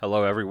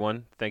Hello,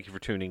 everyone. Thank you for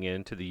tuning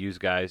in to the Use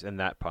Guys and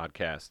That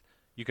podcast.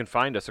 You can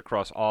find us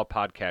across all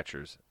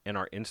podcatchers, and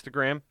our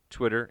Instagram,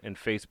 Twitter, and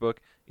Facebook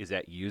is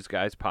at Use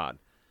Guys Pod.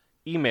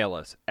 Email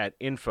us at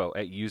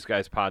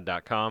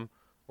info@useguyspod.com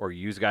or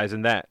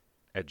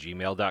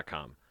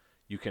useguysantthat@gmail.com.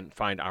 You can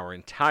find our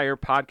entire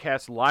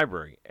podcast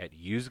library at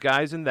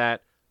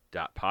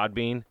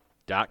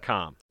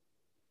useguysantthat.podbean.com.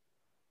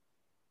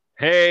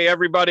 Hey,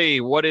 everybody.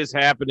 What is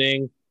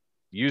happening?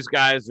 Use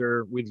Guys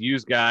are with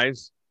Use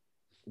Guys.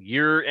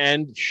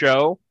 Year-end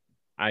show.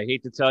 I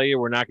hate to tell you,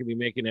 we're not going to be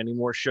making any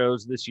more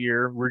shows this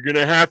year. We're going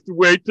to have to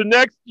wait till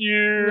next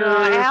year. No,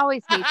 I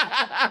always hate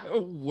that.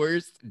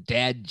 Worst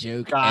dad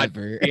joke God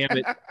ever. damn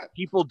it.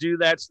 People do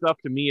that stuff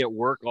to me at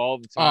work all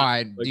the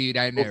time. Dude,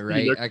 I know, "We'll see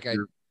right? next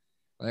year."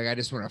 I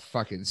just want to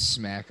fucking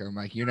smack him.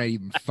 Like, you're not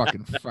even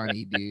fucking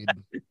funny, dude.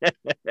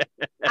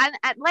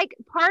 Like,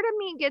 part of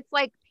me gets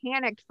like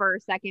panicked for a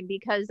second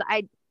because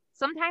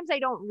sometimes I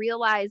don't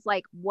realize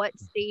like what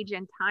stage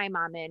in time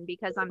I'm in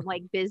because I'm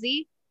like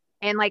busy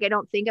and like I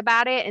don't think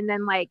about it. And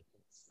then like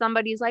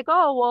somebody's like,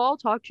 "Oh, well, I'll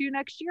talk to you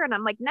next year." And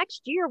I'm like,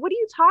 "Next year? What are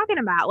you talking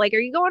about? Like, are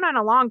you going on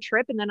a long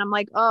trip?" And then I'm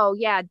like, "Oh,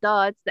 yeah,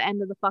 duh, it's the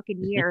end of the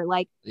fucking year."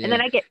 Like, Yeah. and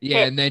then I get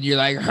Yeah, and then you're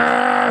like,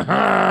 ha,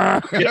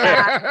 ha.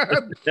 Yeah.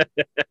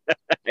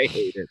 I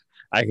hate it.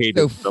 I hate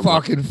So it so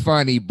much. fucking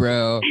funny,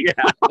 bro. Yeah.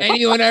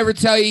 Anyone ever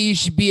tell you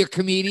should be a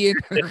comedian?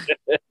 for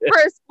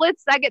a split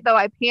second though,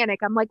 I panic.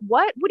 I'm like,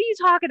 "What? What are you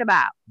talking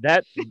about?"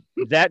 That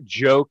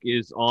joke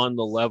is on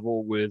the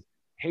level with,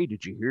 "Hey,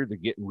 did you hear they're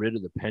getting rid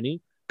of the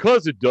penny?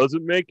 Because it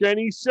doesn't make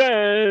any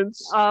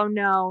sense." Oh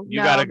no, You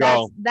no, gotta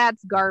go.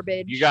 That's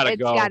garbage. You gotta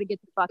go. It's got to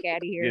get the fuck out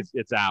of here.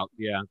 It's out.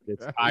 Yeah,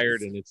 it's tired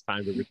and it's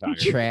time to retire.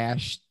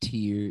 Trash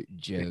tier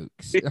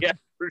jokes. Yeah,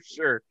 for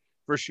sure.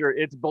 For sure.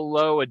 It's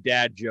below a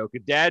dad joke. A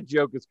dad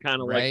joke is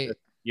kind of Right? like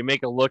you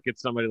make a look at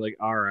somebody like,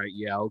 all right,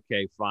 yeah,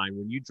 okay, fine.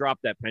 When you drop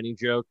that penny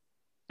joke,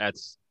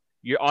 that's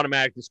your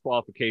automatic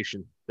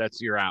disqualification.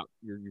 You're out.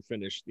 You're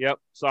finished. Yep.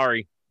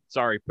 Sorry.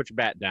 Put your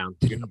bat down.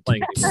 You're not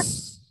playing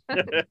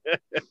anymore.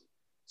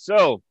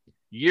 So,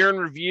 year in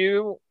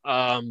review.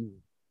 I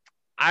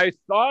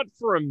thought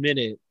for a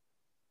minute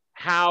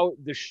how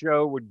the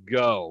show would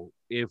go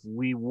if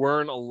we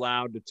weren't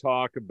allowed to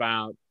talk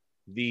about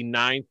the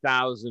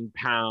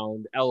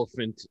 9,000-pound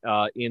elephant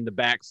in the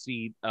back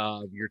seat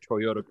of your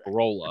Toyota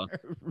Corolla,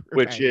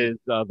 which Right. is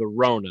the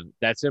Rona.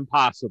 That's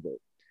impossible.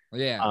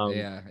 Yeah,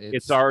 yeah.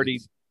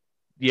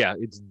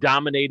 It's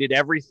dominated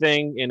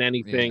everything and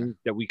anything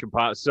that we can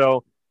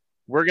So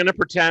we're gonna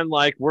pretend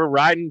like we're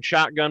riding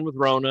shotgun with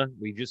Rona.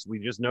 We just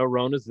know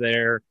Rona's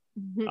there.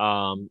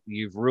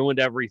 You've ruined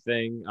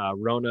everything.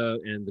 Rona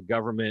and the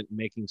government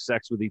making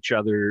sex with each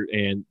other,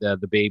 and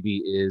the baby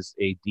is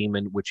a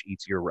demon which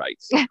eats your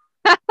rights.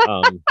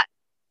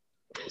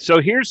 So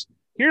here's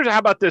how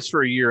about this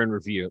for a year in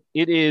review.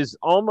 It is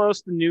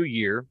almost the new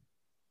year,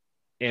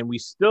 and we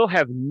still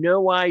have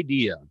no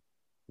idea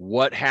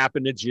what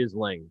happened to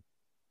Ghislaine.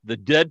 The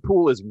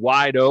Deadpool is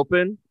wide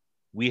open.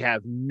 We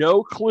have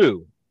no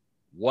clue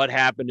what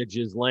happened to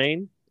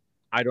Ghislaine.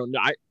 I don't know.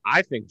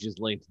 I think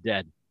Ghislaine's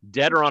dead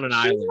or on an She's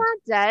island. not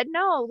dead.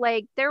 No,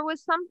 like there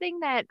was something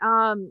that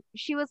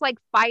she was like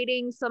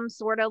fighting some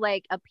sort of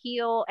like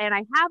appeal, and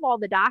I have all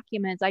the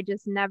documents. I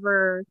just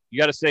never You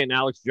got to say it in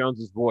Alex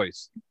Jones's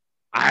voice.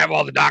 I have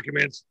all the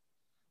documents.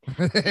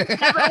 because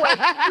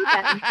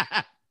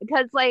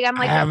like I'm I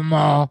like have them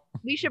all.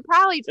 we should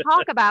probably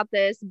talk about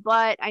this,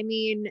 but I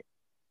mean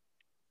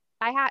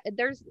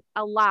there's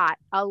a lot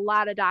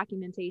of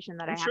documentation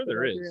that I'm I have sure to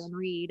there go is. through and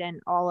read and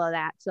all of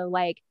that. So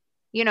like,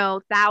 you know,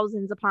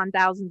 thousands upon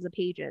thousands of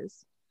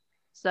pages.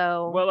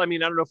 So Well, I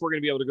mean, I don't know if we're going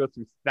to be able to go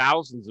through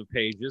thousands of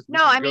pages. We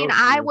no, could I mean go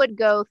I through- would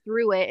go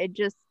through it. It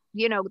just,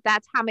 you know,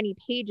 that's how many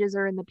pages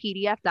are in the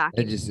PDF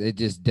document. It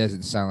just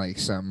doesn't sound like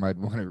something I'd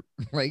want to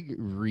like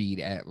read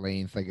at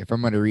length. Like if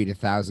I'm gonna read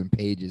 1,000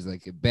 pages,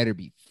 like it better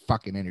be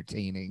fucking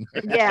entertaining.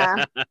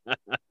 Yeah.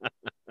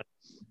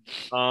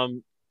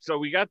 So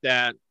we got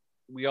that.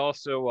 We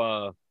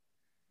also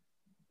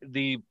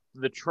the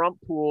Trump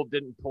pool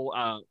didn't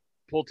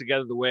pull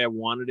together the way I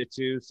wanted it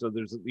to. So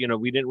there's, you know,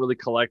 we didn't really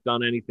collect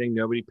on anything.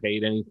 Nobody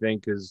paid anything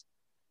because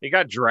it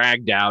got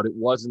dragged out. It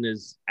wasn't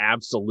as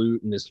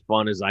absolute and as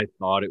fun as I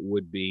thought it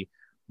would be.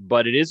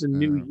 But it is a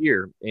new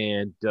year,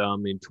 and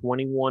in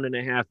 21 and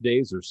a half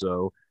days or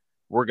so,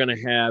 we're going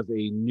to have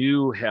a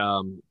new,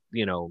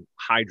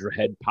 Hydra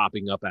head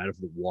popping up out of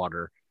the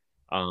water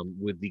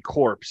with the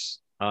corpse,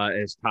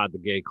 as Todd the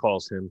Gay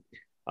calls him,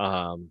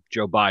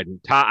 Joe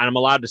Biden. Todd, and I'm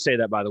allowed to say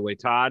that, by the way.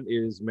 Todd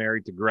is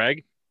married to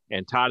Greg,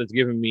 and Todd has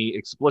given me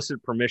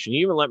explicit permission. He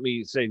even let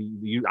me say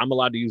I'm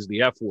allowed to use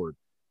the F word,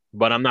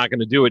 but I'm not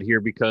going to do it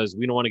here because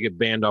we don't want to get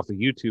banned off of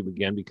YouTube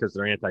again because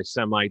they're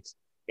anti-Semites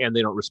and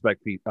they don't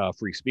respect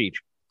free speech.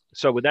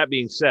 So with that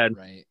being said,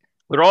 Right.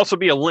 there'll also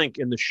be a link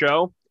in the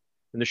show.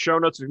 In the show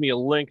notes, there's going to be a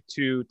link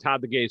to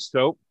Todd the Gay's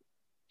soap.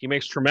 He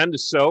makes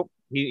tremendous soap.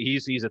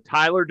 He's a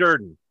Tyler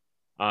Durden.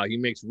 He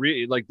makes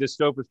really, like, this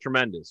soap is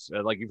tremendous.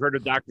 Like, you've heard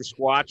of Dr.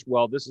 Squatch.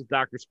 Well, this is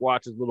Dr.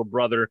 Squatch's little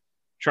brother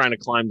trying to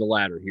climb the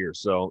ladder here.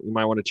 So you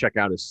might want to check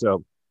out his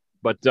soap.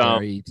 But So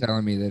are you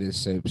telling me that his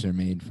soaps are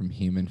made from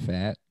human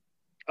fat?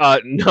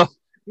 no,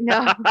 No.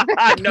 no,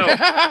 not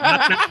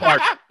that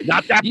part.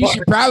 Not that You part.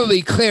 should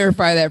probably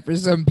clarify that for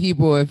some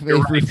people if You're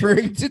right.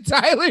 referring to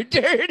Tyler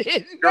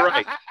Durden. You're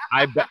right.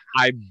 I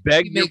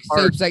beg He your makes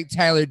pardon. soaps like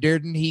Tyler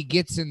Durden. He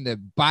gets in the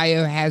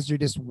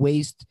biohazardous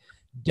waste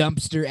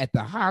dumpster at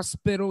the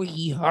hospital.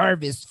 He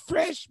harvests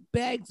fresh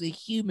bags of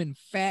human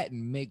fat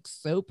and makes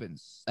soap and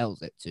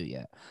sells it to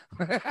you.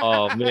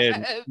 Oh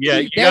man, yeah,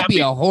 you that'd got be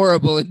me. a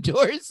horrible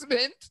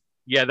endorsement.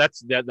 Yeah,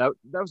 that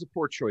was a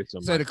poor choice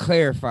on So my to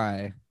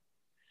clarify,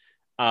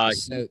 part.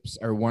 soaps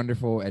are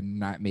wonderful and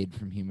not made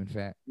from human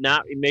fat.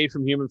 Not made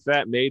from human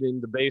fat, made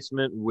in the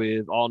basement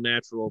with all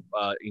natural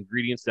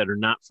ingredients that are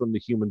not from the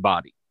human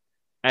body,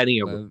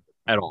 any of them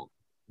at all.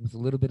 With a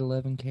little bit of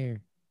love and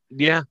care.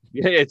 Yeah,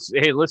 it's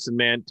hey, listen,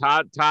 man,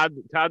 Todd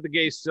the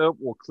Gay soap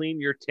will clean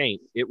your taint.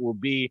 It will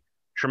be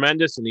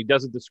tremendous, and he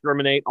doesn't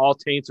discriminate. All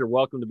taints are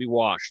welcome to be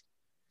washed.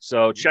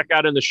 So check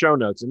out in the show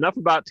notes. Enough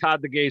about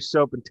Todd the Gay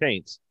soap and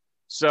taints.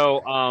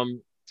 So I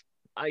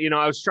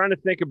was trying to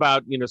think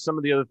about some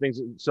of the other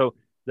things. So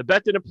the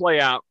bet didn't play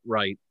out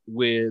right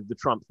with the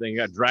Trump thing. It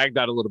got dragged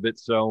out a little bit,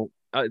 so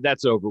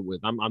that's over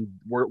with.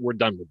 We're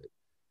done with it.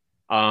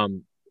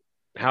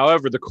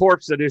 However, the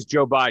corpse that is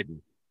Joe Biden,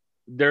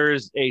 there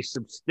is a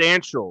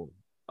substantial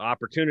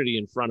opportunity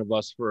in front of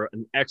us for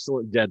an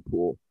excellent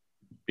Deadpool,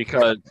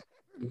 because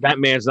that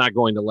man's not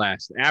going to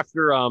last.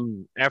 After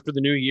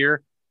the new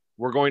year,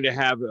 we're going to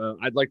have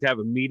I'd like to have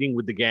a meeting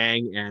with the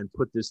gang and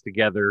put this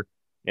together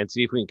and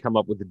see if we can come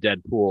up with a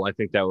Deadpool. I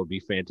think that would be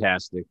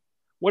fantastic.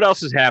 What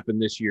else has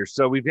happened this year?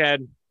 So we've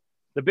had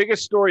the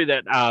biggest story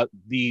that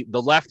the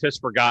left has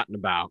forgotten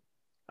about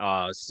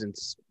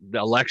since the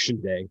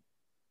election day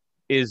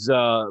is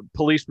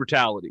police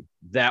brutality.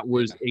 That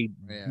was a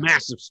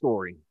massive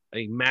story,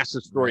 Right.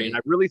 And I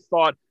really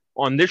thought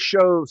on this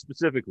show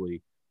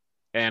specifically,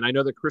 and I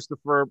know that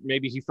Christopher,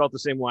 maybe he felt the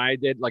same way I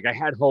did. Like, I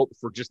had hope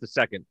for just a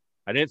second.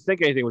 I didn't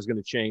think anything was going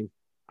to change.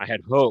 I had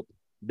hope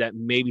that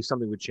maybe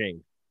something would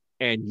change.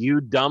 And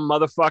you dumb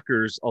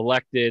motherfuckers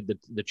elected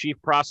the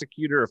chief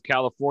prosecutor of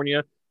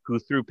California, who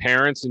threw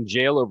parents in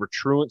jail over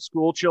truant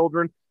school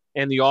children,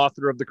 and the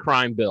author of the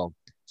crime bill.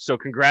 So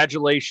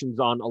congratulations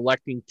on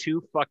electing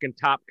two fucking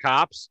top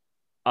cops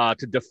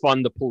to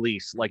defund the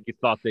police like you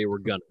thought they were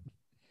gonna.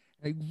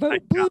 Like,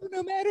 vote blue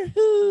no matter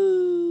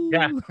who.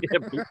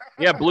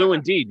 Yeah, blue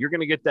indeed. You're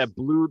gonna get that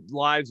blue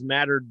lives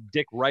matter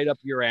dick right up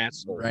your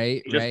asshole.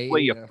 Right, just the way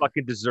you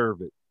fucking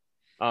deserve it.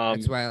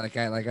 That's why,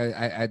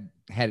 I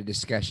had a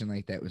discussion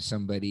like that with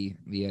somebody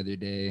the other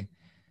day.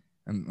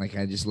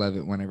 I just love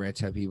it whenever I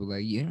tell people,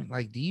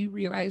 do you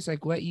realize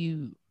what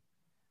you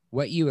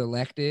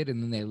elected?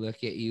 And then they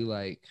look at you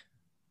and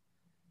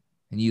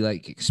you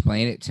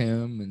explain it to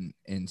them.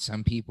 And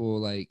some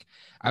people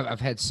I've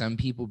had some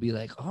people be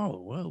like, oh,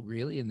 well,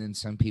 really? And then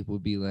some people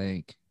be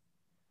like,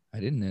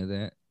 I didn't know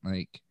that.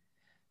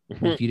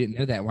 If you didn't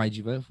know that, why'd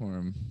you vote for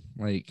him?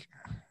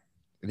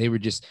 They were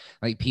just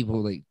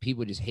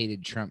people just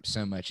hated Trump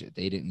so much that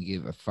they didn't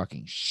give a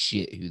fucking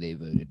shit who they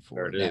voted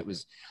for. That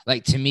was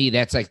to me,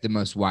 that's the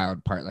most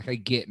wild part. I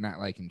get not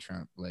liking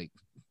Trump.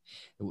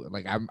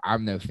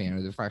 I'm no fan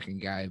of the fucking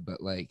guy, but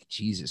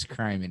Jesus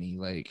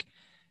criminy,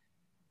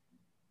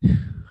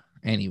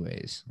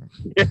 anyways.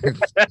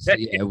 So,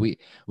 yeah, we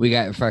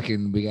got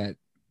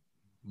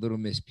Little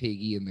Miss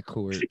Piggy in the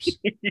corpse.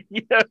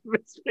 Yeah,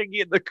 Miss Piggy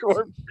in the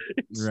corpse.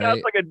 It Right.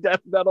 Sounds like a death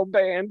metal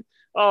band.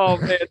 Oh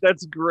man,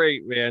 that's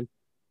great, man. It's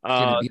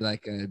gonna be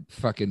like a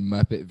fucking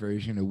Muppet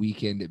version of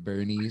Weekend at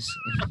Bernie's.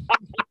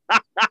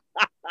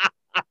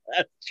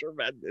 That's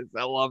tremendous.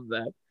 I love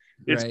that.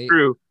 It's Right.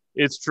 true.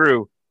 It's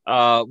true.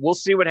 We'll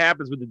see what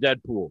happens with the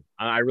Deadpool.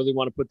 I really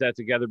want to put that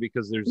together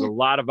because there's a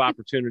lot of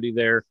opportunity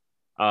there.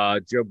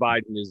 Joe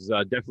Biden is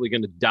definitely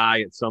going to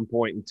die at some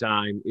point in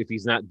time. If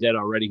he's not dead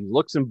already, he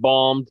looks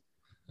embalmed.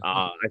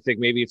 I think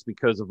maybe it's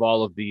because of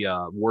all of the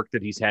work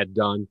that he's had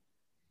done,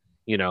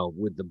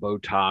 with the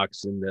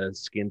Botox and the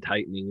skin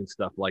tightening and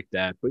stuff like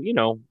that. But,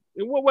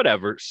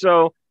 whatever.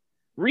 So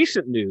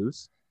recent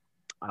news,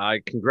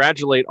 I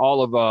congratulate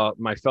all of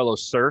my fellow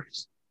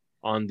serfs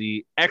on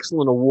the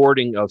excellent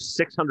awarding of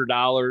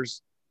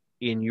 $600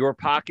 in your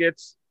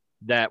pockets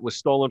that was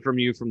stolen from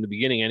you from the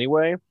beginning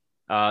anyway.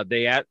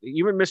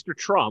 Even Mr.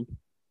 Trump,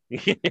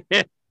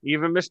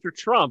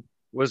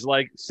 was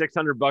like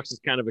 $600 is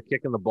kind of a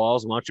kick in the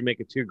balls. Why don't you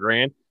make it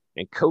 $2,000?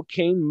 And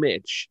Cocaine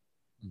Mitch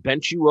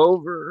bent you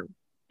over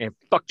and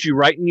fucked you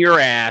right in your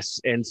ass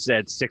and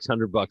said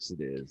 $600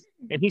 it is.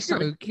 And he said,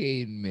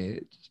 Cocaine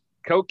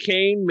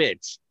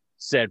Mitch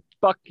said,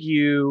 "Fuck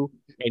you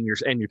and your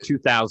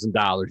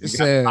 $2,000. You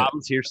got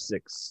problems here,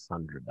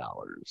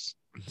 $600."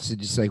 So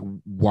just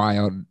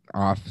wild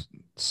off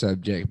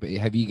subject, but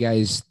did you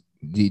guys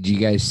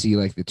see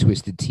the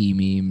Twisted Tea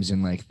memes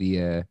and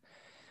the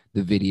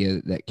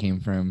video that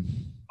came from?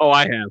 Oh,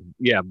 I have.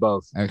 Yeah,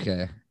 both.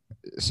 Okay.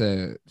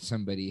 So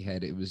somebody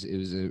had it was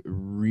a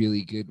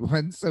really good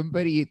one.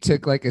 Somebody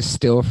took like a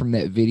still from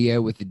that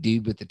video with the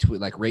dude with the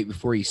like right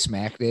before he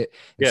smacked it,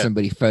 and Yeah.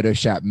 somebody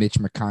photoshopped Mitch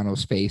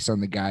McConnell's face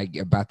on the guy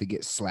about to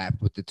get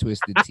slapped with the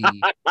Twisted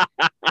Tea.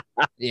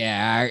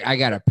 Yeah, I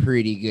got a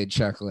pretty good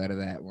chuckle out of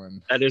that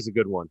one. That is a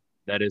good one.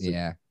 That is.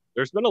 Yeah.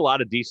 There's been a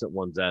lot of decent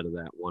ones out of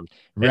that one.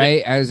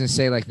 Right. I was gonna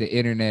say, like, the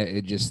internet,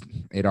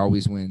 it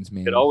always wins,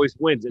 man. It always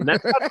wins. And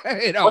that's not,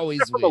 it always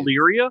that from wins.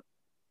 Elyria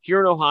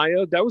here in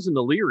Ohio. That was in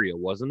Elyria,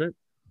 wasn't it?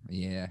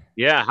 Yeah.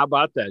 Yeah. How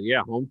about that?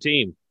 Yeah. Home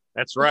team.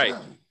 That's right.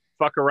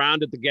 Fuck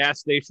around at the gas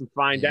station,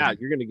 find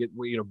out. You're gonna get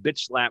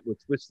bitch slapped with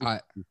Twisted.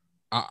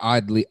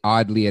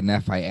 Oddly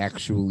enough, I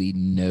actually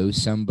know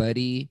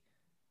somebody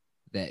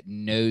that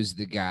knows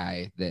the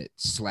guy that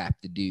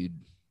slapped the dude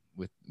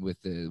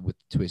with the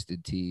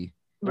Twisted Tea.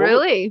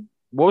 Really?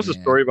 What was the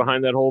story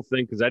behind that whole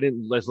thing? Because I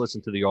didn't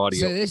listen to the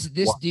audio. So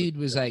this dude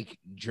was like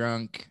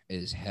drunk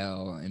as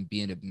hell and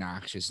being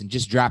obnoxious and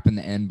just dropping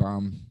the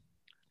N-bomb.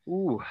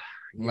 Ooh.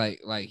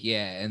 Like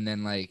yeah, and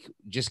then like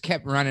just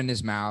kept running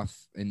his mouth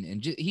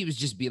and he was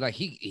just be like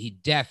he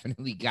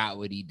definitely got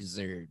what he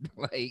deserved.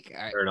 Like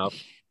fair enough.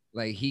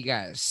 Like he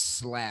got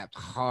slapped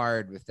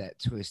hard with that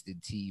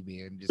Twisted Tea,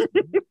 man. Just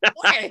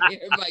wham,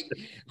 like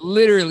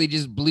literally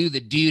just blew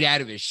the dude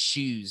out of his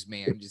shoes,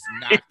 man. Just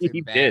knocked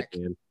him back.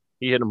 Did, man.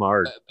 He hit him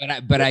hard.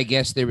 But I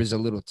guess there was a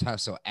little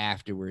tussle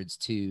afterwards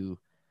too,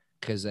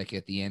 because like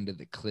at the end of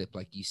the clip,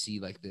 like you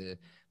see like the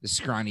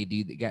scrawny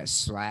dude that got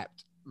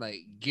slapped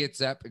like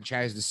gets up and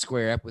tries to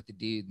square up with the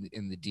dude,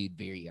 and the dude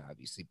very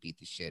obviously beat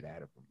the shit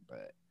out of him.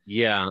 But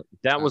yeah,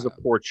 that was a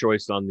poor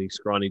choice on the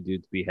scrawny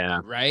dude's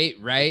behalf.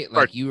 Right.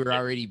 Like you were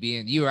already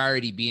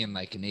being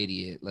like an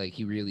idiot. Like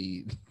he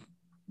really,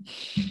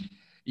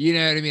 you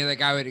know what I mean?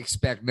 Like I would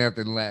expect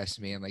nothing less,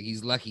 man. Like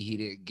he's lucky he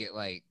didn't get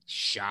like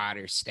shot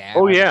or stabbed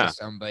by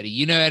somebody.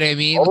 You know what I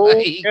mean? Oh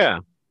like, yeah.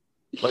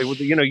 Like with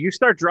you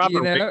start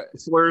dropping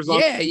slurs on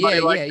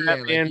somebody like that,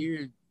 man. Like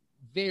you're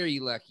very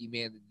lucky,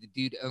 man. The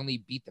dude only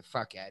beat the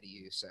fuck out of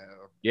you. So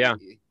yeah,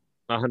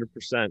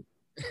 100%.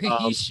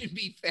 You should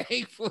be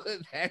thankful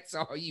that that's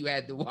all you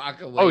had to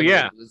walk away. Oh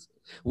yeah,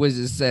 was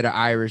a set of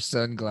Irish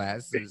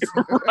sunglasses.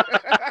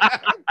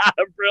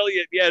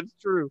 Brilliant. Yeah, it's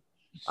true.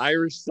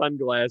 Irish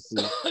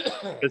sunglasses,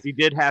 because he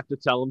did have to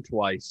tell him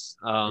twice.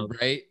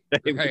 Right.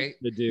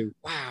 To do.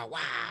 Wow.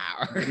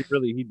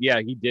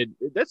 He did.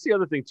 That's the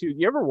other thing too.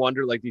 You ever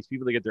wonder, like, these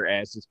people that get their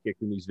asses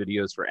kicked in these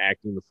videos for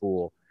acting the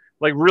fool,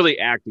 like really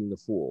acting the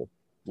fool,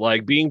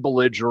 like being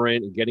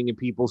belligerent and getting in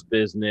people's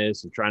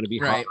business and trying to be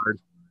hard.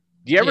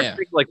 Do you ever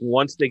think, like,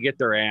 once they get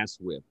their ass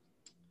whipped,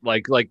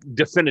 like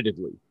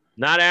definitively,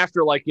 not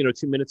after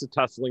 2 minutes of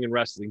tussling and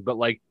wrestling, but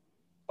like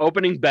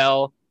opening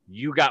bell,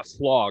 you got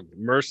flogged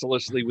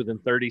mercilessly within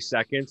 30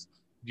 seconds.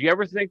 Do you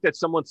ever think that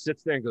someone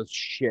sits there and goes,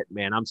 shit,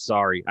 man, I'm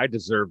sorry, I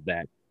deserve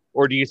that?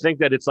 Or do you think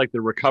that it's like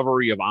the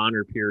recovery of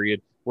honor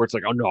period where it's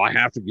like, oh no, I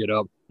have to get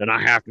up and I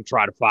have to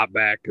try to fight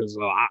back because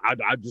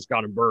I just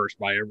got embarrassed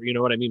by every, you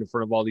know what I mean, in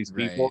front of all these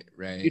people?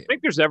 Right. Do you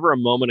think there's ever a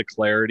moment of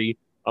clarity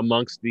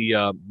amongst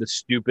the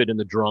stupid and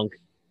the drunk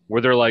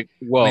where they're like,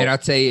 well, man, I'll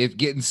tell you, if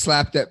getting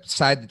slapped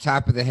upside the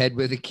top of the head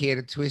with a can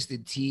of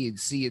Twisted Tea and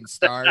seeing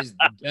stars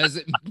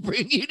doesn't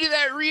bring you to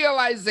that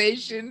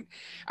realization,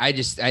 I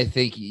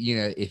think,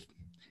 if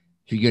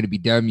you're going to be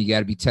dumb, you got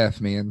to be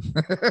tough, man.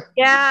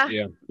 Yeah.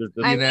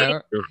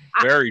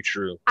 Very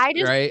true. I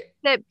just think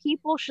that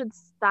people should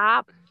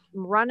stop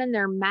running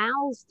their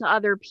mouths to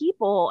other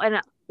people. And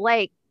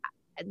like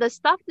the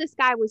stuff this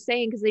guy was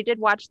saying, because they did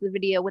watch the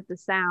video with the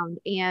sound,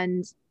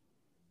 and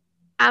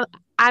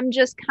I'm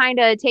just kind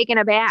of taken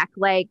aback.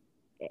 Like,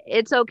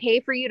 it's okay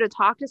for you to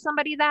talk to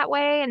somebody that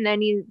way. And then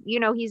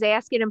he's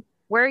asking him,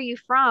 where are you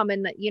from?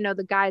 And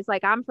the guy's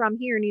like, I'm from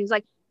here. And he was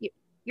like,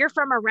 you're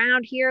from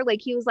around here.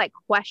 Like, he was like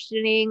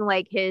questioning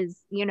like his,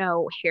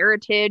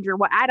 heritage or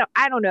what.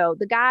 I don't know.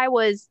 The guy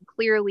was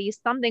clearly,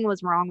 something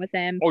was wrong with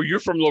him. Oh, you're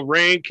from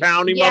Lorain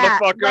County,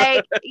 motherfucker.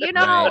 Like,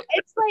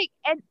 it's like,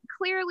 and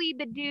clearly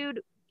the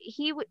dude,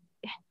 he would,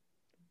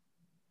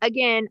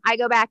 again, I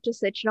go back to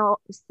situational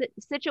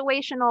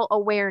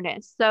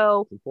awareness.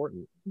 So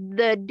important.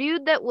 The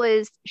dude that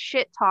was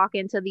shit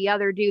talking to the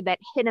other dude that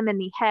hit him in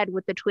the head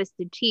with the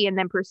Twisted Tea and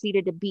then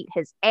proceeded to beat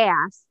his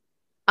ass,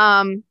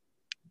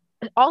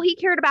 all he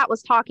cared about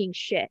was talking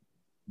shit.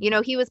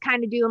 He was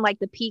kind of doing like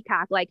the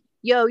peacock, like,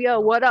 yo,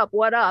 what up?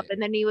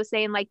 And then he was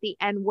saying like the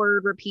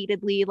N-word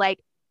repeatedly, like,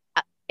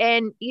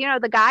 and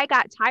the guy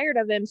got tired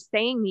of him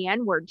saying the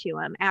N-word to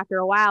him after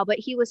a while, but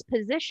he was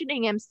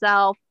positioning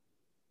himself,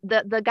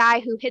 the guy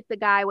who hit the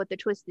guy with the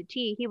Twisted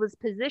Tea, he was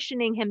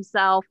positioning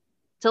himself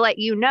to let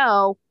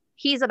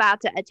he's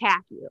about to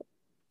attack you.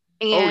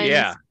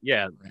 And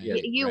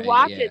you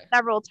watch it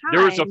several times.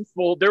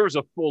 There was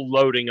a full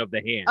loading of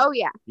the hand. Oh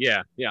yeah.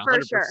 Yeah. For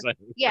 100%. sure.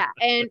 Yeah.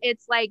 And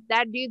it's like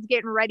that dude's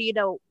getting ready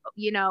to,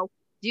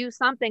 do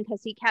something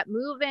because he kept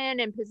moving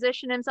and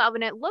positioned himself,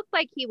 and it looked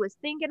like he was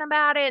thinking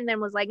about it and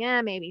then was like,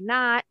 maybe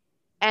not.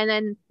 And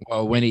then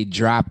when he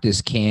dropped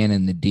his can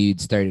and the dude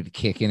started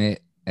kicking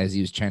it as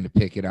he was trying to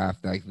pick it off,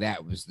 like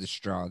that was the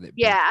straw that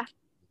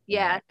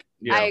Yeah,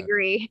 Yeah. I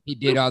agree. He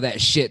did all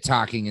that shit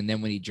talking, and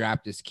then when he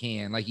dropped his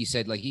can, like you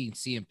said, like you can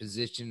see him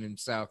position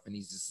himself, and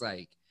he's just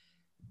like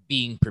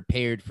being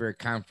prepared for a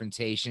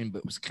confrontation,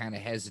 but was kind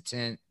of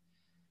hesitant.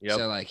 Yep.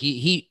 So like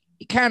he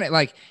kind of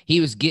like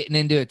he was getting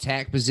into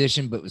attack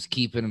position, but was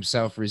keeping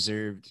himself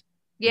reserved.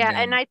 Yeah,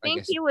 then, and I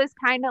think he was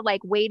kind of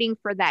like waiting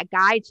for that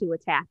guy to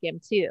attack him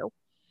too,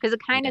 because it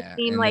kind of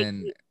seemed like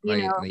then, you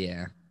know.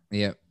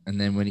 Yep. And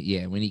then when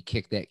he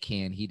kicked that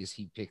can, he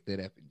picked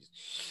it up and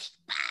just.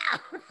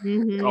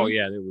 Mhm. Oh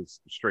yeah, it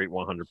was straight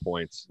 100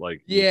 points.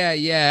 Like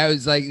I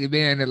was like,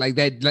 man, like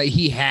that, like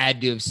he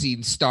had to have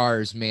seen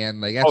stars,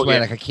 man. Like that's why,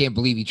 like I can't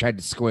believe he tried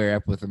to square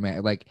up with him.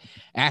 Like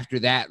after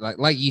that,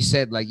 like you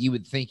said, like you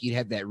would think you'd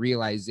have that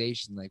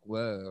realization, like,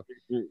 whoa,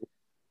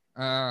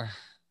 I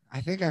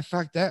think I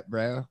fucked up,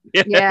 bro.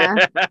 Yeah.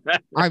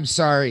 I'm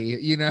sorry,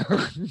 you know.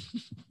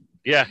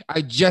 Yeah.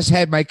 I just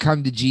had my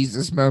come to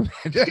Jesus moment.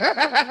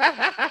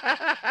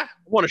 I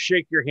want to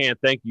shake your hand.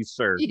 Thank you,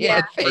 sir.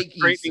 Yeah, for thank you,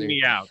 straightening sir.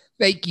 me out.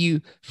 Thank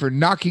you for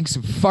knocking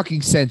some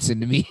fucking sense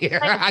into me.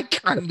 I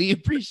kindly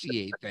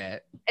appreciate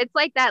that. It's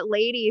like that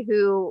lady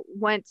who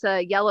went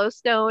to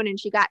Yellowstone and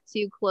she got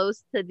too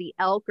close to the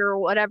elk or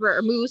whatever,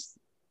 or moose,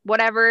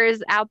 whatever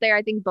is out there.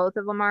 I think both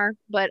of them are,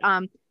 but I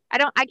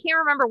can't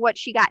remember what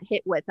she got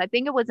hit with. I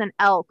think it was an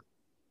elk.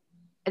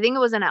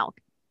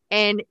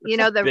 And you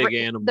know,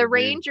 the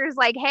ranger's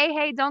like,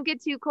 hey, don't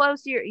get too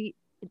close. You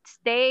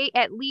stay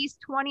at least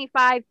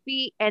 25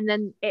 feet. And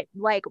then it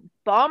like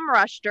bum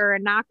rushed her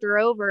and knocked her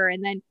over.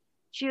 And then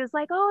she was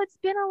like, oh, it's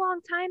been a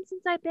long time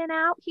since I've been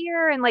out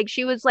here. And like,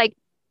 she was like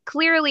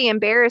clearly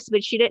embarrassed,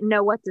 but she didn't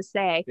know what to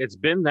say. It's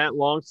been a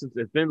long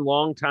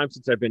time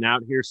since I've been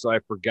out here. So I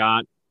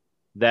forgot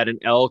that an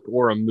elk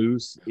or a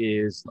moose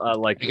is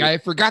like I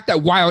forgot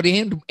that wild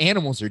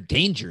animals are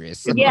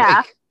dangerous. Yeah.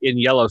 Like, in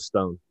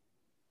Yellowstone.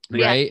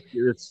 Right.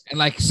 Yeah. And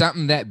like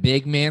something that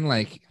big, man,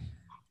 like,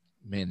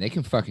 man, they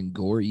can fucking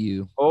gore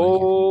you.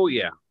 Oh, like,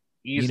 yeah.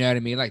 You know what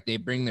I mean? Like they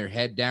bring their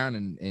head down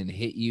and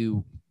hit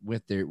you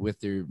with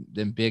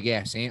them big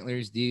ass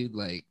antlers, dude.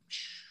 Like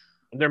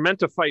they're meant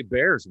to fight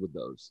bears with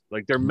those.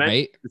 Like they're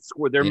meant to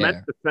score. They're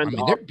meant to fend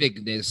off. They're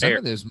big. Some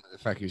of those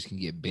motherfuckers can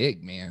get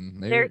big, man.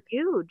 They're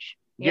huge.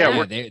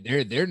 Yeah,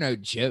 they're no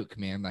joke,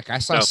 man. Like I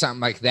saw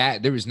something like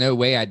that. There was no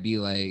way I'd be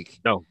like,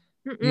 no.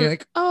 You're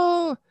like,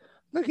 oh,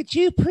 look at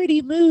you,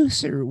 pretty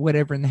moose, or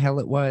whatever in the hell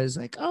it was.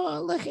 Like,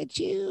 oh, look at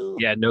you.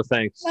 Yeah, no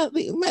thanks.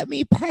 Let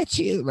me pet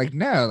you. Like,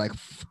 no, like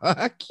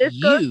fuck this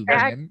you. Goes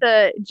back man.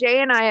 to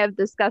Jay and I have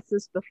discussed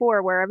this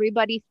before, where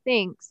everybody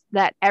thinks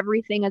that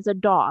everything is a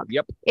dog.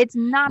 Yep. It's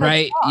not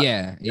right. A dog.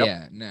 Yeah. Yep.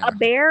 Yeah. No. A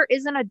bear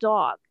isn't a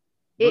dog.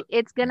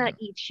 It's gonna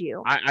eat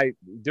you.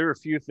 There are a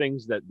few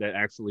things that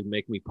actually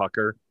make me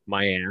pucker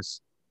my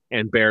ass,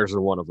 and bears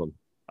are one of them.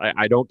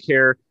 I don't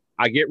care.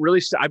 I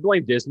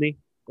blame Disney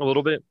a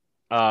little bit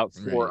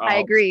for I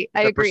agree.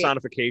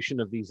 personification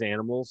of these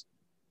animals,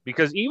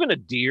 because even a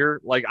deer,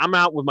 like I'm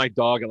out with my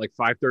dog at like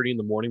 5:30 in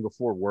the morning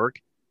before work,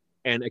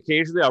 and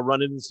occasionally I'll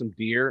run into some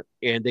deer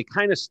and they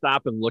kind of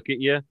stop and look at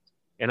you,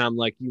 and I'm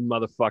like, you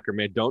motherfucker,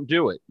 man, don't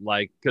do it.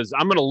 Like, because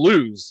I'm gonna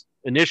lose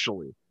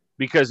initially,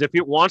 because if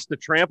it wants to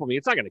trample me,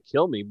 it's not gonna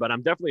kill me, but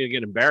I'm definitely gonna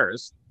get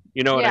embarrassed.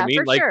 You know what I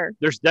mean? Like,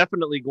 there's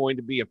definitely going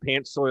to be a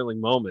pants soiling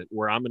moment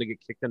where I'm gonna get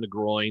kicked in the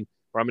groin,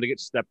 or I'm going to get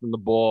stepped in the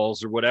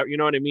balls or whatever. You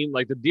know what I mean?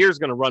 Like the deer's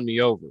going to run me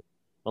over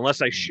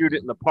unless I shoot it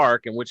in the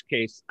park, in which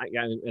case, I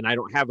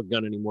don't have a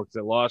gun anymore because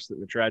I lost it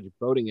in a tragic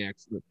boating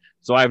accident.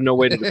 So I have no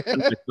way to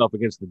defend myself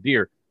against the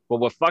deer. But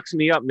what fucks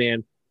me up,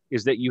 man,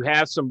 is that you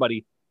have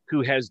somebody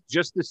who has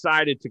just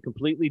decided to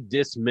completely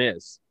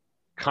dismiss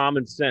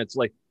common sense.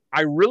 Like,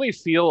 I really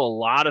feel a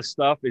lot of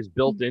stuff is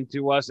built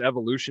into us,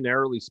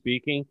 evolutionarily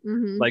speaking.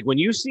 Mm-hmm. Like when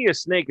you see a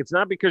snake, it's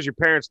not because your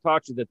parents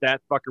taught you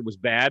that fucker was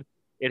bad.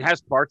 It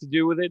has part to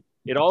do with it.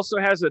 It also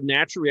has a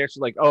natural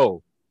reaction, like,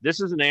 oh, this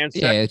is an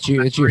ancestor. Yeah,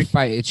 it's your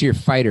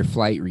fight or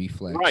flight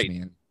reflex, right,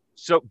 man.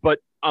 So, but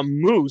a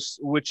moose,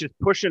 which is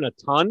pushing a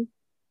ton,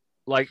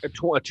 like a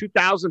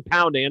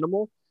 2,000-pound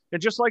animal,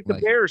 and just like the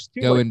bears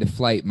too, go into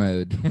flight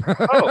mode.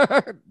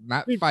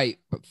 Not fight,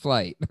 but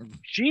flight.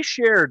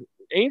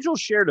 Angel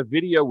shared a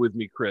video with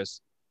me, Chris,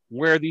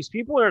 where these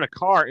people are in a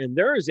car and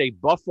there is a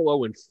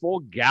buffalo in full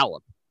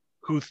gallop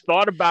who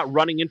thought about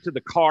running into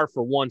the car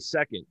for 1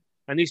 second.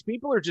 And these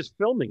people are just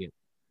filming it.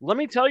 Let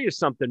me tell you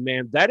something,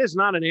 man. That is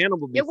not an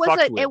animal to be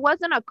fucked with. It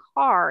wasn't a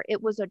car.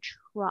 It was a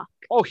truck.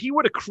 Oh, he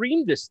would have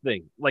creamed this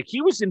thing. Like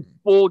he was in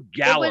full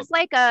gallop. It was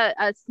like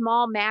a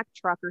small Mack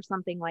truck or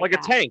something like that.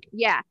 Like a tank.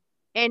 Yeah.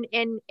 And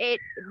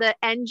the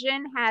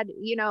engine had,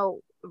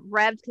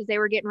 revved because they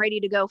were getting ready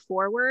to go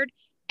forward.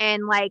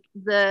 And like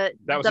the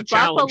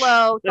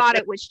buffalo thought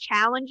it was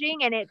challenging,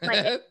 and it's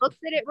like it looks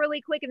at it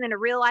really quick, and then it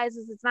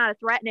realizes it's not a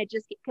threat, and it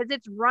just because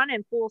it's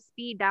running full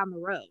speed down the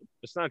road.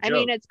 It's not a joke. I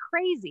mean, it's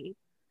crazy.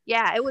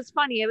 Yeah, it was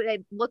funny.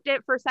 It looked at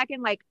it for a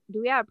second, like,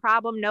 do we have a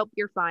problem? Nope,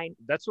 you're fine.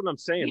 That's what I'm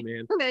saying,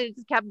 man. And then it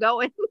just kept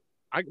going.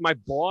 My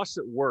boss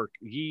at work,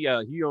 he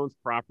owns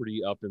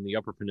property up in the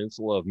Upper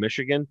Peninsula of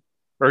Michigan,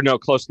 or no,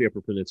 close to the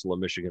Upper Peninsula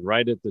of Michigan,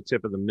 right at the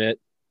tip of the mitt.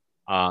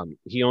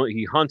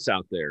 He hunts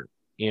out there,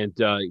 and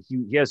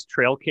he has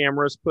trail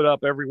cameras put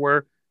up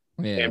everywhere.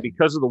 Yeah. And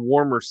because of the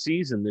warmer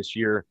season this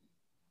year,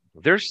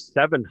 there's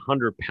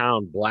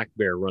 700-pound black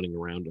bear running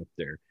around up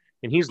there.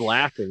 And he's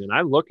laughing. And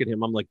I look at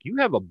him. I'm like, you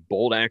have a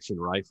bolt action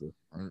rifle.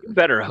 You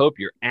better hope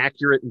you're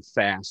accurate and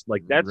fast.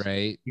 Like that's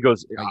right. He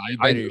goes, you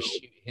better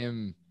shoot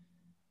him.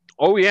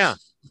 Oh, yeah.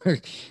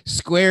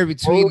 Square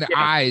between the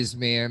eyes,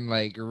 man.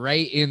 Like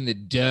right in the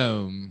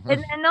dome.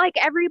 And like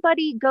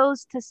everybody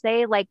goes to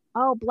say like,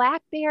 oh,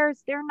 black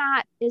bears, they're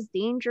not as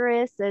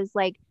dangerous as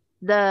like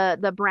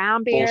the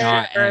brown bear.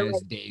 Not as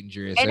like,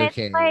 dangerous. And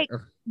okay. It's like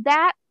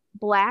that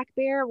black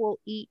bear will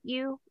eat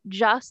you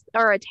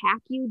or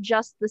attack you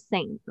just the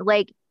same.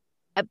 Like,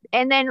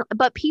 and then,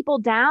 but people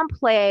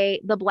downplay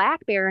the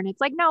black bear and it's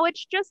like, no,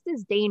 it's just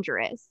as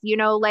dangerous. You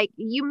know, like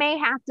you may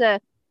have to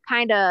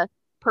kind of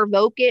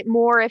provoke it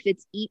more if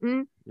it's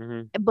eaten,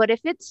 but if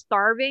it's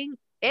starving,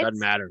 doesn't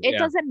matter. It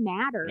doesn't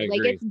matter.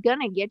 Like it's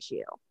gonna get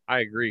you.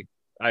 I agree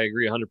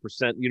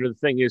 100%. You know, the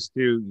thing is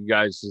too, you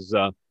guys, is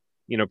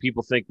you know,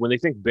 people think when they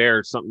think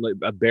bear, something like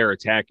a bear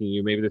attacking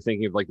you, maybe they're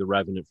thinking of like the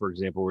Revenant, for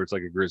example, where it's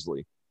like a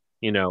grizzly,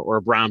 you know, or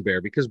a brown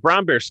bear, because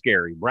brown bear's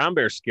scary. Brown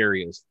bear's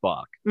scary as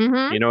fuck.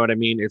 You know what I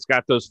mean? It's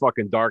got those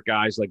fucking dark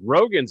eyes. Like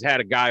Rogan's had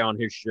a guy on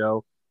his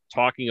show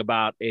talking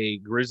about a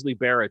grizzly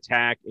bear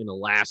attack in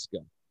Alaska,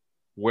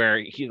 where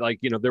he, like,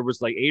 you know, there was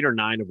like 8 or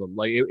 9 of them,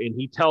 like, and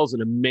he tells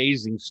an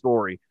amazing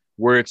story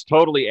where it's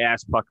totally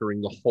ass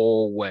puckering the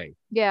whole way.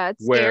 Yeah,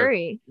 it's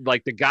scary.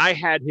 Like the guy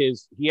he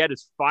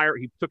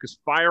took his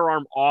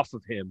firearm off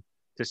of him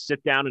to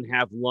sit down and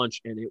have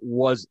lunch, and he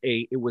was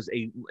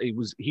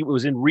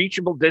in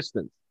reachable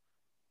distance,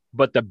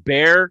 but the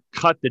bear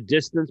cut the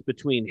distance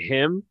between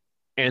him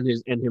and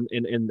his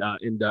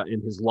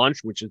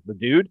lunch, which is the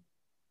dude.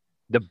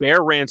 The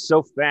bear ran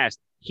so fast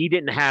he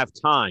didn't have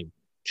time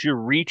to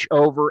reach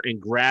over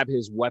and grab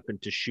his weapon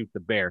to shoot the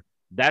bear.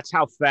 That's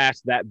how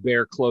fast that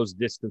bear closed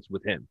distance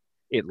with him.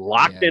 It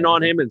locked in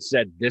on him and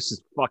said, "This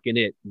is fucking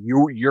it.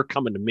 You're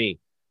coming to me."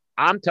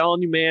 I'm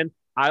telling you, man,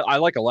 I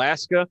like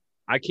Alaska.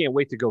 I can't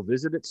wait to go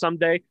visit it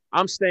someday.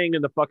 I'm staying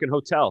in the fucking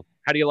hotel.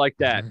 How do you like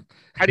that?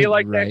 How do you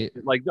like right.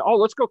 that? Like, oh,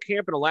 let's go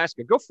camp in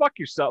Alaska. Go fuck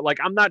yourself. Like,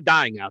 I'm not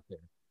dying out there.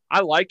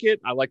 I like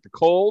it. I like the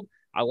cold.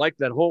 I like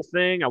that whole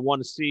thing. I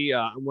want to see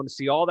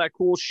all that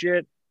cool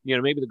shit. You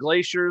know, maybe the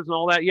glaciers and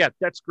all that. Yeah,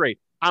 that's great.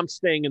 I'm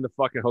staying in the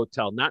fucking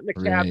hotel, not in the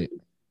cabin. Right.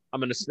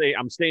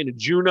 I'm staying in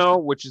Juneau,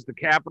 which is the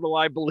capital,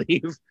 I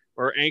believe,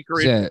 or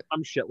Anchorage,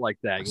 some shit like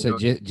that. So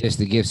just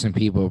to give some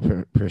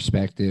people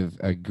perspective,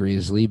 a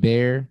grizzly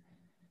bear,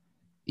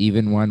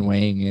 even one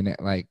weighing in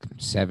at like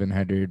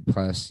 700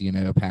 plus, you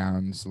know,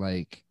 pounds,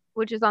 like,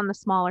 which is on the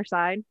smaller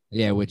side.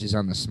 Yeah, which is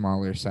on the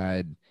smaller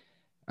side,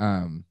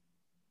 can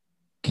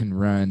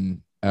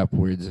run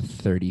upwards of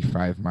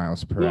 35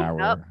 miles per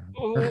hour.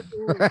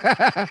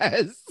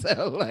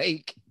 So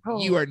like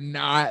you are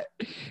not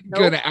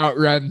gonna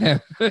outrun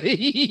them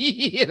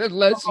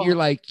unless you're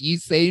like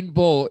Usain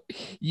Bolt.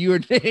 I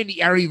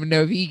don't even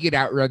know if he could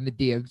outrun the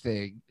damn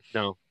thing.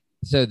 No.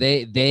 So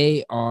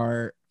they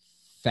are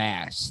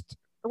fast.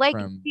 Like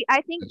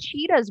I think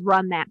cheetahs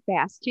run that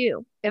fast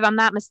too, if I'm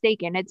not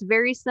mistaken. It's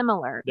very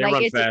similar. They like,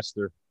 run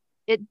faster.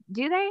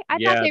 Do they? I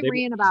thought they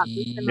ran about.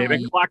 They've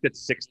been clocked at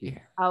 60.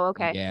 Oh,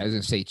 okay. Yeah, I was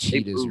gonna say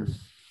cheetahs are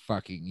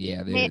fucking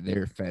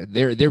they're fast.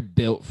 They're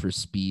built for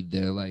speed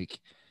though. Like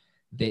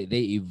they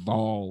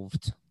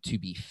evolved to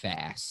be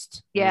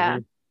fast.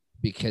 Yeah.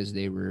 Because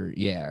they were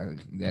they're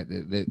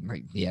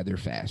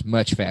fast,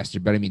 much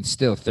faster. But I mean,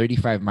 still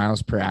 35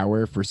 miles per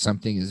hour for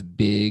something as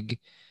big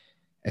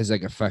as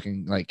like a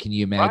fucking, like, can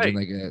you imagine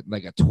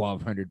like a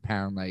 1,200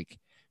 pound like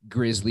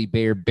grizzly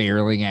bear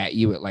barreling at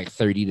you at like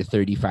 30 to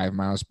 35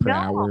 miles per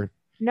hour?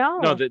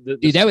 No,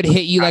 dude, that would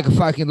hit you like a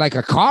fucking like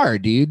a car,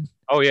 dude.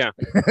 Oh yeah.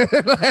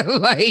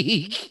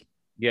 Like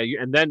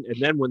and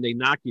then when they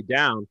knock you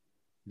down,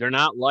 they're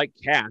not like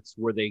cats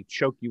where they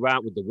choke you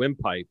out with the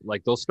windpipe.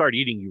 Like they'll start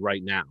eating you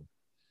right now.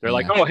 They're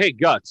like, oh hey,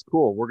 guts,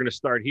 cool. We're gonna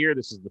start here.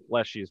 This is the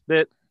fleshiest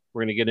bit.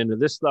 We're gonna get into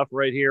this stuff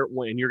right here,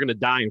 and you're gonna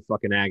die in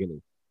fucking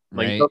agony.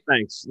 Like, no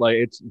thanks. Like,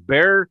 it's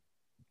bear.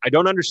 I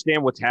don't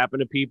understand what's happened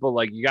to people.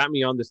 Like, you got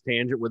me on this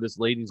tangent where this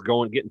lady's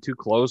getting too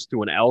close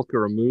to an elk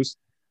or a moose.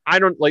 I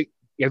don't like.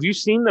 Have you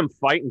seen them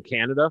fight in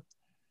Canada?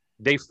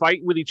 They fight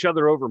with each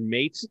other over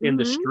mates in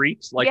the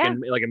streets, like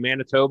in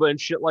Manitoba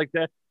and shit like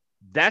that.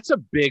 That's a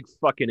big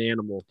fucking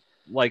animal.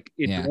 Like,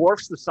 it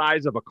dwarfs the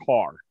size of a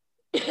car.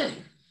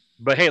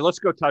 But hey, let's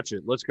go touch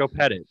it. Let's go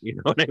pet it. You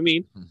know what I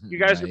mean? You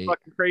guys are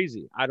fucking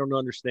crazy. I don't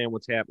understand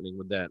what's happening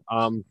with that.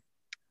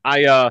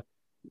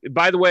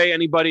 By the way,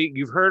 anybody,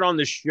 you've heard on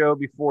this show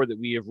before that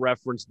we have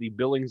referenced the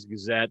Billings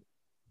Gazette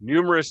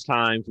numerous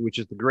times, which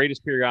is the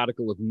greatest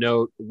periodical of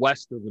note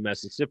west of the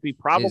Mississippi.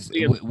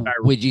 Probably.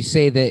 Would you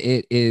say that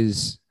it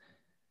is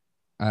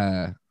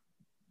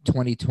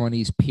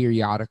 2020's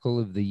periodical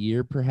of the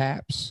year,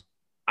 perhaps?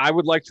 I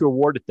would like to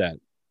award it that.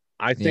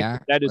 I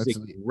think that is a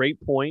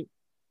great point,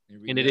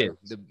 and it is.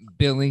 The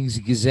Billings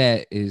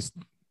Gazette is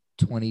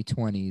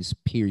 2020's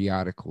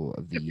periodical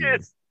of the year.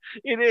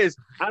 It is.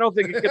 I don't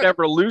think it could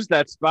ever lose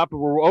that spot, but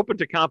we're open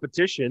to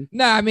competition.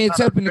 No, I mean, it's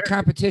open to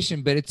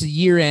competition, but it's a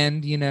year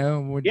end,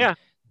 we're Yeah.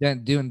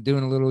 doing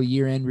a little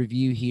year end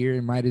review here,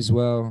 and might as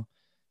well,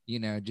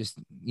 just,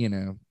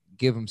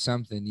 give them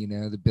something,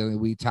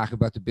 we talk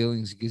about the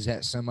Billings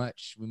Gazette so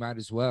much, we might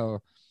as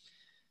well,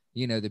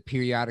 the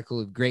periodical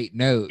of great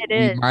note.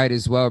 We might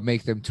as well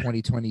make them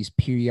 2020's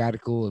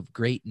periodical of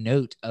great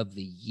note of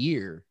the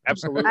year.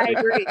 Absolutely. I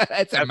agree.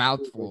 That's a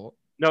mouthful.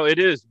 No, it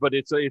is, but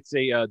it's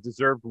a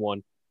deserved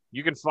one.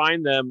 You can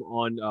find them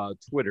on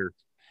Twitter.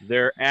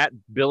 They're at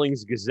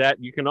Billings Gazette.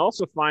 You can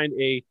also find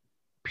a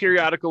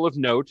periodical of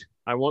note.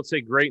 I won't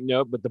say great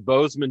note, but the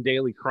Bozeman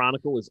Daily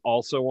Chronicle is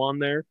also on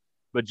there.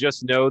 But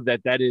just know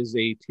that is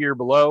a tier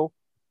below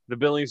the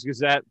Billings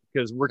Gazette,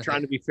 because we're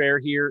trying to be fair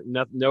here.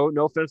 No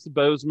offense to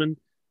Bozeman. I'm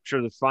sure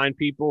there's fine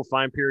people,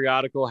 fine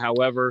periodical.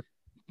 However,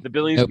 the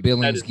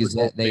Billings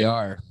Gazette they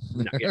are.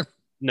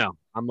 No,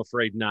 I'm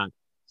afraid not.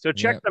 So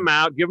check them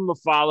out. Give them a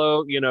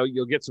follow.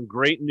 You'll get some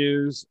great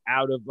news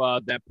out of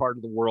that part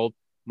of the world.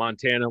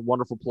 Montana,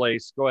 wonderful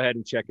place. Go ahead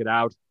and check it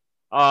out.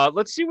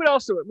 Let's see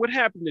what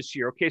happened this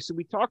year. Okay, so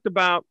we talked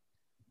about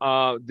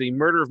the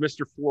murder of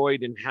Mr.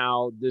 Floyd and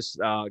how this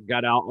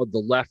got out of the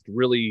left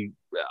really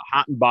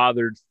hot and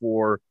bothered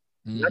for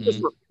not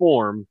just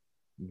reform,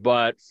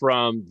 but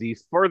from the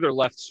further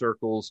left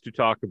circles to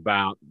talk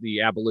about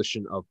the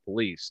abolition of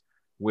police,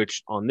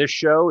 which on this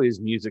show is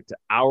music to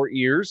our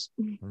ears.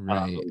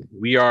 Right.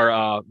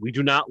 We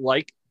do not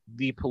like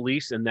the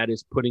police, and that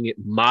is putting it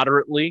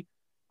moderately.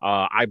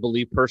 I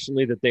believe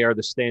personally that they are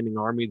the standing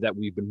army that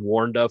we've been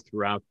warned of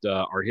throughout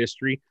our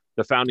history.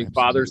 The founding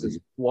fathers, as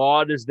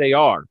flawed as they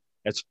are,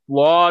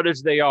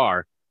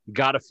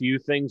 got a few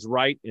things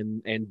right,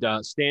 and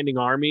standing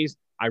armies,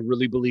 I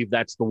really believe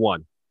that's the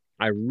one.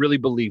 I really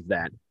believe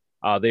that.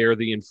 They are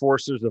the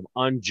enforcers of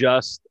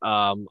unjust,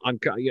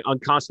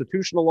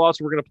 unconstitutional laws.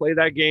 So we're going to play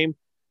that game.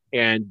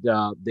 And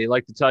they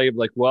like to tell you,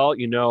 like, well,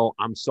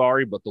 I'm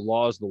sorry, but the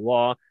law is the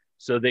law.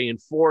 So they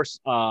enforce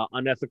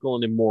unethical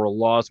and immoral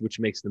laws, which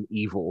makes them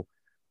evil.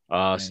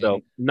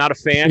 So not a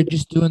fan. They're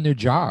just doing their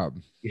job.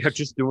 Yeah,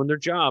 just doing their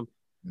job.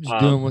 Just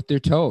doing what they're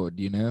told,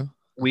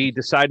 We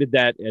decided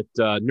that at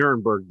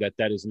Nuremberg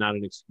that is not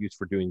an excuse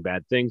for doing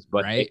bad things.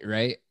 But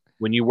right.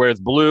 When you wear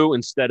blue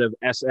instead of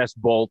SS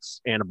bolts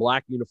and a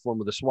black uniform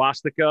with a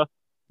swastika,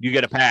 you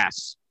get a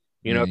pass.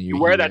 If you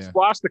wear that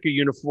swastika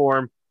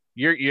uniform,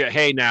 you're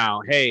hey,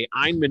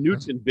 I'm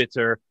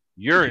Minutenbitter,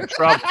 you're in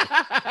trouble.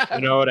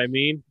 You know what I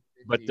mean?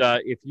 But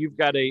if you've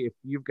got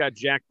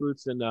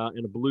jackboots and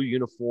a blue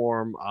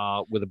uniform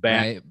with a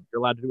bat,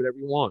 you're allowed to do whatever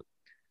you want.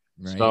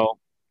 Right. So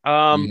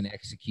you can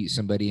execute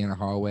somebody in a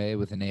hallway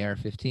with an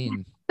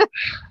AR-15.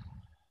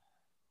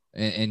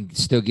 And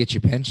still get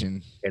your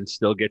pension.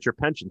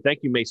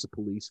 Thank you, Mesa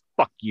Police.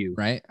 Fuck you.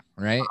 Right.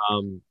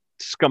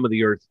 Scum of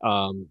the earth.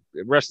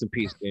 Rest in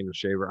peace, Daniel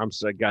Shaver. I'm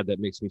sorry, God, that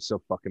makes me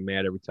so fucking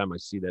mad every time I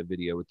see that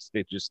video. It's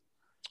just.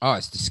 Oh,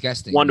 it's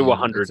disgusting. 1 to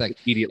 100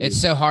 immediately. It's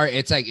so hard.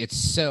 It's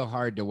so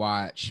hard to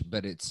watch,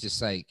 but it's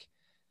just like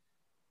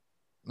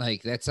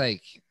that's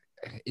like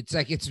it's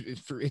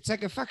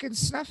like a fucking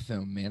snuff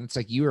film, man. It's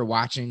like you were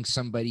watching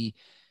somebody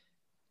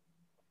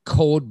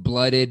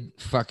cold-blooded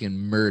fucking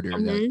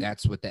murder.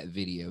 That's what that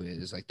video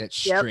is. Like that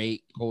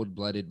straight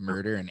cold-blooded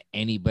murder, and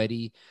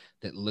anybody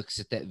that looks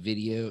at that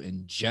video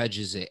and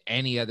judges it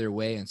any other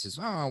way and says,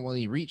 oh, well,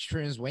 he reached for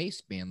his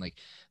waistband. Like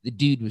the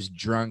dude was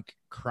drunk,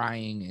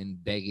 crying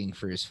and begging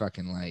for his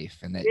fucking life,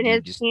 and that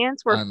and his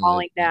pants were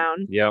falling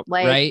down. Yep.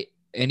 Right.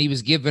 And he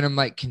was giving him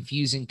like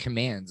confusing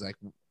commands, like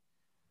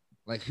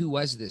who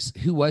was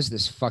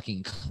this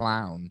fucking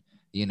clown,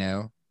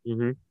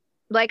 Mm-hmm.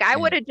 Like I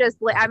would have just,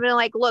 I'm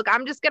gonna look,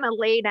 I'm just gonna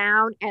lay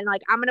down and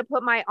I'm gonna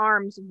put my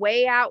arms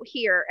way out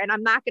here and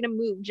I'm not gonna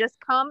move. Just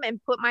come and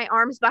put my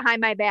arms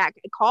behind my back.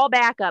 Call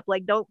back up.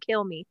 Don't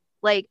kill me.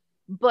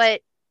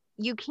 But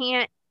you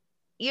can't,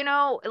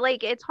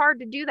 it's hard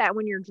to do that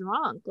when you're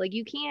drunk.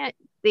 You can't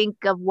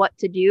think of what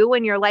to do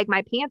when you're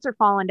my pants are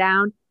falling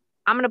down.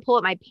 I'm gonna pull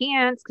up my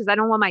pants because I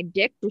don't want my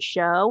dick to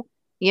show.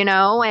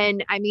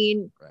 And I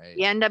mean,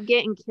 you end up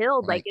getting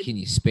killed. Can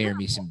you spare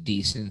me some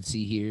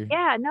decency here?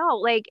 Yeah,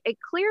 no, it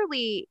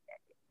clearly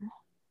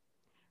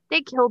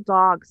they kill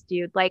dogs,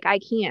 dude. I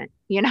can't,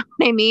 you know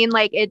what I mean?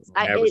 It's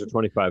average of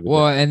 25.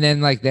 Well, and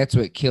then that's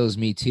what kills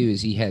me too,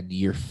 is he had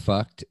 "you're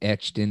fucked"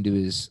 etched into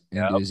his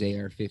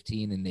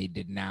AR-15, and they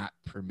did not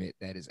permit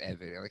that as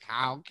evidence.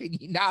 How can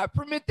you not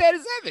permit that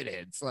as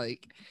evidence?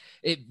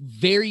 It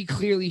very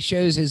clearly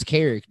shows his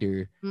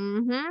character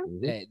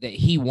that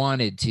he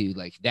wanted to,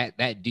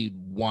 that dude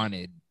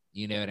wanted,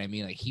 you know what I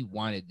mean? He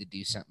wanted to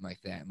do something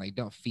like that. And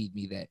don't feed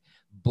me that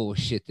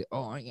bullshit that,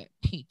 oh, I got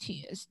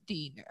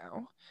PTSD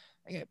now.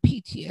 I got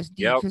PTSD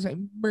because I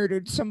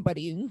murdered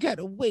somebody and got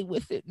away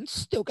with it and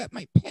still got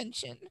my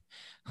pension.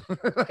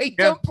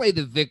 Don't play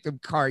the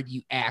victim card,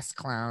 you ass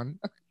clown.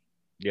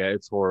 Yeah,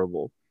 it's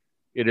horrible.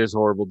 It is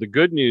horrible. The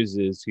good news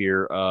is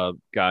here,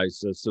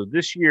 guys. So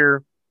this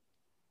year,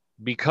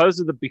 because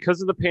of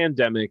the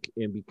pandemic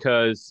and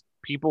because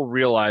people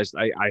realized,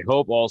 I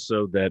hope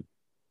also that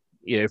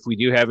Yeah, if we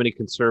do have any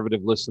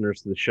conservative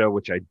listeners to the show,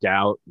 which I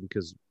doubt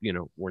because,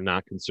 we're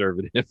not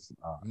conservative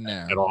No,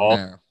 at all.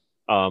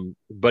 no.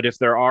 But if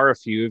there are a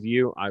few of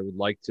you, I would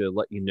like to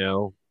let you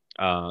know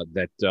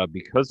that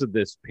because of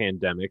this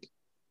pandemic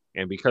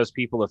and because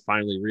people have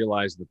finally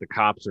realized that the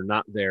cops are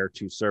not there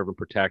to serve and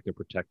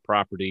protect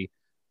property,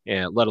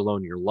 and let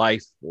alone your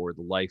life or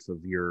the life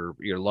of your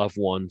loved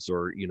ones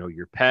or,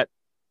 your pet,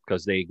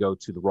 because they go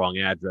to the wrong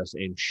address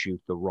and shoot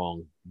the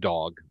wrong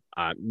dog.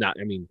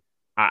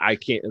 I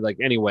can't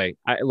anyway.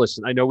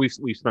 Listen. I know we've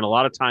spent a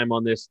lot of time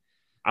on this.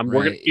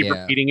 We're going to keep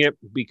repeating it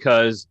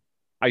because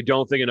I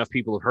don't think enough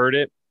people have heard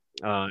it.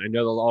 I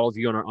know that all of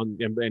you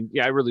and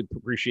I really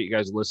appreciate you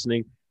guys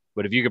listening.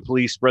 But if you could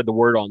please spread the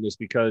word on this,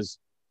 because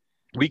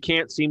we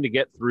can't seem to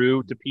get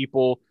through to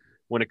people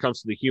when it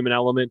comes to the human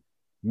element.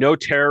 No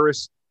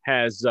terrorist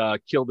has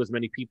killed as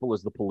many people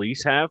as the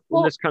police have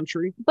in this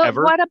country. But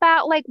ever. What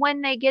about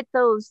when they get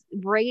those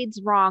raids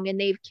wrong and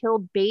they've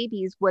killed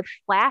babies with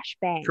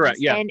flashbangs? Correct.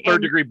 Yeah.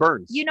 Third-degree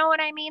burns. You know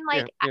what I mean?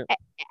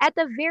 At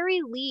the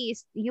very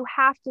least, you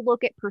have to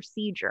look at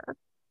procedure.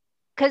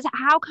 Because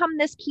how come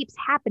this keeps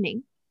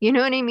happening? You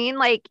know what I mean?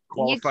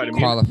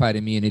 Qualified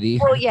immunity.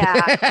 Well, yeah.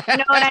 You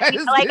know what I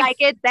mean? I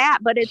get that,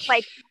 but it's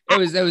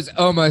it was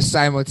almost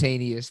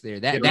simultaneous there.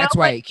 That's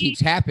why it keeps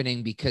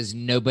happening, because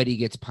nobody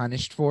gets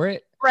punished for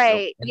it.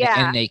 Right.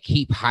 And they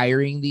keep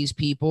hiring these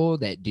people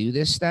that do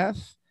this stuff.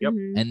 Yep.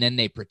 Mm-hmm. And then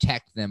they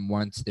protect them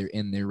once they're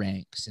in their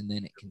ranks, and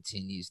then it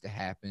continues to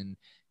happen.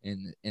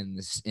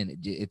 It's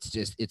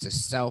a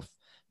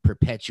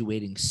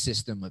self-perpetuating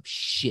system of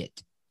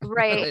shit.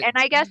 Right. And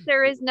I guess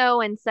there is no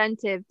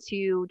incentive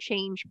to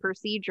change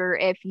procedure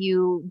if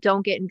you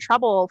don't get in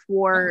trouble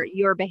for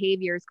your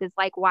behaviors, because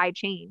why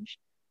change?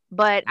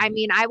 But I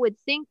mean, I would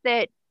think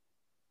that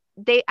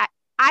they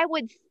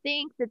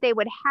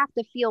would have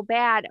to feel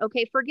bad.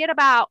 Okay, forget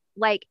about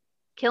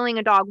killing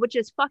a dog, which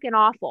is fucking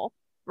awful,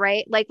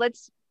 right?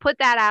 Let's put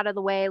that out of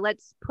the way.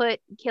 Let's put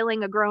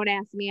killing a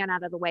grown-ass man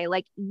out of the way.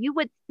 You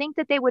would think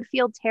that they would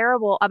feel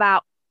terrible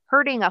about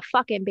hurting a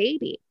fucking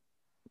baby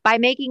by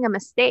making a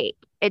mistake.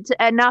 It's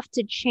enough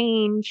to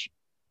change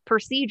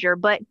procedure,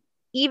 but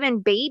even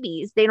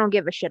babies, they don't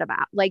give a shit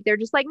about. They're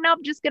just nope,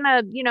 just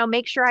gonna,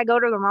 make sure I go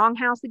to the wrong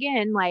house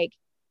again. I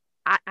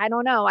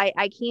don't know.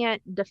 I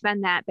can't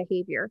defend that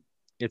behavior.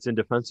 It's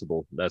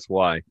indefensible. That's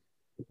why.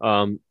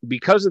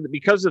 Because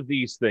of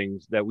these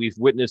things that we've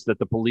witnessed, that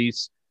the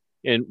police,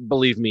 and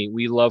believe me,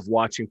 we love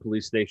watching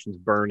police stations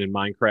burn in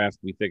Minecraft.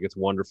 We think it's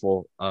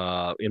wonderful.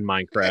 In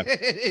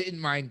Minecraft. In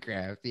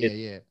Minecraft,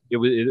 yeah.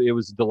 It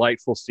was a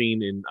delightful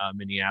scene in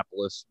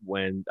Minneapolis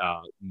when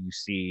you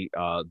see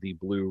the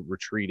Blue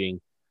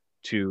retreating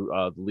to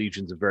the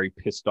legions of very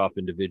pissed off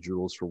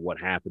individuals for what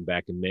happened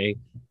back in May.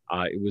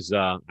 It was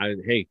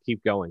hey,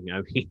 keep going.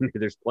 I mean,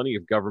 there's plenty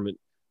of government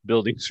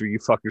buildings for you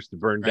fuckers to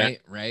burn down.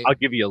 Right. I'll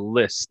give you a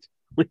list.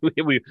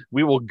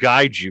 we will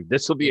guide you.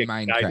 This will be in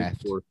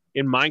Minecraft.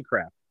 In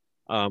Minecraft.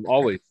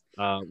 Always.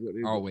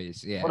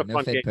 Always, yeah.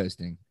 No Fed game.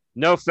 posting.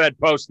 No Fed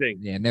posting.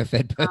 Yeah, no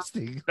Fed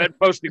posting. Fed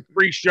posting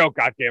free show,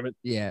 goddammit.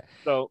 Yeah.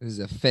 So this is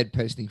a Fed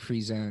posting free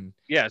zone.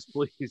 Yes,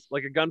 please.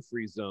 Like a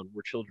gun-free zone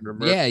where children are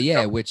murdered.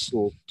 Yeah, which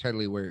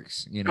totally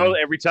works.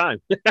 Every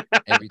time.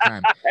 Every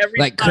time.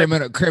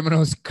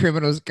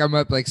 Criminals come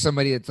up,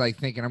 somebody that's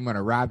thinking I'm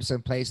gonna rob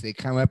someplace. They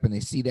come up and they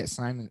see that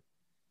sign. And,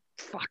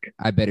 fuck.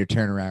 I better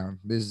turn around.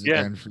 This is a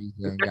gun-free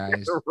zone,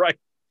 guys. Right.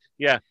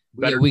 Yeah.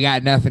 We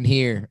got nothing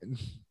here.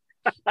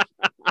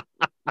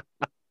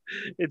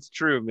 It's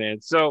true,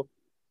 man. So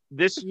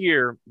this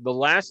year, the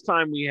last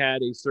time we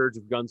had a surge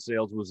of gun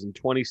sales was in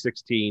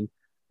 2016,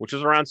 which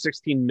was around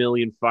 16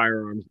 million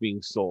firearms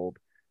being sold.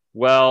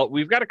 Well,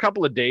 we've got a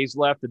couple of days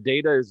left. The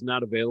data is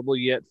not available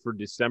yet for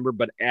December,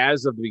 but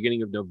as of the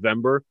beginning of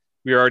November,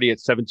 we're already at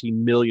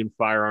 17 million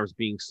firearms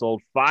being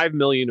sold, 5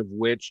 million of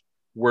which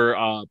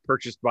were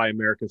purchased by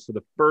Americans for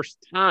the first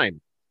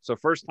time. So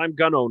first-time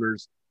gun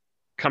owners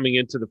coming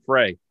into the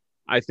fray.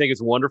 I think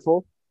it's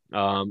wonderful.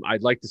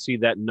 I'd like to see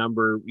that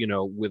number,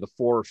 with a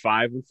 4 or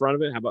 5 in front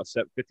of it. How about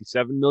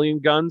 57 million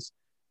guns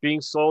being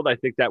sold? I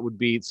think that would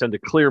send a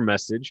clear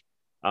message.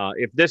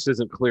 If this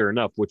isn't clear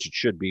enough, which it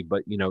should be,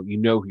 but you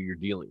know who you're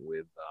dealing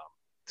with.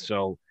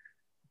 So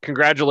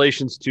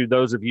congratulations to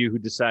those of you who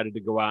decided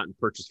to go out and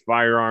purchase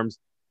firearms.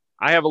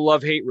 I have a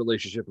love-hate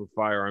relationship with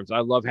firearms.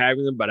 I love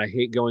having them, but I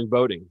hate going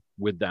boating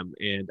with them,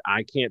 and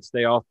I can't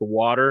stay off the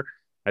water.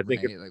 I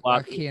think it's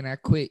why can't I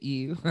quit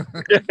you?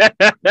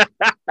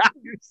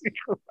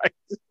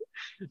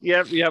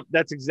 Yep.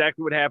 That's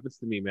exactly what happens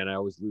to me, man. I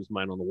always lose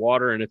mine on the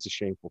water, and it's a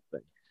shameful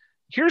thing.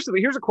 Here's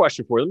a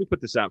question for you. Let me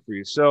put this out for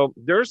you. So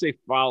there's a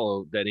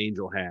follow that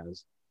Angel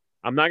has.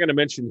 I'm not going to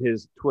mention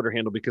his Twitter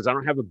handle because I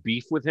don't have a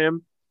beef with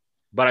him,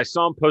 but I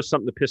saw him post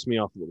something that pissed me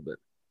off a little bit.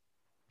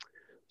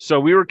 So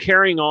we were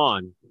carrying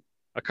on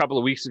a couple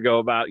of weeks ago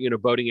about,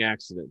 boating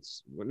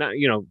accidents, not,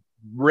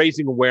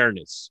 raising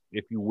awareness,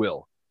 if you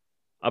will,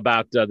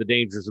 about the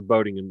dangers of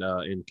boating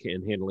and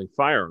handling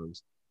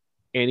firearms.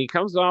 And he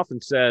comes off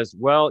and says,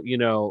 well,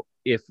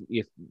 if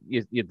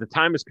the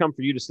time has come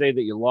for you to say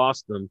that you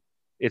lost them,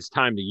 it's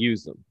time to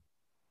use them.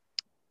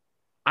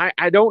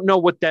 I don't know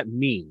what that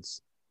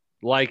means.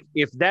 Like,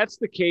 if that's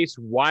the case,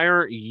 why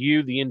aren't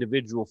you the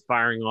individual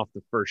firing off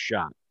the first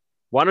shot?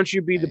 Why don't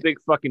you be the big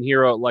fucking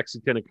hero at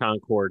Lexington and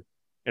Concord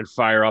and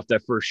fire off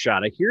that first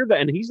shot? I hear that,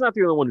 and he's not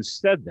the only one who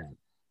said that.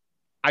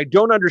 I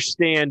don't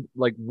understand,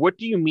 like, what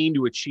do you mean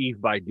to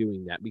achieve by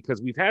doing that?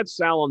 Because we've had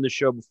Sal on the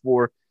show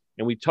before,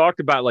 and we talked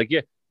about, like,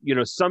 yeah, you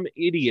know, some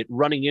idiot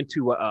running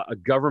into a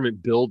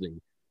government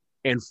building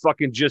and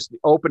fucking just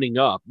opening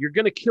up. You're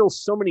going to kill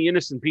so many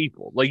innocent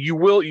people. Like,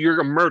 you're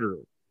a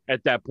murderer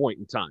at that point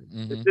in time.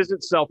 This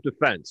isn't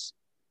self-defense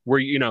where,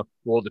 you know,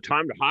 well, the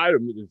time to hide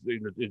them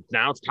is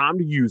now it's time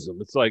to use them.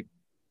 It's like,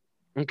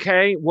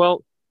 okay,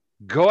 well,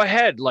 go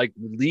ahead, like,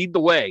 lead the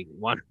way.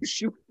 Why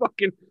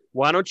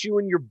don't you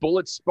and your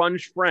bullet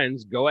sponge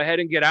friends go ahead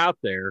and get out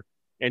there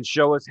and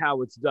show us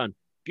how it's done?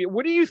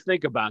 What do you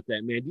think about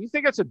that, man? Do you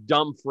think that's a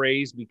dumb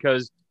phrase?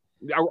 Because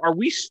are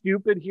we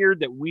stupid here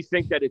that we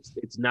think that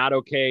it's not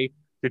okay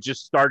to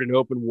just start an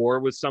open war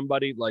with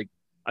somebody? Like,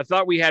 I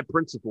thought we had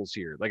principles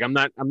here. Like, I'm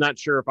not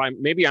sure if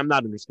maybe I'm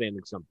not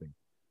understanding something.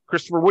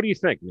 Christopher, what do you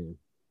think, man?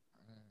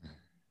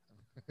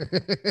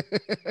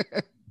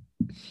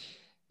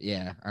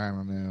 Yeah, I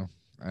don't know.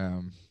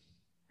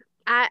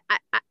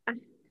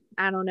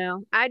 I don't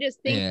know. I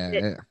just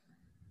think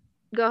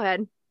go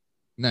ahead.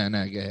 No,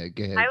 go ahead.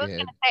 I was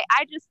gonna say,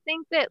 I just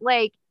think that,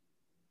 like,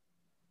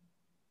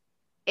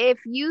 if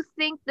you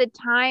think the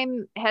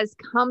time has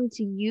come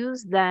to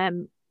use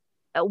them,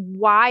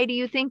 why do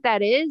you think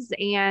that is?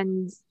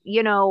 And,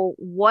 you know,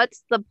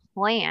 what's the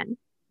plan?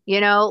 You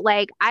know,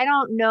 like, I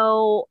don't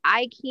know.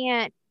 I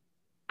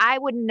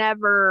would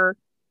never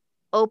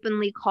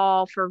openly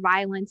call for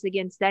violence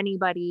against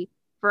anybody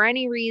for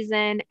any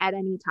reason at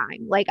any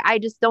time. Like, I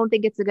just don't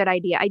think it's a good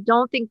idea. I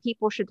don't think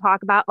people should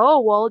talk about, oh,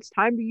 well, it's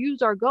time to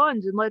use our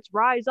guns and let's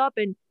rise up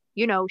and,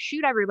 you know,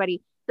 shoot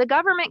everybody. The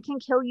government can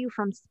kill you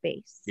from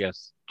space.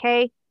 Yes.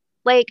 Okay.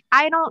 Like,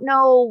 I don't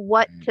know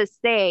what to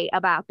say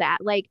about that.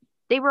 Like,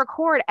 they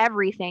record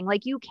everything.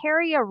 Like, you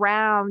carry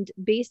around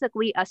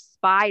basically a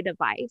spy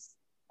device.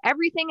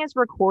 Everything is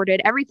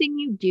recorded. Everything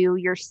you do,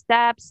 your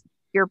steps,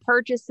 your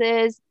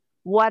purchases,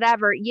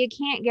 whatever, you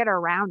can't get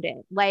around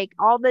it. Like,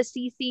 all the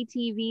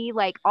CCTV,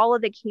 like, all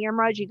of the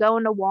cameras, you go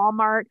into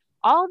Walmart,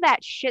 all of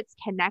that shit's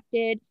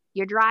connected.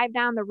 You drive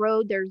down the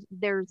road,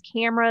 there's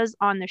cameras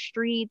on the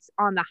streets,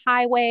 on the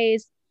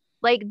highways,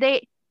 like,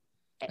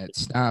 at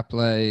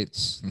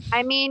stoplights.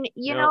 I mean,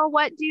 you know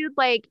what, dude?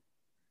 Like,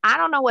 I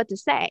don't know what to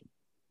say.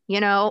 You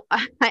know,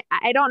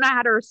 I don't know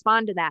how to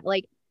respond to that.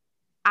 Like,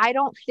 I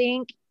don't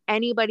think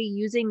anybody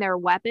using their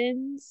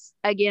weapons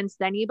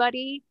against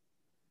anybody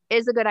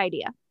is a good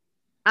idea.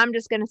 I'm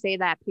just going to say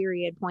that,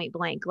 period, point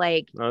blank.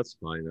 Like, that's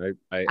fine.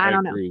 I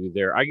don't agree know. with you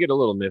there. I get a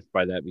little miffed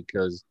by that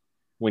because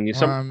when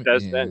someone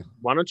says that,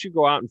 why don't you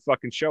go out and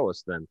fucking show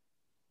us then?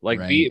 Like,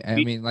 right. I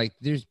mean, like,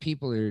 there's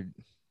people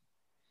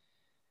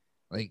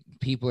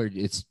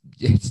it's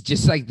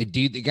just like the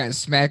dude that got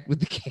smacked with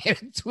the can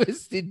of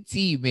Twisted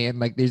Tea, man.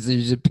 Like,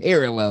 there's a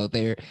parallel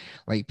there.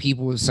 Like,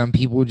 some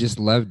people just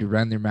love to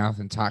run their mouth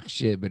and talk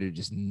shit, but are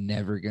just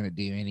never gonna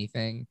do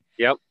anything.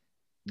 Yep.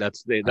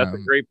 That's a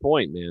great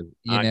point, man.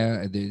 You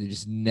know, they're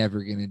just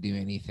never gonna do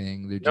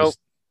anything. They're just,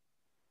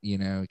 you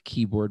know,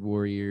 keyboard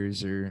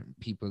warriors or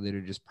people that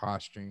are just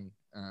posturing.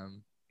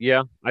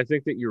 Yeah, I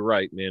think that you're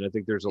right, man. I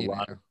think there's a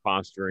lot of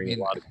posturing,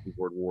 a lot of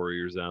keyboard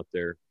warriors out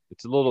there.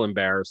 It's a little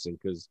embarrassing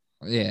because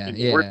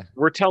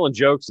we're telling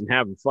jokes and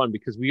having fun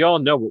because we all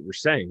know what we're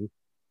saying.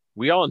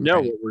 We all know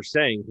what we're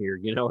saying here.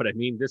 You know what I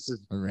mean? This is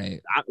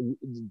right.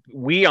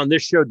 We on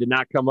this show did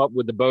not come up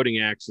with the boating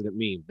accident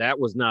meme. That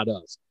was not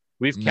us.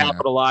 We've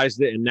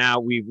capitalized it and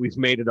now we've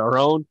made it our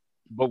own,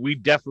 but we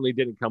definitely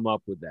didn't come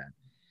up with that.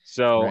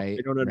 So I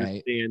don't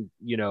understand,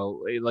 you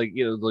know, like,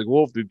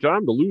 well, if the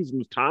time to lose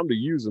them is time to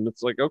use them.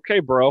 It's like,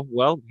 okay, bro,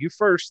 well, you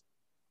first.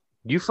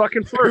 You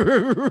fucking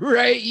first.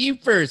 Right, you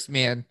first,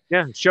 man.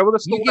 Yeah, show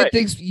us the way. Get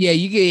things,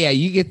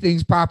 you get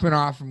things popping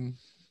off, and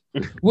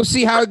we'll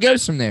see how it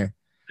goes from there.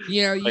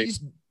 You know, you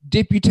just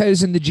dip your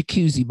toes in the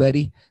jacuzzi,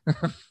 buddy.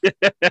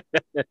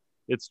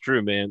 It's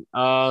true, man.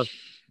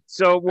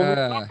 So when we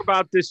talk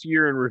about this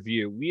year in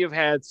review, we have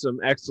had some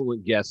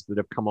excellent guests that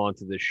have come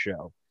onto this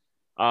show.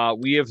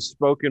 We have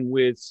spoken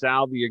with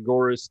Sal the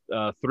Agorist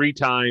 3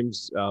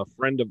 times,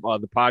 friend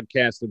of the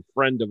podcast and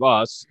friend of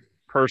us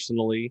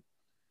personally.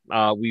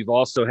 We've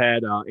also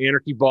had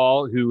Anarchy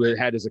Ball, who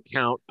had his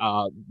account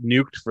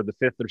nuked for the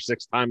 5th or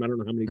 6th time. I don't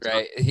know how many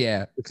times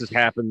this has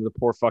happened to the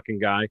poor fucking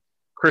guy.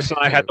 Chris and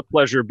I had the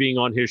pleasure of being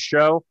on his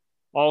show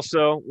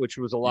also, which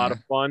was a lot of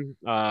fun.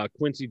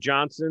 Quincy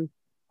Johnson,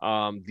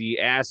 the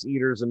Ass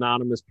Eaters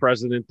Anonymous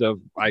president of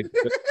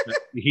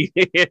he's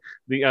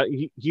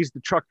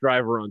the truck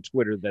driver on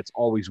Twitter that's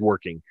always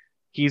working.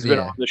 He's been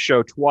on the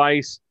show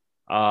twice.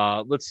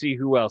 Let's see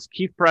who else.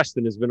 Keith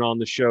Preston has been on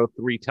the show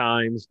 3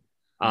 times.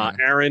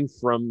 Aaron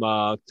from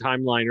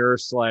Timeline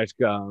Earth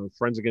 /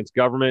 Friends Against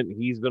Government.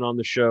 He's been on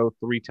the show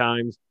 3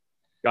 times.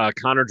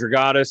 Connor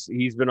Dragatis,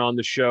 he's been on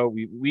the show.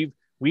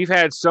 We've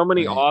had so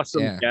many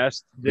awesome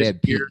guests this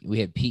year. We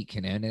had Pete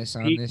Quinones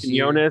on Pete this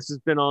Quinones year. has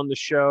been on the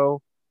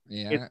show.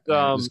 Yeah, It's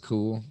that was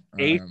cool.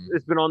 Ace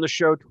has been on the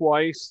show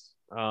twice.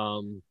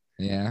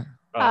 Yeah,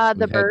 The we've had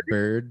bird.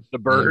 Bird. The Yeah,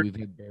 Bird we've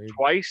had Bird.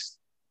 twice.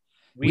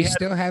 We had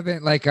still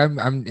haven't like and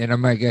I'm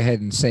gonna go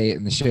ahead and say it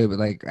in the show, but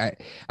like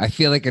I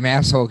feel like an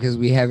asshole because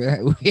we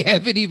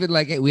haven't even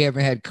like we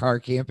haven't had car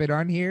camping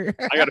on here.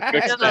 I gotta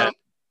fix that.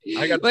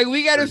 Like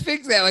we gotta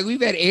fix that. Like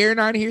we've had Aaron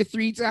on here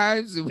 3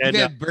 times. And we've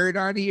had Bird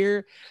on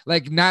here.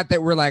 Like not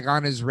that we're like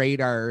on his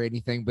radar or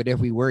anything, but if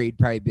we were, he'd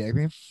probably be like,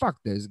 man, fuck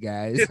those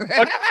guys.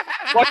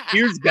 fuck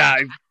you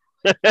guys.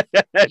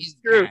 That's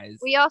true. Guys.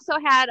 We also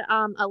had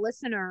a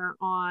listener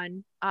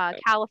on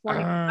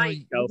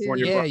California.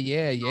 California.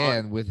 Yeah.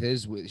 And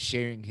with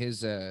sharing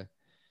his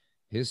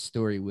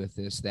story with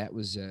us, that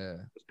was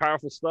it's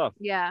powerful stuff.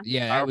 Yeah.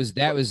 Yeah,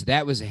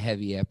 that was a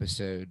heavy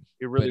episode.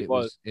 It really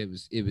was. It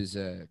was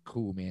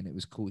cool, man. It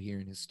was cool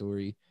hearing his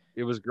story.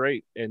 It was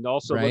great. And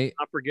also let's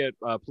not forget,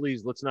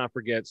 please, let's not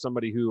forget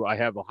somebody who I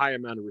have a high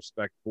amount of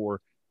respect for.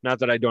 Not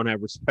that I don't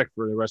have respect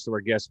for the rest of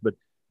our guests, but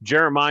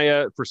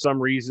Jeremiah, for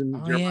some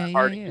reason, Jeremiah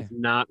Harding is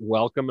not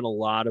welcome in a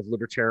lot of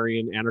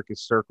libertarian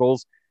anarchist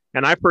circles.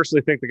 And I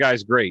personally think the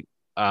guy's great.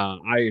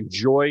 I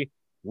enjoy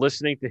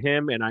listening to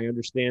him, and I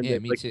understand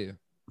that. Me too.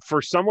 For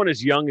someone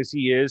as young as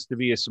he is to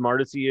be as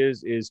smart as he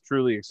is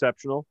truly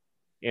exceptional.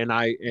 And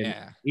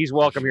he's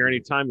welcome here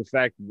anytime. In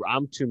fact,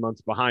 I'm 2 months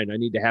behind. I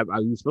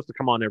was supposed to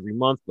come on every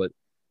month, but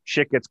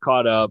shit gets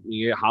caught up.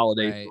 You get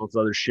holidays and all this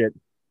other shit.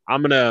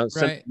 I'm gonna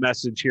send a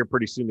message here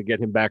pretty soon to get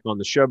him back on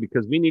the show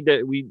because we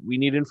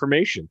need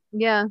information.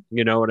 Yeah.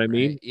 You know what I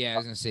mean? Yeah, I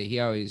was gonna say he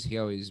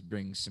always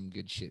brings some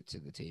good shit to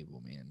the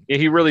table, man. Yeah,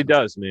 he really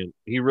does, man.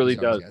 He really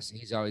does.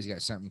 He's always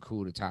got something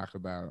cool to talk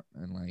about,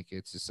 and like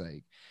it's just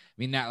like, I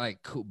mean, not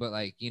like cool, but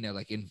like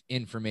like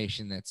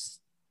information that's,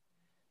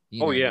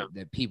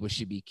 that people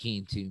should be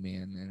keen to,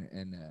 man.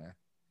 And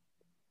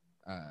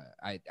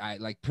I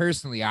like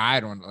personally, I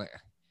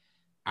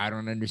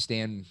don't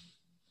understand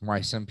why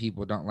some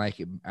people don't like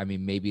it. I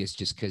mean, maybe it's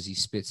just because he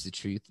spits the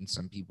truth, and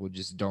some people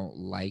just don't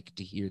like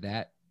to hear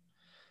that.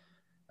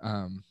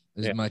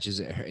 As much as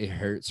it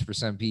hurts for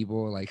some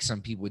people, like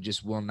some people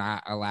just will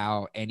not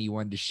allow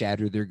anyone to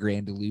shatter their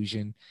grand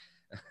illusion.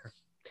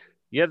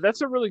 Yeah, that's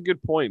a really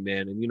good point,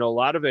 man. And a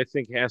lot of it I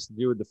think has to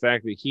do with the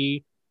fact that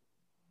he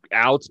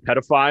outs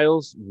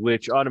pedophiles,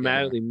 which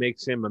automatically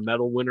makes him a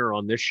medal winner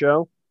on this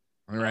show.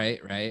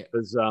 Right.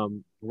 Because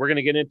we're going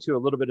to get into a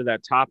little bit of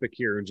that topic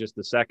here in just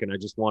a second. I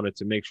just wanted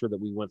to make sure that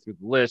we went through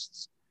the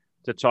lists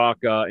to talk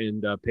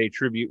and pay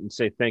tribute and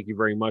say thank you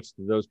very much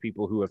to those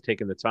people who have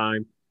taken the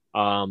time.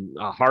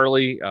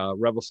 Harley,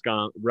 Rebel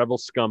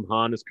Scum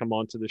Han has come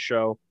on to the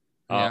show.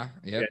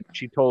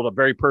 She told a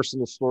very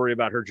personal story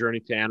about her journey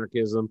to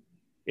anarchism.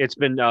 It's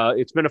been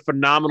a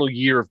phenomenal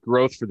year of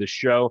growth for the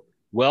show,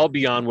 well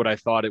beyond what I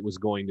thought it was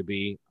going to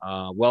be.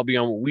 Well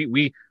beyond what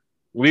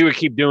we would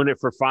keep doing it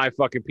for 5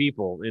 fucking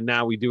people, and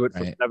now we do it for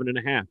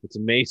 7.5. It's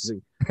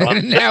amazing.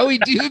 Now we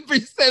do it for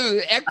 7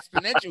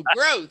 exponential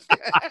growth.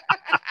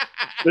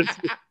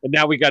 And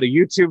now we got a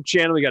YouTube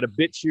channel, we got a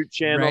BitChute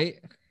channel,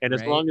 and as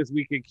Right. long as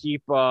we could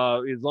keep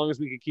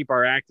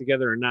our act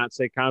together and not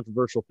say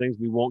controversial things,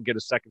 we won't get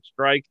a second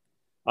strike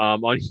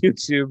on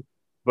YouTube.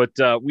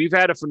 But we've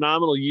had a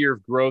phenomenal year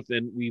of growth,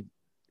 and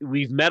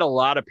we've met a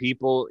lot of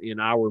people in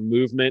our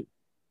movement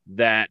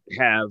that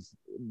have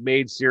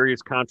made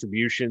serious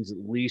contributions, at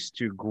least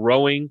to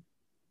growing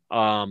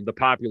the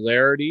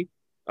popularity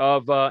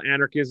of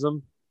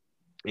anarchism.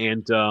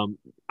 And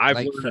I've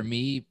like learned for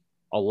me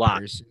a lot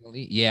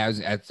personally. Yeah,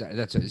 that's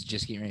what I was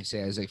just getting ready to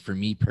say. I was like, for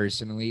me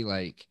personally,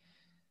 like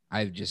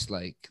I've just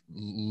like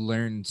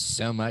learned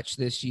so much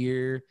this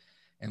year.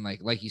 And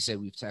like you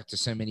said, we've talked to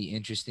so many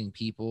interesting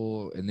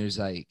people, and there's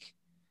like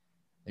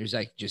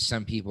just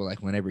some people,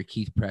 like whenever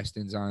Keith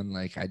Preston's on,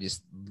 like I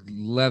just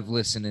love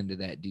listening to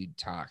that dude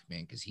talk,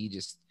 man, because he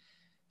just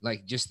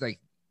like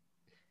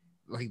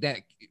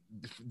that,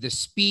 the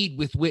speed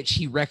with which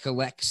he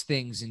recollects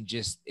things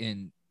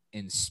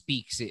and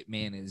speaks it,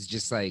 man, is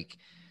just like,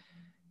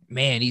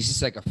 man, he's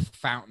just like a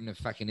fountain of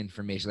fucking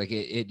information. Like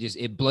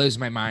it blows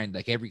my mind.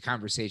 Like every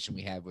conversation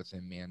we have with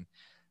him, man,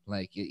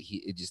 like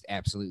it just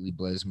absolutely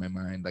blows my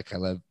mind. Like I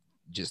love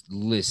just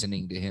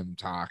listening to him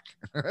talk.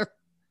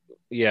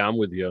 Yeah, I'm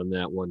with you on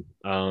that one.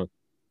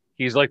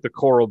 He's like the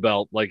coral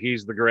belt, like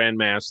he's the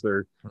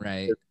grandmaster,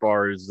 right? As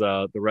far as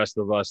the rest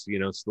of us,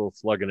 still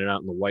slugging it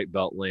out in the white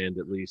belt land.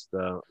 At least,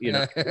 we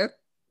had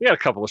a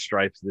couple of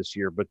stripes this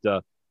year. But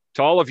to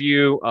all of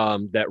you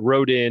that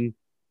wrote in,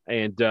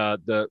 and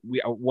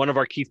one of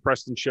our Keith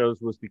Preston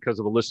shows was because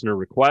of a listener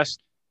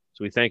request,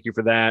 so we thank you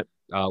for that.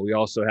 We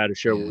also had a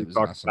show where we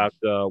talked about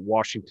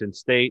Washington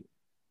State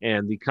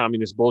and the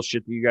communist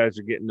bullshit that you guys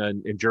are getting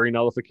in jury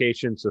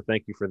nullification. So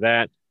thank you for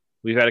that.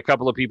 We've had a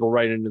couple of people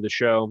write into the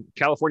show.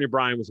 California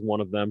Brian was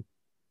one of them.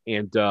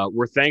 And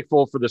we're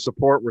thankful for the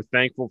support. We're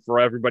thankful for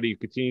everybody who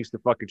continues to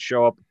fucking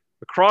show up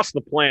across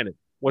the planet.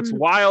 What's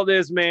wild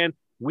is, man,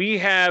 we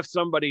have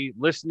somebody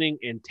listening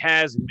in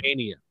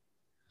Tasmania.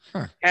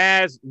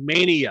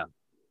 Tasmania.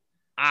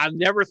 I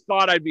never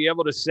thought I'd be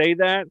able to say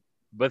that,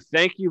 but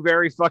thank you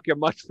very fucking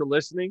much for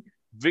listening.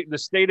 the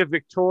state of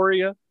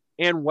Victoria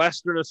and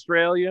Western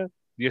Australia.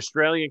 The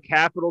Australian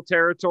Capital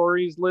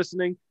Territory is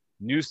listening.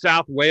 New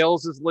South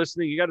Wales is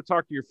listening. You got to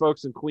talk to your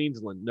folks in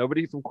Queensland.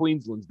 Nobody from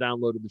Queensland's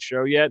downloaded the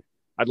show yet.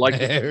 I'd like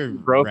to see some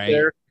growth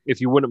there.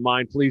 If you wouldn't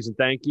mind, please and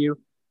thank you.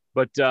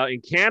 But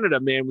in Canada,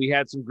 man, we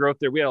had some growth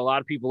there. We had a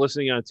lot of people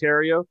listening in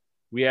Ontario.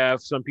 We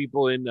have some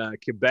people in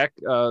Quebec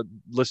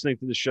listening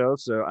to the show.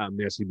 So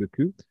merci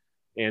beaucoup.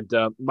 And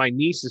my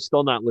niece is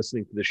still not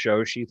listening to the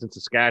show. She's in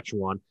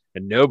Saskatchewan,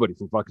 and nobody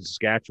from fucking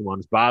Saskatchewan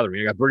is bothering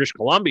me. I got British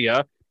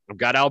Columbia. I've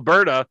got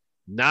Alberta,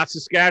 not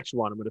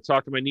Saskatchewan. I'm going to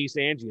talk to my niece,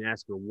 Angie, and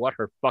ask her what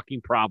her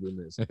fucking problem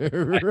is.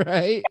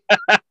 Right.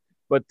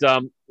 But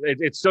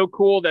it's so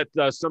cool that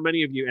so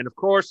many of you, and of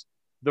course,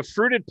 the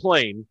Fruited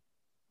Plain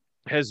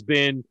has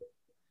been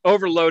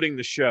overloading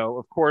the show.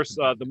 Of course,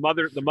 the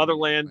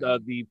motherland,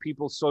 the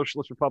People's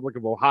Socialist Republic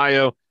of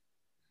Ohio.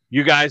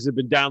 You guys have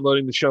been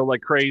downloading the show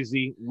like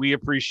crazy. We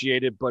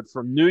appreciate it. But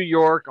from New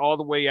York all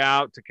the way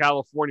out to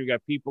California, you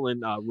got people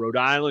in Rhode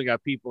Island, you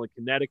got people in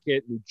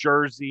Connecticut, New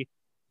Jersey,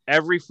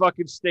 every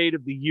fucking state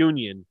of the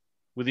union,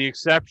 with the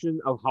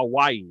exception of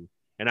Hawaii.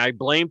 And I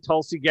blame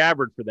Tulsi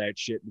Gabbard for that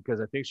shit because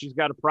I think she's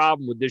got a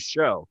problem with this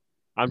show.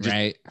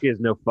 She has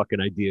no fucking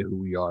idea who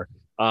we are.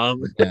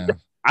 Yeah.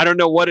 I don't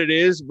know what it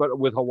is, but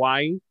with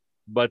Hawaii,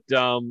 but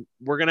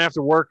we're going to have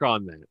to work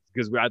on that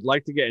because I'd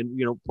like to get,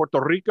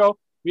 Puerto Rico.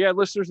 We had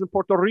listeners in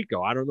Puerto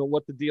Rico. I don't know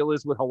what the deal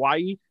is with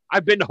Hawaii.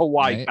 I've been to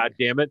Hawaii. Right. God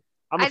damn it.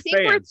 I think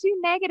we're too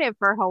negative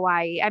for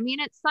Hawaii. I mean,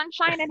 it's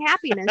sunshine and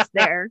happiness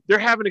there. They're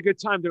having a good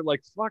time. They're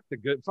like, fuck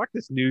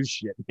this news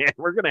shit, man.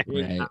 We're going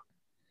to hang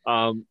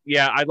out.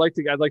 Yeah, I'd like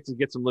to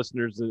get some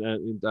listeners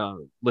and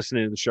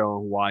listening to the show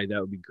in Hawaii.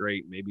 That would be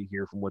great. Maybe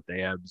hear from what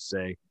they have to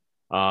say.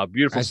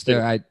 Beautiful.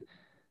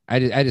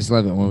 I just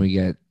love it when we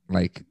get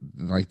like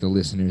the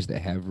listeners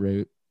that have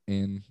wrote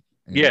in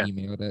and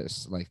emailed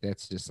us. Like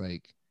that's just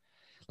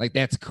like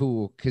that's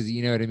cool because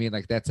you know what I mean.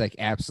 Like that's like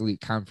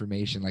absolute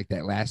confirmation. Like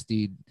that last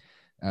dude,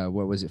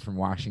 what was it from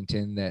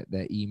Washington that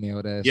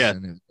emailed us? Yeah,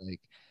 and it was like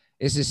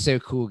it's just so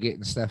cool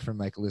getting stuff from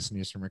like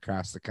listeners from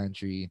across the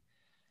country.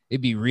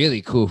 It'd be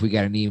really cool if we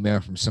got an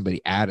email from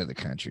somebody out of the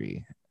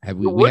country.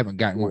 We haven't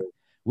gotten one.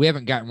 We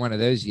haven't gotten one of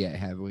those yet,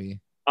 have we?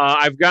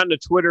 I've gotten a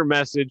Twitter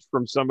message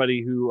from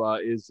somebody who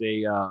is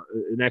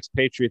an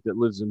expatriate that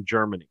lives in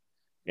Germany,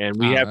 and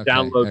we have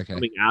downloads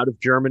coming out of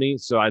Germany.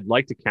 So I'd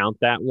like to count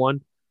that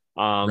one.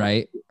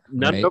 Nobody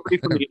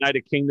from the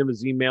United Kingdom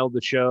has emailed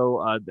the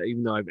show,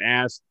 even though I've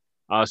asked.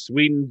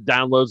 Sweden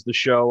downloads the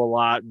show a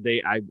lot.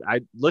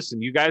 I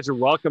listen. You guys are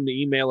welcome to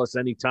email us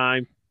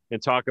anytime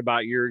and talk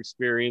about your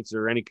experience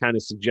or any kind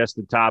of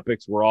suggested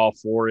topics. We're all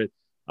for it.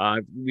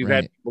 We've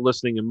had people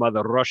listening in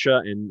Mother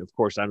Russia, and of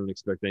course, I don't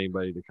expect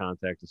anybody to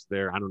contact us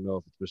there. I don't know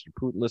if it's Mr.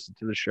 Putin listened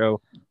to the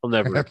show. He'll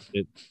never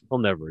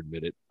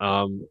admit it.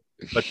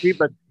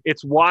 But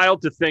it's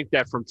wild to think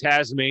that from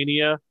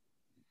Tasmania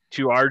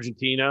to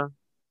Argentina,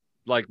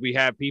 like we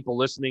have people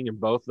listening in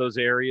both those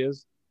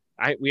areas.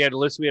 We had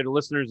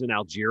listeners in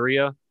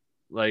Algeria.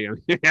 Like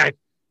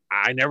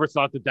I never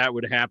thought that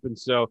would happen.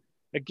 So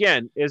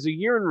again, as a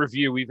year in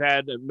review, we've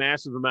had a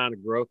massive amount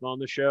of growth on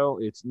the show.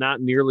 It's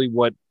not nearly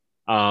what.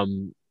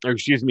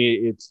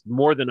 It's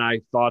more than I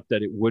thought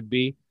that it would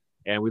be,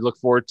 and we look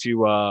forward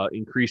to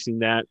increasing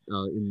that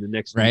in the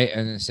next. Right,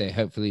 I'm gonna say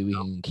hopefully we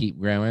can keep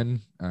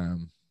growing.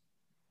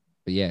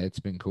 But yeah, it's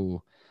been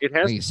cool. It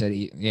has. Like you said,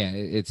 yeah,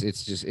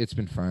 it's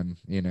been fun.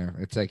 You know,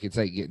 it's like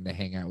getting to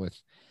hang out with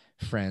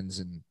friends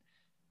and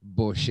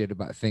bullshit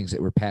about things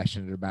that we're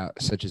passionate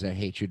about, such as our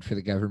hatred for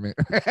the government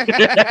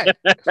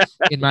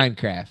in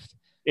Minecraft.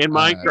 In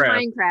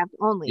Minecraft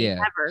only,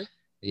 never.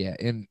 Yeah,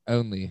 and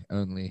only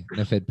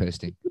no Fed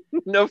posting.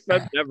 No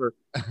Fed, never.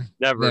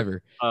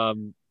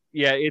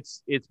 Yeah,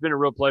 it's been a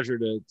real pleasure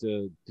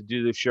to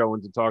do this show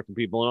and to talk to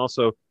people, and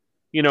also,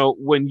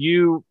 when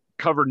you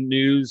cover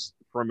news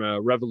from a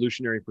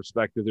revolutionary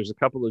perspective, there's a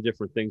couple of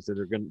different things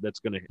that's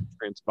gonna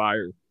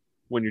transpire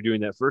when you're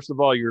doing that. First of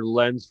all, your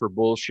lens for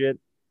bullshit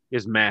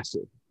is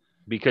massive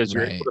because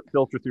you're able to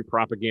filter through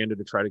propaganda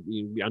to try to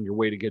be on your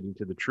way to getting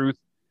to the truth,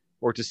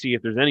 or to see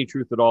if there's any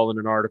truth at all in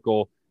an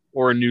article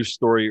or a news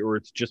story, or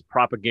it's just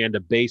propaganda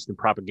based and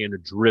propaganda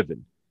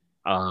driven.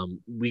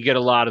 We get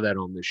a lot of that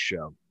on this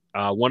show.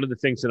 One of the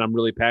things that I'm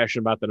really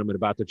passionate about that I'm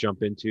about to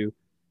jump into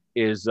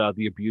is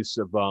the abuse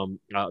of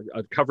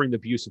covering the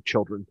abuse of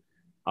children.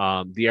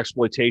 The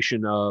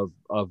exploitation of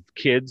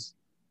kids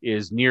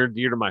is near and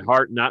dear to my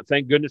heart. Not,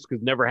 thank goodness,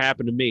 because it never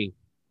happened to me,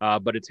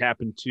 but it's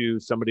happened to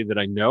somebody that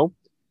I know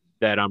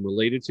that I'm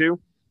related to.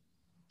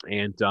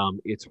 And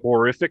it's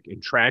horrific and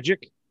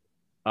tragic.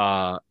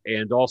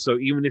 And also,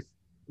 even if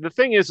the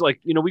thing is,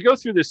 like, we go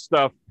through this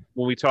stuff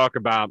when we talk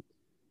about,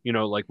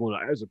 like when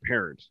as a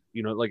parent,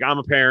 like I'm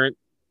a parent.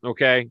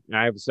 Okay.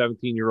 I have a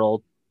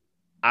 17-year-old,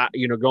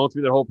 going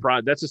through the whole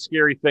process. That's a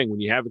scary thing when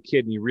you have a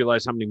kid and you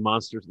realize how many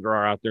monsters there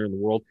are out there in the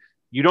world.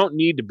 You don't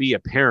need to be a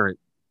parent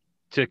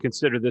to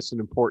consider this an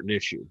important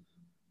issue.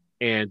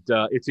 And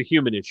it's a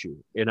human issue.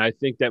 And I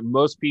think that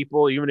most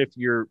people, even if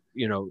you're,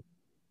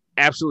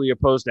 absolutely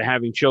opposed to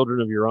having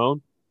children of your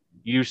own,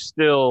 you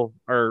still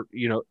are,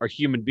 a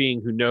human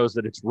being who knows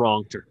that it's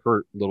wrong to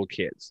hurt little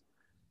kids.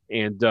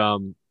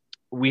 And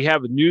we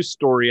have a news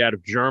story out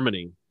of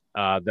Germany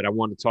that I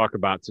want to talk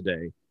about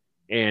today.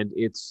 And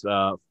it's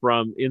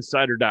from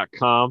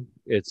insider.com.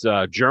 It's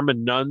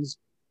German nuns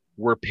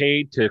were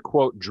paid to,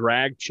 quote,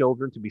 drag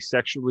children to be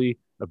sexually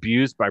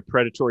abused by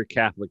predatory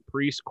Catholic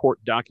priests.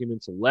 Court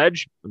documents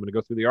allege. I'm going to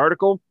go through the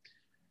article.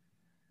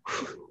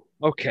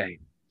 Okay.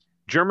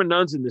 German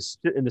nuns in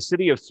the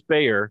city of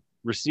Speyer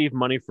received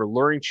money for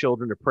luring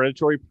children to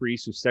predatory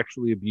priests who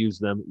sexually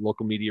abused them,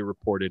 local media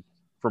reported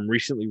from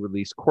recently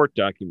released court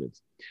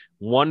documents.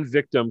 One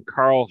victim,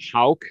 Karl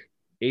Hauke,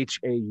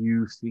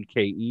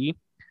 Haucke,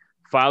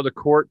 filed a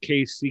court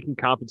case seeking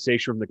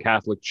compensation from the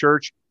Catholic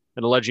Church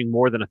and alleging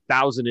more than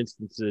 1,000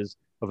 instances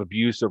of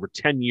abuse over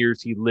 10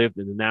 years he lived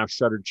in the now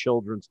shuttered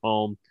children's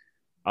home,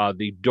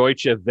 the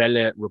Deutsche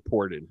Welle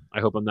reported.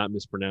 I hope I'm not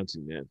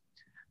mispronouncing that.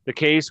 The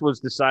case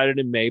was decided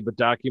in May, but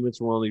documents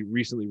were only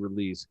recently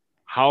released.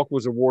 Hauke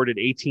was awarded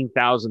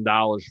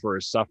 $18,000 for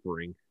his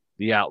suffering,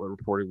 the outlet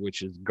reported,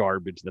 which is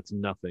garbage. That's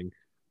nothing.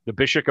 The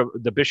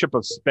Bishop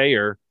of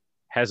Speyer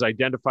has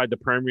identified the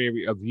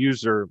primary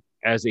abuser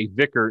as a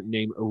vicar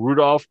named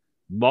Rudolf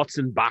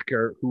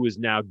Motzenbacher, who is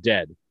now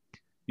dead.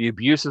 The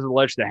abuse is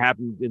alleged to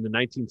happen in the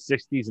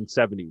 1960s and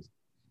 70s.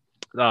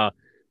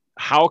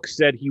 Hauke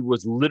said he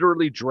was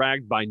literally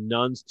dragged by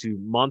nuns to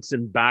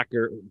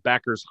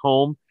Motzenbacher's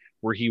home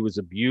where he was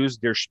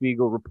abused, Der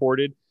Spiegel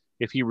reported.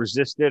 If he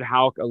resisted,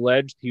 Hauke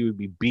alleged he would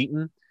be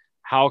beaten.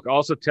 Hauke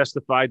also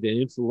testified that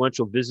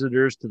influential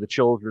visitors to the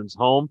children's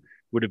home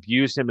would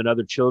abuse him and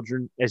other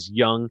children as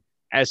young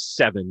as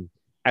 7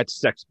 at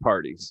sex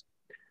parties.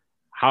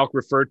 Hauke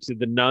referred to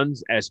the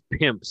nuns as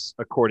pimps,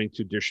 according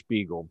to Der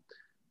Spiegel.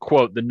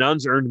 Quote, the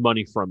nuns earned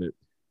money from it.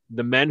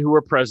 The men who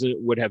were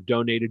present would have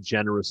donated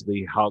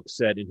generously, Hauke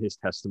said in his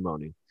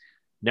testimony.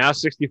 Now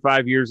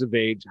 65 years of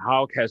age,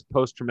 Hauke has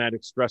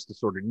post-traumatic stress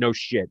disorder, no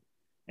shit,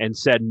 and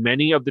said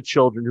many of the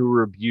children who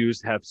were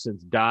abused have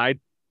since died.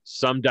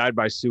 Some died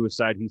by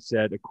suicide, he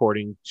said,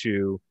 according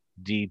to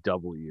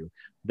DW.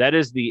 That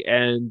is the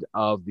end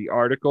of the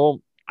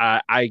article.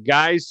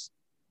 Guys,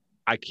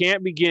 I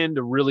can't begin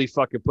to really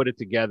fucking put it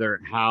together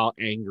how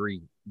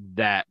angry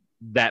that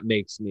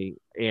makes me.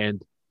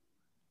 And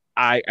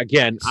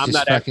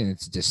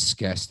it's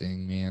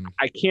disgusting, man.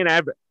 I can't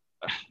have.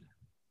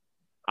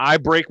 I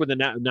break with the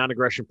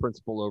non-aggression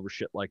principle over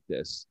shit like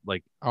this.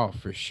 Like, oh,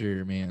 for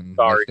sure, man.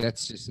 Sorry, like,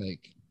 that's just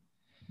like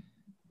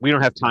we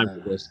don't have time for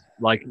this.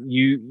 Like,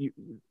 you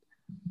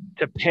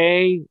to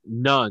pay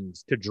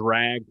nuns to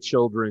drag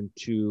children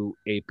to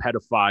a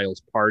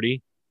pedophile's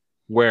party,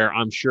 where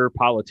I'm sure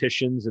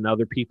politicians and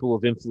other people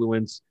of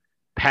influence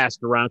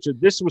passed around. So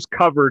this was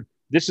covered.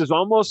 This is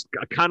almost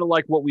kind of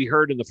like what we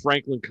heard in the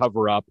Franklin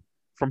cover-up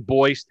from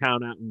Boys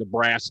Town out in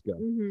Nebraska,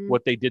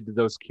 what they did to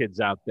those kids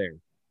out there.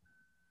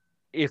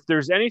 If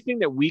there's anything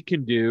that we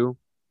can do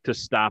to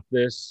stop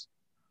this,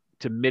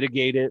 to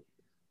mitigate it,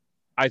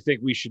 I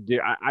think we should do.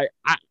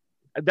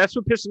 That's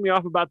what pisses me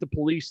off about the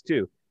police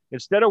too.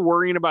 Instead of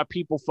worrying about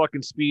people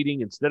fucking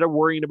speeding, instead of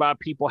worrying about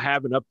people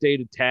having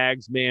updated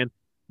tags, man,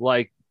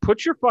 like,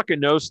 put your fucking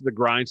nose to the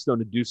grindstone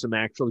to do some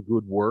actual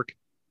good work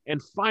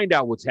and find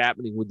out what's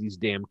happening with these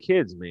damn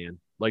kids, man.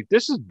 Like,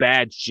 this is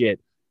bad shit.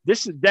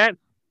 This is that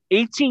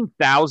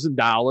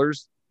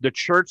 $18,000. The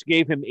church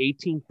gave him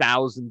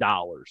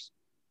 $18,000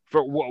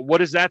 for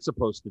what is that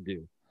supposed to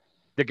do?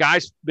 The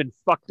guy's been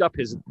fucked up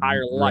his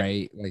entire life.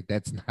 Right. Like,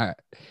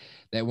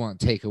 that won't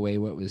take away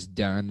what was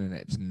done, and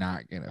it's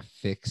not going to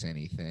fix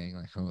anything.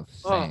 Like, oh,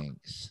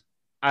 thanks.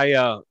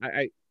 Guys,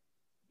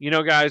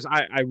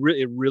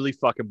 it really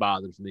fucking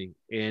bothers me,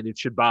 and it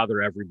should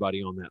bother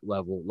everybody on that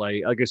level.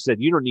 Like I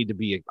said, you don't need to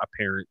be a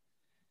parent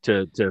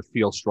to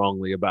feel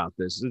strongly about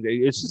this.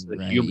 It's just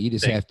a human. You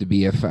just thing. have to be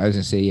you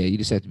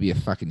just have to be a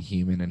fucking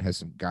human and have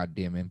some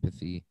goddamn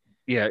empathy.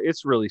 Yeah,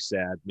 it's really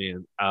sad,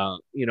 man.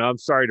 I'm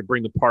sorry to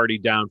bring the party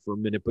down for a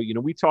minute, but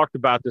we talked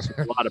about this with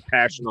a lot of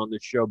passion on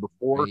this show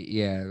before.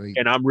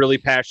 And I'm really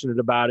passionate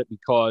about it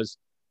because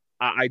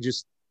I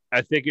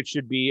think it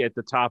should be at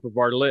the top of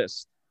our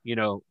list.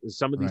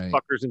 Some of these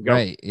fuckers in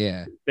government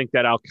think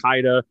that Al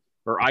Qaeda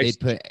or ISIS.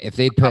 If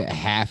they'd put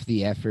half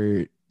the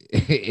effort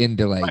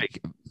into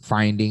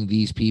finding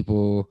these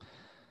people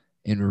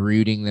and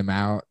rooting them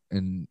out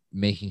and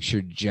making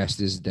sure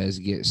justice does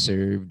get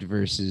served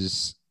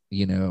versus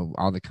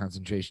all the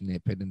concentration they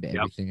put into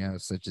everything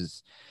else, such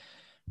as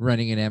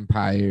running an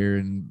empire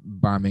and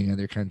bombing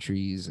other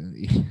countries, and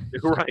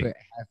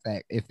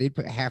if they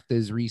put half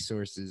those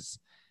resources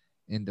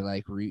into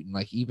rooting,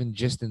 even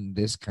just in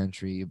this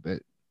country,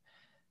 but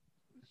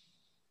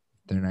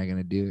they're not going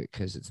to do it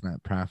because it's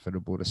not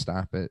profitable to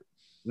stop it.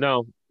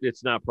 No,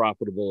 it's not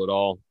profitable at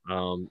all.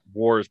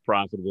 War is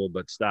profitable,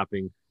 but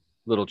stopping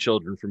little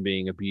children from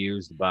being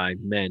abused by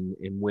men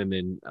and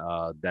women,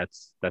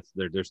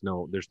 there's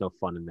no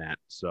fun in that.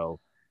 So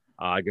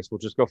I guess we'll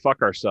just go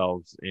fuck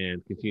ourselves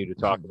and continue to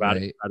talk about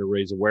it, how to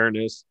raise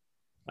awareness.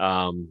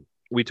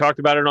 We talked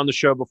about it on the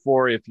show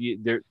before. If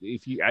you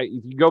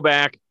go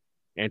back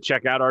and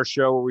check out our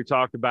show where we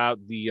talked about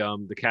the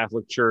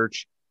Catholic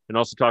Church and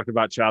also talked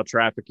about child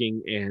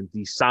trafficking and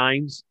the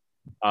signs.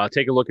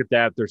 Take a look at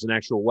that. There's an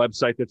actual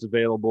website that's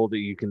available that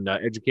you can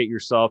educate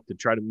yourself to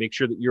try to make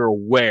sure that you're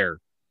aware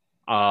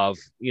of,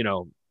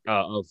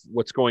 of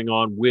what's going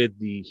on with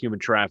the human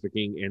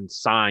trafficking and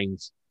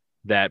signs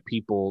that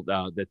people,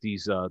 that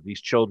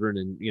these children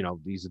and,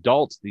 these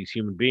adults, these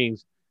human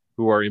beings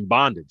who are in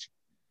bondage,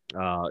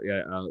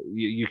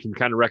 you can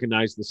kind of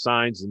recognize the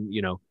signs and,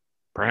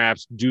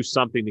 perhaps do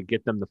something to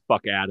get them the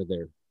fuck out of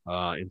there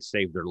and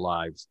save their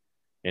lives.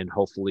 And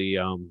hopefully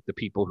the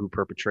people who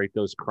perpetrate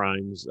those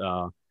crimes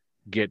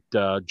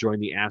join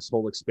the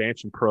asshole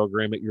expansion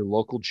program at your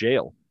local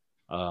jail.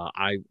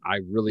 I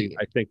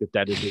think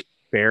that is a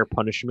fair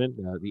punishment.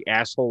 The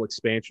asshole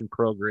expansion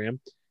program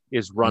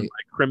is run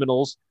by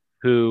criminals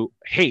who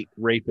hate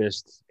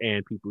rapists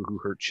and people who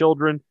hurt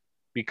children,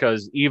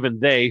 because even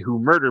they who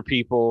murder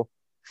people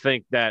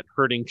think that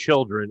hurting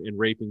children and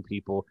raping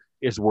people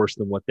is worse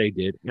than what they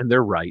did. And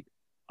they're right.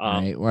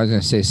 Right. Well, I was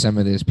gonna say some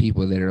of those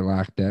people that are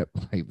locked up,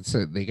 like,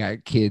 so they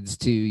got kids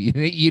too.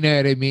 You know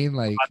what I mean?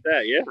 Like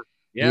that,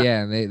 yeah.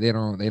 And they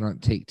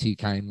don't take too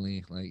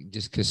kindly. Like,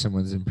 just because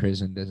someone's in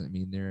prison doesn't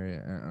mean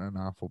they're an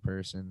awful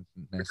person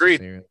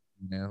necessarily.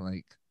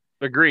 Agreed.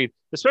 Agreed.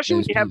 Especially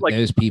when you have like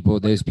those people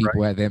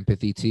right? Have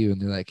empathy too,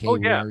 and they're like, hey,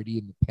 we're already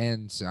in the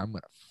pen, so I'm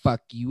gonna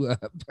fuck you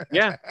up.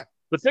 Yeah.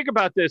 But think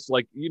about this,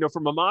 like,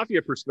 from a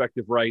mafia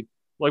perspective, right?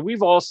 Like,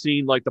 we've all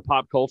seen like the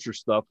pop culture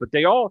stuff, but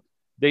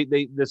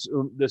this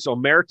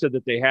omerta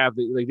that they have,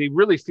 they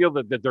really feel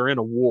that they're in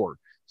a war.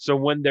 So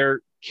when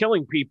they're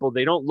killing people,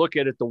 they don't look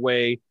at it the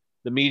way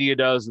the media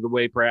does, or the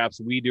way perhaps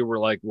we do. We're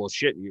like, well,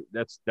 shit,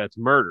 that's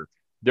murder.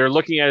 They're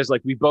looking at it as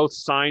like, we both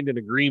signed an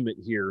agreement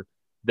here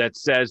that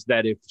says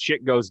that if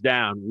shit goes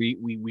down,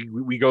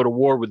 we go to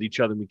war with each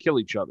other and we kill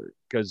each other,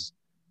 because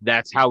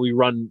that's how we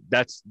run.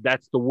 That's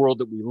the world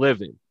that we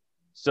live in.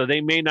 So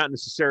they may not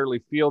necessarily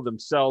feel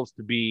themselves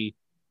to be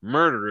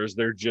murderers.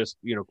 They're just,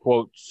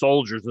 quote,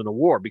 soldiers in a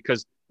war,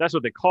 because that's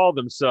what they call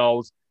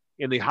themselves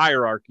in the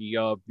hierarchy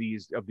of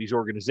these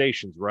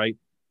organizations, right?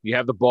 You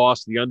have the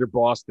boss, the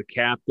underboss, the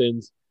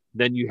captains,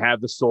 then you have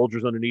the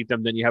soldiers underneath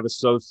them, then you have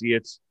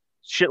associates,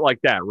 shit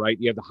like that, right?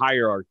 You have the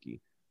hierarchy.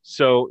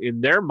 So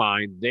in their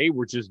mind, they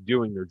were just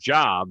doing their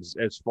jobs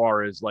as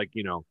far as like,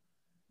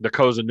 the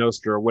Cosa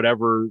Nostra or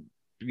whatever,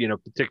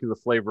 particular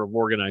flavor of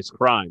organized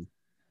crime,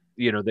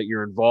 that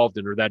you're involved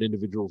in or that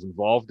individual's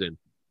involved in.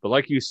 But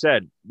like you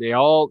said, they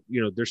all,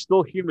 they're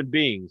still human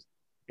beings,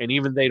 and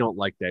even they don't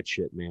like that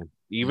shit, man.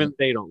 Even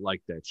they don't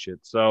like that shit.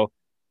 So,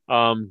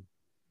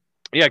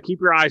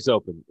 keep your eyes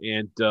open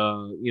and,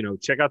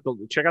 check out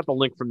the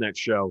link from that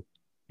show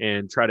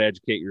and try to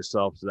educate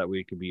yourself so that way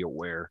you can be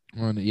aware.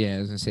 Well, yeah, I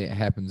was gonna say it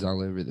happens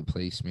all over the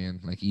place,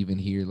 man. Like even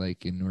here,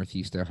 like in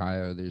Northeast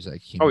Ohio, there's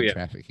like human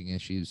trafficking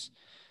issues.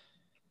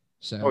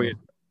 So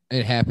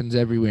it happens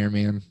everywhere,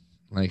 man.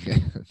 Like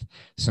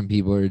some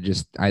people are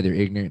just either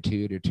ignorant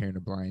to it or turn a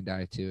blind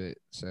eye to it.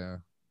 So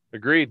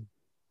agreed.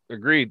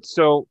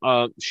 So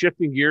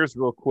shifting gears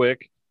real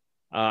quick.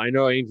 I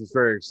know Angel's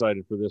very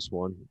excited for this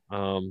one.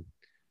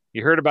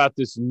 You heard about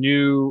this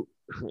new,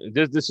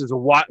 this is a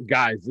what,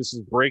 guys, this is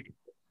break.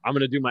 I'm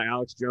going to do my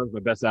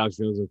best Alex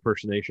Jones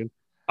impersonation.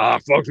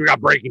 Folks, we got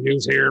breaking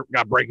news here. We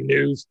got breaking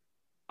news.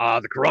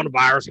 The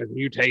coronavirus has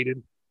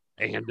mutated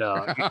and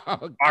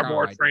far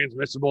more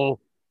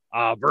transmissible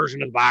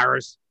version of the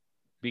virus,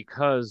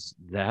 because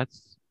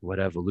that's what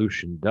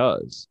evolution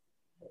does.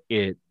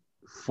 It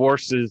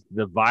forces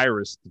the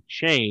virus to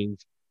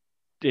change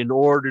in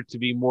order to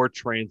be more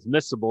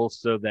transmissible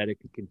so that it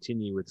can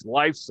continue its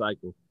life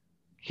cycle.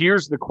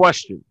 Here's the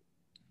question.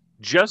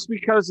 Just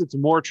because it's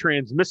more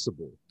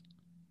transmissible,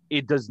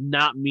 it does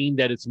not mean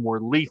that it's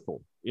more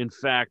lethal. In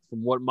fact,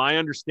 from what my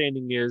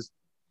understanding is,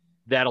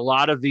 that a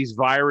lot of these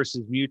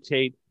viruses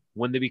mutate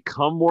when they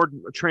become more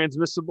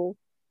transmissible,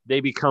 they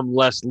become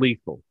less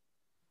lethal.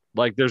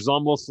 Like there's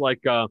almost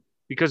like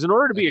because in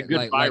order to be a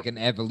good virus, like an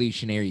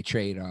evolutionary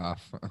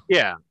trade-off.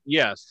 Yeah,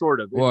 sort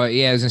of. Well,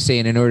 yeah, I was gonna say,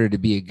 in order to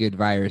be a good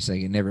virus,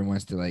 like it never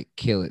wants to like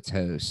kill its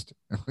host.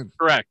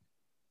 Correct.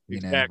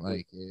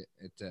 Exactly.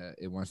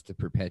 It wants to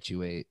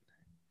perpetuate,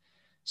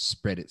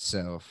 spread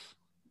itself.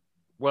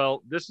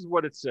 Well, this is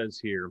what it says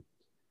here.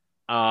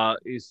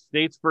 Is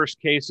state's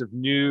first case of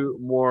new,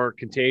 more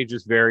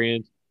contagious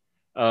variant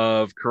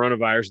of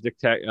coronavirus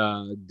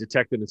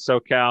detected in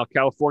SoCal,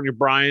 California.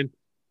 Brian,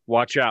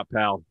 watch out,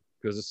 pal,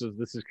 because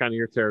this is kind of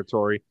your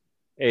territory.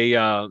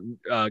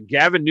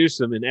 Gavin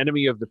Newsom, an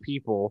enemy of the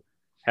people,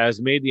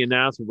 has made the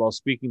announcement while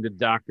speaking to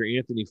Dr.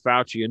 Anthony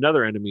Fauci,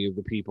 another enemy of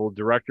the people,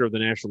 director of the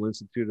National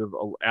Institute of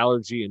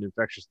Allergy and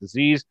Infectious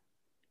Disease,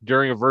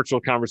 during a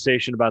virtual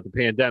conversation about the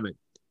pandemic.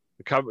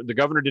 The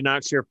governor did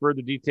not share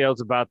further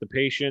details about the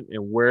patient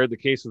and where the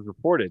case was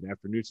reported.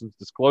 After Newsom's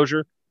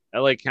disclosure,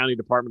 LA County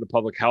Department of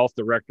Public Health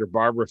Director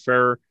Barbara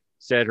Ferrer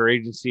said her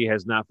agency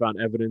has not found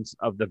evidence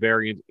of the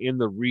variant in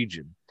the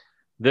region.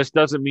 This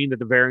doesn't mean that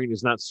the variant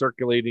is not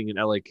circulating in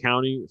LA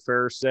County,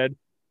 Ferrer said.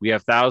 We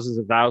have thousands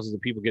and thousands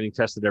of people getting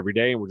tested every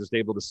day, and we're just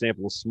able to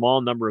sample a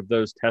small number of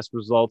those test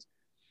results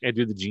and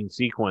do the gene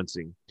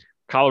sequencing.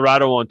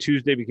 Colorado on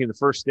Tuesday became the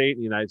first state in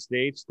the United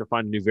States to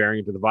find a new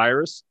variant of the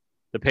virus.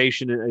 The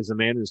patient is a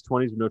man in his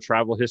 20s with no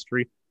travel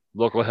history.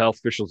 Local health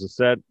officials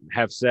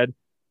have said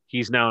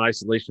he's now in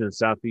isolation in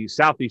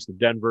southeast of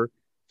Denver.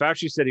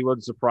 Fauci said he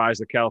wasn't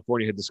surprised that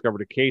California had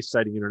discovered a case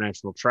citing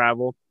international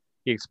travel.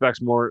 He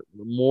expects more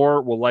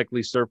will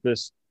likely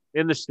surface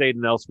in the state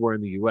and elsewhere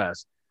in the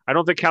U.S. I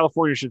don't think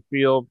California should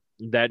feel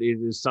that it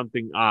is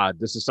something odd.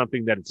 This is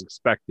something that is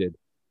expected,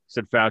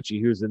 said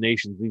Fauci, who is the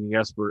nation's leading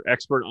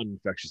expert on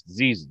infectious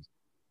diseases.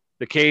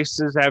 The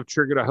cases have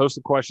triggered a host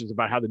of questions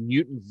about how the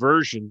mutant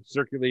version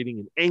circulating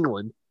in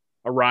England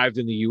arrived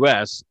in the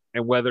U.S.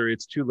 and whether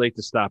it's too late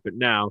to stop it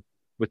now,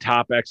 with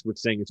top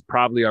experts saying it's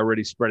probably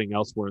already spreading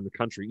elsewhere in the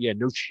country. Yeah,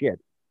 no shit.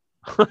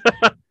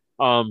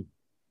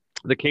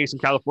 The case in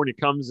California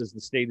comes as the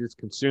state is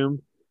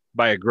consumed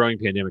by a growing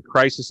pandemic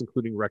crisis,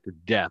 including record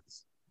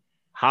deaths.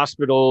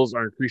 Hospitals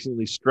are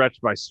increasingly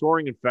stretched by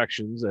soaring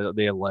infections,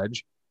 they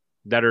allege,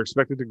 that are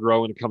expected to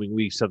grow in the coming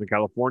weeks. Southern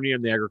California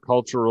and the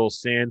agricultural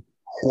San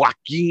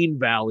Joaquin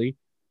Valley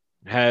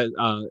have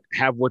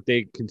what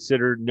they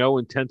consider no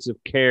intensive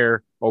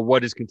care, or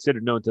what is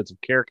considered no intensive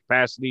care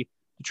capacity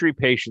to treat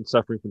patients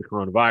suffering from the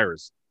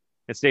coronavirus.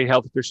 And state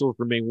health officials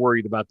remain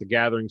worried about the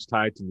gatherings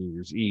tied to New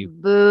Year's Eve.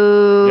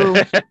 Boo.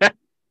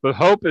 But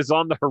hope is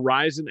on the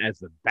horizon as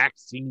the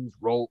vaccines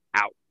roll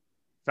out.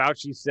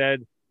 Fauci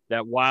said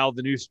that while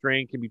the new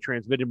strain can be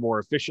transmitted more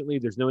efficiently,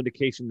 there's no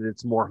indication that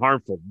it's more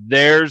harmful.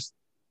 There's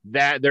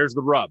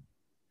the rub.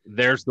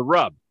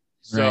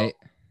 So Right.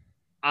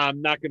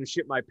 I'm not going to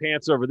shit my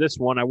pants over this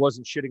one. I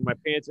wasn't shitting my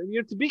pants. And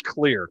to be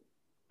clear,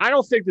 I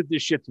don't think that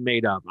this shit's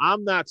made up.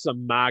 I'm not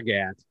some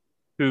magat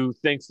who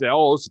thinks that,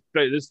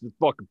 this is a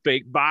fucking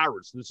fake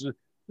virus. This is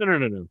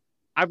no.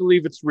 I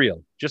believe it's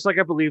real, just like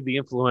I believe the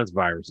influenza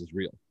virus is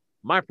real.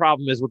 My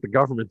problem is what the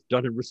government's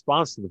done in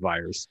response to the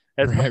virus.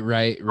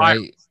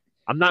 Right.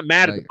 I'm not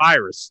mad at the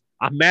virus.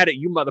 I'm mad at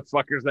you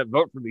motherfuckers that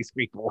vote for these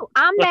people.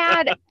 I'm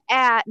mad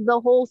at the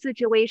whole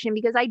situation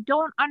because I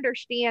don't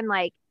understand,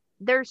 like,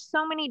 there's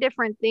so many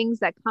different things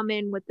that come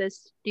in with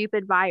this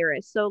stupid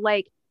virus. So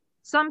like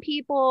some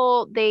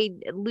people, they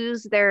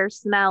lose their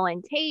smell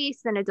and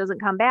taste and it doesn't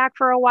come back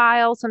for a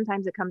while.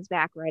 Sometimes it comes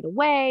back right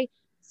away.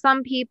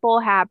 Some people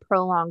have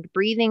prolonged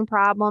breathing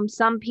problems.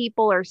 Some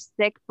people are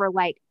sick for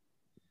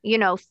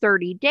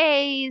 30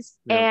 days.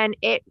 Yeah. And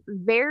it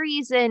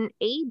varies in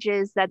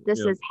ages that this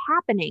is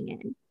happening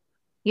in.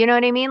 You know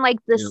what I mean? Like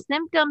the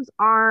symptoms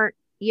aren't,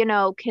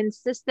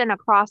 consistent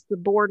across the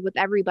board with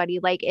everybody.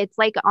 Like it's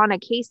like on a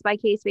case by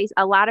case basis.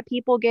 A lot of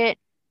people get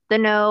the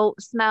no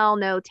smell,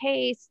 no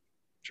taste.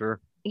 Sure.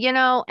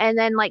 And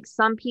then like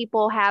some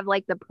people have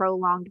like the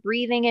prolonged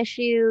breathing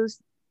issues.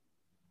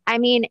 I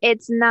mean,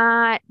 it's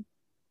not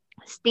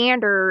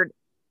standard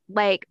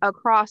like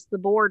across the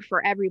board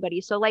for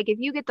everybody. So like if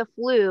you get the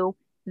flu,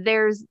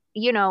 there's,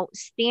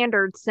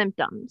 standard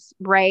symptoms,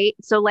 right?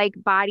 So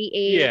like body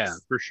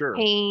aches, for sure,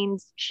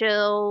 pains,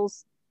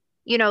 chills,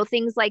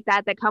 things like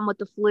that come with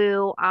the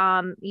flu,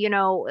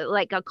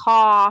 like a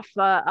cough,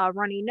 a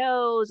runny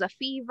nose, a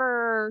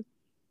fever,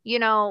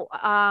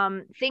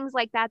 things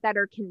like that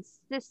are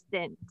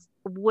consistent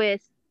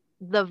with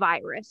the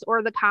virus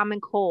or the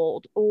common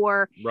cold.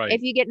 Or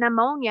if you get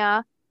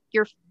pneumonia,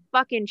 your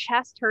fucking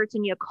chest hurts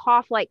and you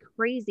cough like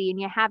crazy and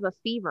you have a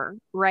fever,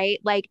 right?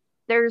 Like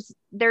there's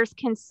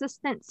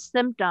consistent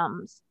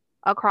symptoms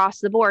across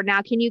the board.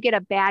 Now, can you get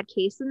a bad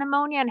case of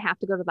pneumonia and have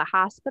to go to the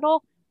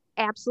hospital?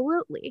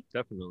 Absolutely.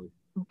 Definitely.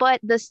 But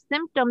the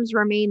symptoms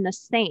remain the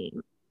same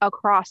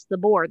across the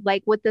board.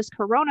 Like with this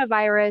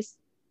coronavirus,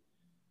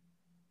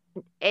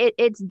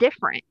 it's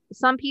different.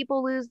 Some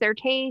people lose their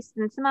taste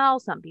and smell.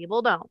 Some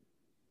people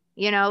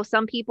don't.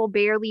 Some people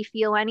barely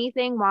feel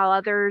anything while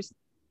others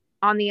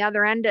on the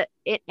other end of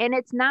it. And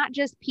it's not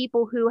just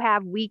people who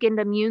have weakened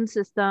immune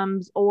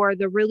systems or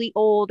the really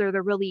old or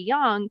the really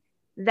young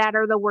that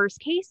are the worst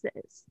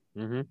cases.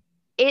 Mm-hmm.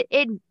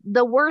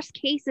 The worst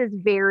cases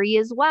vary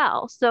as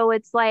well. So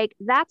it's like,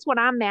 that's what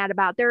I'm mad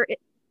about.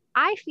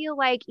 I feel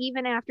like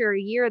even after a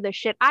year of this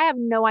shit, I have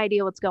no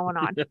idea what's going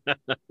on.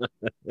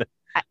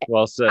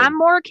 Well said. I'm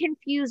more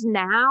confused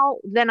now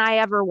than I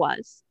ever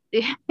was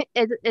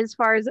as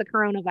far as the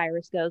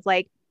coronavirus goes.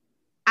 Like,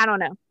 I don't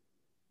know.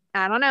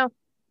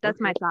 That's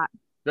my thought.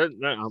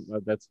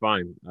 That's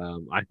fine.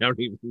 I don't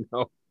even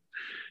know.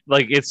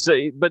 Like it's,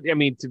 but I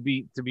mean, to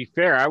be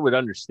fair, I would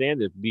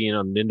understand it being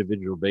on an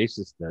individual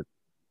basis that.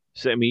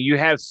 So, I mean, you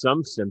have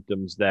some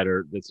symptoms that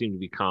seem to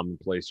be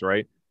commonplace,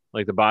 right?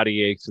 Like the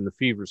body aches and the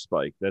fever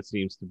spike. That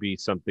seems to be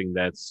something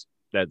that's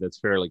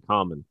fairly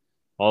common.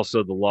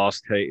 Also, the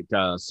lost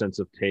sense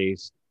of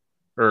taste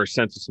or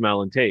sense of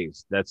smell and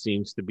taste. That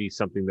seems to be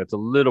something that's a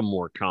little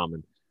more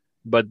common.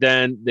 But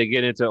then they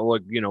get into,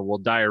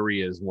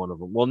 diarrhea is one of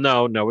them. Well,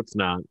 no, it's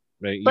not.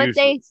 Right? But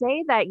usually, they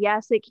say that,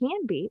 yes, it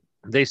can be.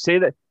 They say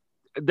that.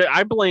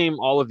 I blame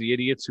all of the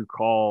idiots who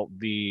call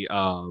the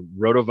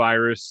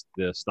rotavirus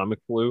the stomach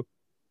flu.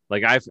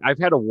 Like I've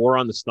had a war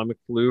on the stomach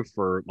flu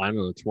for, I don't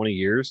know, 20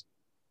 years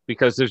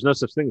because there's no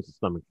such thing as the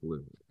stomach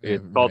flu.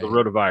 It's called the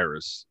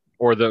rotavirus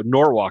or the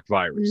Norwalk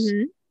virus.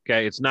 Mhm.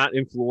 Okay. It's not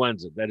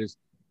influenza.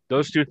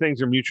 Those two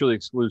things are mutually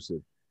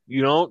exclusive.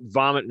 You don't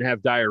vomit and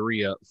have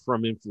diarrhea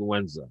from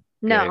influenza. Okay?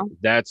 No.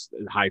 That's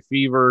high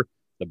fever,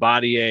 the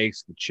body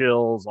aches, the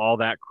chills, all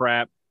that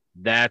crap.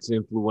 That's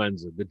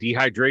influenza. The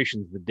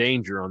dehydration is the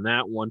danger on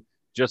that one,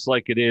 just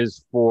like it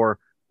is for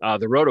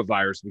the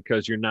rotavirus,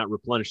 because you're not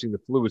replenishing the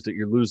fluids that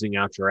you're losing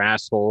out your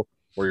asshole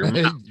or your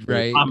mouth.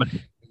 Right.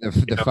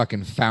 The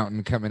fucking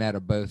fountain coming out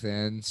of both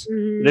ends.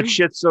 That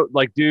shit's so,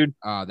 like, dude.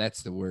 Oh,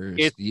 that's the worst.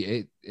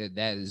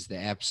 That is the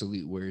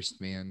absolute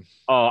worst, man.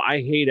 Oh,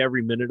 I hate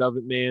every minute of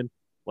it, man.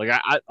 Like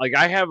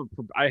I have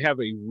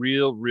a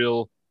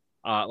real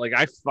like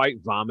I fight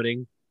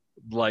vomiting.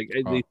 Like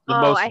the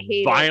most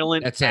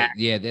violent.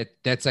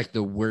 That's like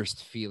the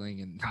worst feeling,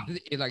 and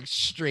it like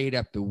straight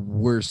up the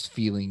worst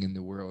feeling in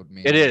the world,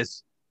 man. It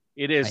is.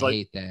 I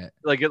hate that.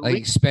 Like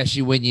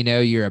especially when you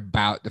know you're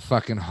about to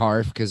fucking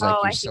harf because like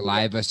your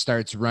saliva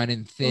starts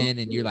running thin,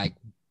 and you're like,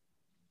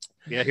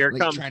 yeah, here it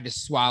comes. Trying to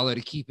swallow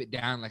to keep it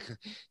down. Like,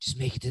 just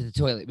make it to the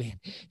toilet, man.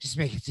 Just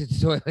make it to the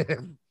toilet.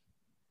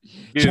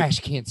 Dude, trash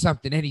can,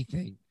 something,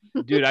 anything.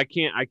 Dude, I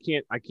can't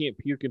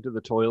puke into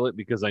the toilet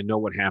because I know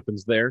what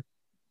happens there.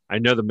 I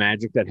know the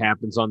magic that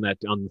happens on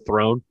the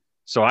throne.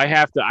 So I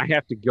have to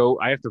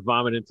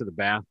vomit into the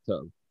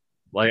bathtub.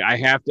 Like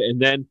and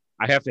then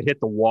I have to hit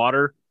the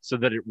water so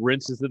that it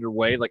rinses it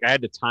away. Like I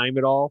had to time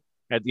it all.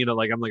 I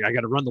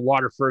got to run the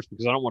water first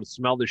because I don't want to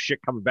smell this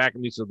shit coming back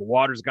at me. So the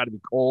water's got to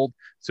be cold,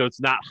 so it's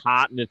not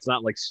hot and it's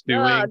not like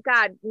stewing. Oh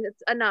God,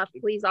 it's enough,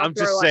 please. I'm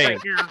just saying.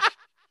 Right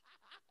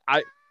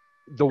now.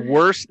 The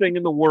worst thing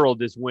in the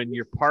world is when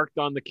you're parked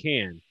on the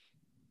can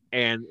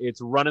and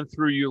it's running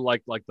through you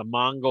like the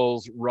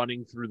Mongols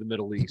running through the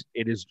Middle East.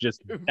 It is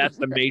just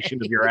decimation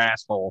of your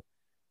asshole.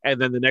 And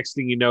then the next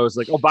thing you know is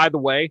like, oh, by the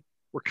way,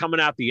 we're coming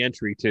out the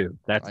entry too.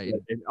 That's right.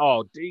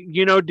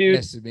 Dude,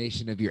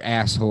 decimation of your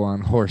asshole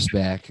on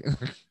horseback.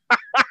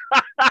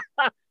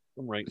 I'm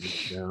writing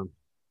it down.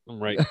 I'm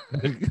right.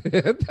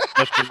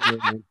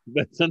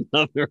 That's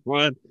another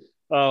one.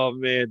 Oh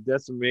man,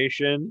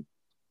 decimation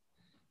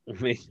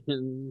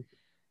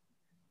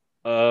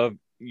of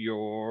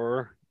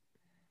your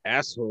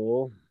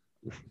asshole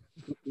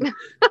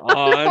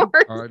on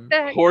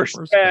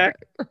horseback.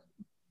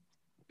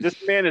 This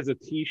man is a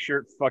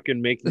t-shirt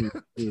fucking making.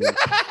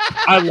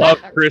 I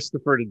love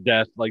Christopher to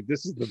death. Like,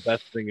 this is the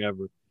best thing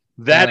ever.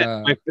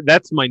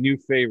 That's my new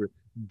favorite.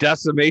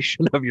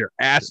 Decimation of your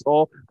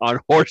asshole on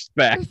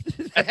horseback.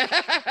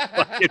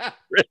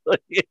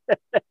 Really.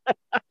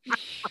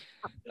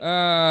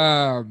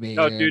 Oh man.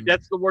 No, dude,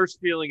 that's the worst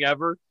feeling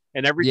ever.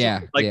 And every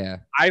time,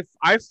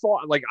 I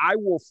fought, like, I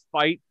will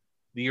fight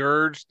the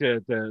urge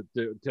to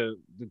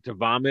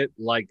vomit,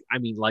 like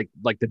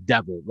the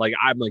devil. Like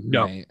I'm like,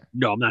 no,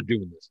 I'm not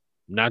doing this.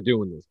 I'm not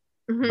doing this.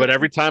 Mm-hmm. But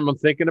every time I'm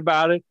thinking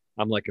about it,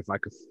 I'm like, if I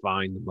could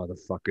find the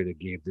motherfucker that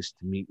gave this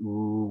to me,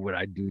 ooh, what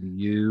I do to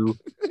you?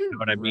 You know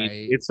what I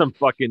mean? It's some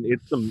fuck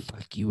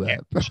you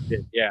up.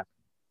 Shit. Yeah.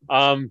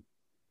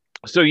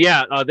 So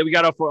yeah, then we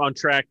got off on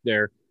track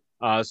there.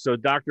 So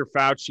Dr.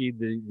 Fauci,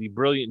 the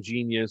brilliant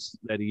genius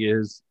that he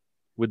is,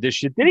 with this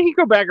shit, didn't he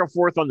go back and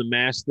forth on the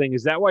mask thing?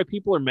 Is that why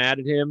people are mad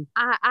at him?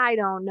 I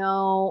don't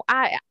know.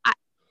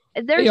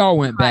 They all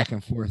went back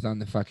and forth on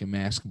the fucking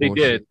mask. They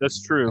did.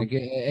 That's true. Like,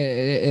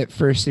 at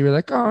first they were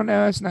like, "Oh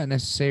no, it's not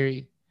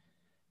necessary,"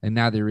 and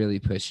now they're really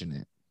pushing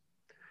it.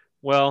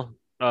 Well,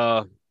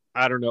 I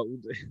don't know.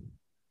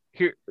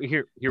 Here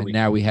we.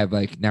 Now we have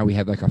like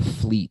a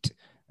fleet,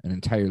 an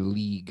entire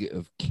league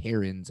of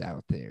Karens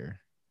out there.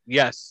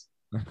 Yes.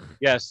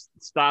 Yes,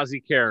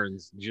 Stasi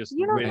Karens just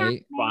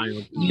winning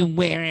finally. You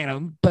wearing a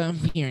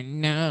bump your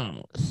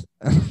nose.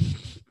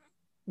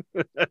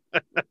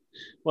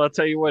 Well, I'll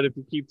tell you what, if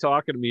you keep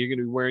talking to me, you're going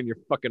to be wearing your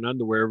fucking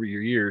underwear over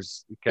your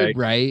ears. Okay.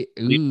 Right.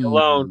 Leave me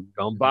alone.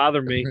 Don't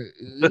bother me.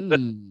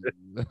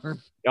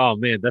 Oh,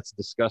 man, that's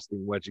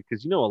disgusting, Wedgie,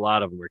 because you know a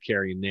lot of them are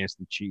carrying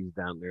nasty cheese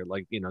down there.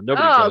 Like,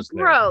 nobody goes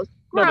there. Gross.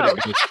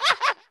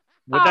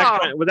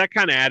 With that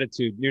kind of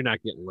attitude, you're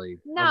not getting laid.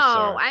 No,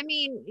 I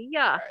mean,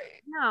 yuck.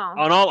 No.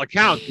 On all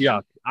accounts,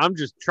 yuck. I'm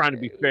just trying to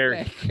be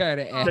fair.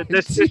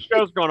 This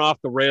show's going off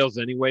the rails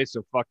anyway,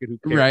 so fuck it. Who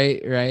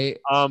cares? Right.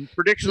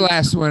 Predictions. The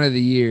last one of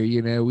the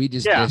year, we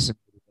just diss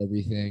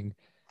everything.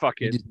 Fuck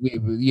it.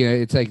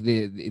 It's like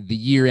the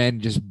year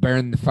end, just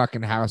burn the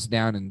fucking house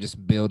down and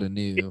just build a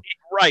new.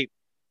 Right.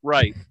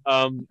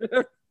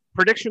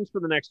 Predictions for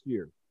the next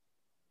year.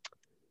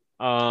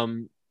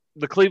 The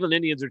Cleveland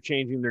Indians are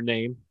changing their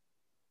name.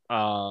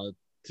 And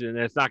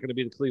it's not going to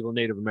be the Cleveland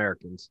Native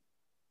Americans.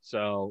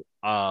 So,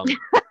 okay.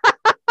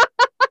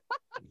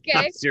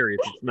 Not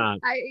serious. It's not.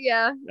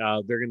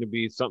 They're going to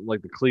be something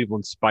like the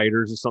Cleveland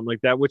Spiders or something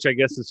like that, which I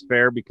guess is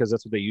fair because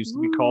that's what they used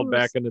to be called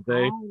back in the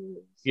day.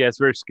 Yeah, it's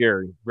very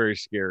scary. Very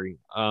scary.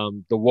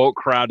 The woke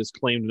crowd has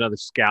claimed another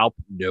scalp,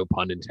 no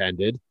pun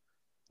intended,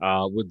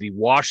 with the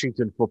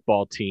Washington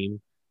football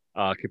team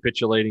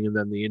capitulating and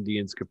then the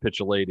Indians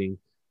capitulating.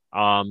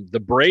 The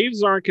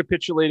Braves aren't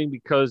capitulating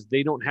because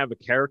they don't have a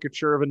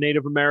caricature of a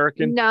Native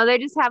American. No, they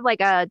just have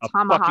like a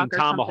tomahawk fucking or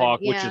tomahawk,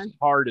 something. which Yeah. is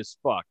hard as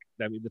fuck.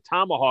 I mean, the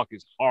tomahawk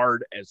is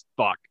hard as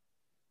fuck.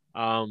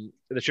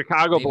 The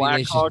Chicago Maybe they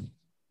Blackhawks. should-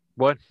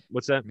 What?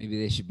 What's that? Maybe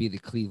they should be the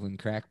Cleveland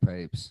Crack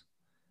Pipes.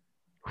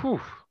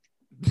 Whew.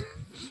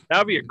 That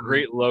would be a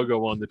great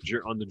logo on the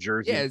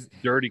jersey. Yes,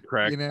 Dirty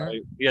crack. you know?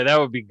 Pipe. Yeah, that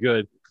would be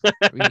good.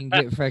 we can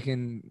get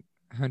fucking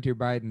Hunter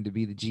Biden to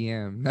be the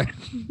GM.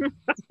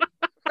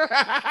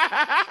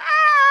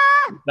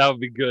 That would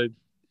be good.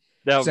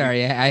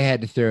 Sorry, I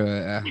had to throw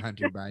a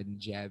Hunter Biden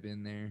jab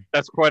in there.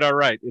 That's quite all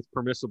right. It's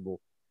permissible.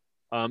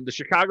 The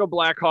Chicago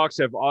Blackhawks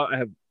have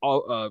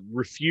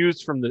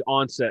refused from the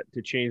onset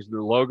to change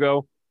their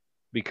logo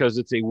because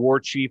it's a war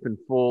chief in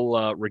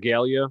full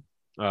regalia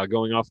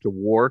going off to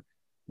war,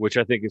 which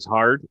I think is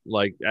hard.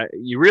 Like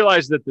you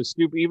realize that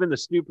even the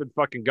stupid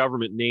fucking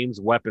government names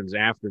weapons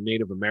after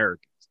Native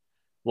Americans.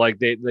 Like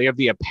they have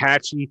the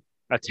Apache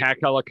attack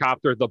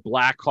helicopter, the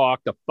Black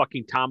Hawk, the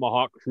fucking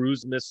Tomahawk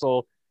cruise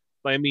missile.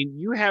 I mean,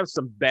 you have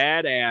some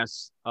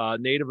badass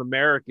Native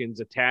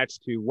Americans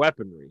attached to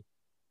weaponry.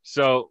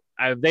 So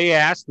they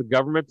asked the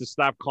government to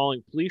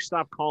please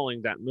stop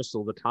calling that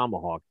missile the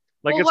Tomahawk.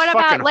 Like, well, it's what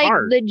fucking about like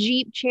hard. the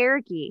Jeep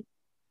Cherokee?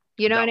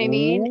 You know what I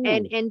mean?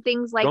 And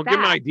things like Don't that.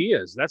 give them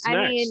ideas. That's next.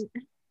 I mean,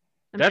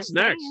 I'm That's just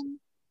next. saying.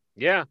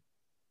 Yeah.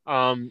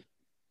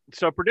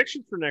 So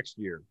predictions for next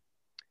year.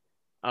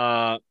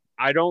 I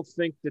don't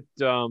think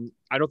gun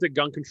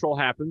control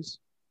happens.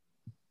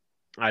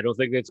 I don't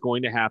think that's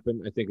going to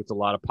happen. I think it's a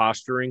lot of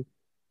posturing,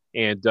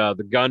 and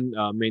the gun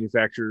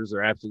manufacturers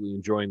are absolutely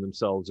enjoying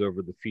themselves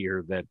over the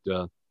fear that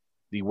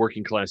the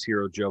working class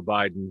hero Joe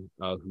Biden,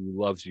 who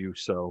loves you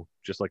so,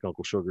 just like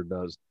Uncle Sugar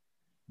does,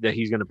 that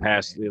he's going to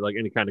pass like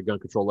any kind of gun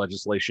control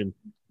legislation.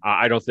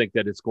 I don't think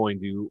that it's going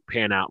to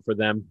pan out for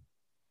them.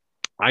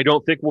 I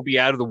don't think we'll be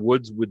out of the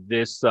woods with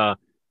this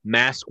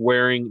mask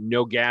wearing,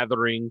 no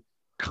gathering,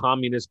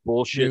 communist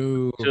bullshit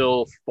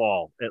until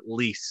fall, at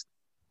least.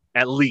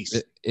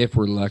 If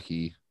we're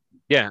lucky.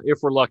 Yeah, if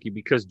we're lucky,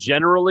 because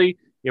generally,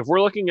 if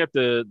we're looking at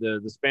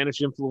the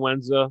Spanish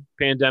influenza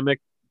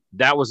pandemic,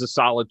 that was a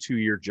solid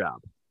 2-year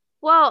job.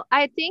 Well,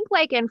 I think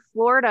like in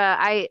Florida,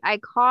 I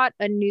caught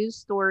a news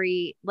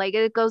story, like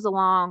it goes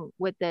along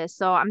with this.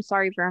 So I'm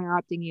sorry for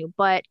interrupting you,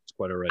 but It's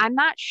quite all right. I'm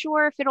not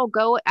sure if it'll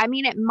go. I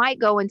mean, it might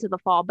go into the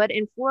fall, but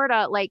in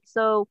Florida, like,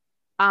 so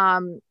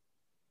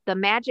the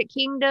Magic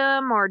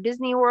Kingdom or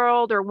Disney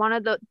World or one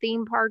of the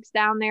theme parks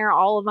down there,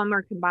 all of them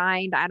are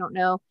combined. I don't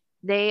know.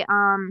 They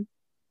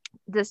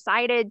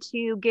decided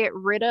to get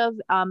rid of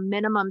a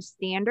minimum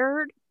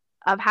standard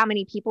of how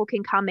many people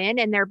can come in,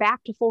 and they're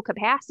back to full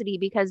capacity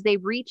because they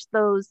reached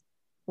those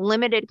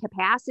limited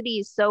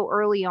capacities so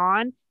early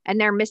on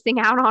and they're missing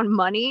out on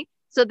money.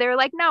 So they're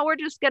like, no, we're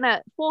just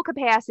gonna full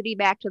capacity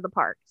back to the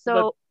park.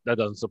 So that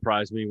doesn't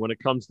surprise me when it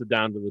comes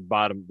down to the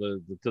bottom,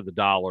 to the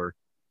dollar,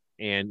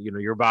 and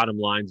your bottom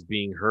line's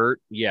being hurt.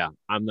 Yeah,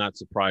 I'm not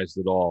surprised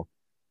at all.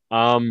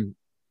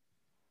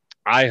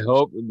 I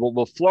hope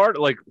Florida,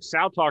 like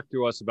Sal talked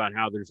to us about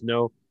how there's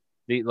no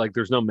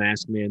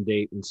mask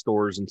mandate in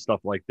stores and stuff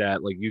like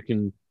that. Like you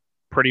can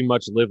pretty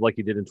much live like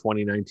you did in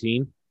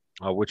 2019,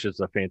 which is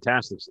a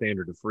fantastic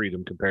standard of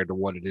freedom compared to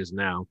what it is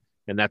now.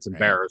 And that's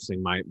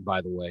embarrassing,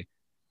 by the way.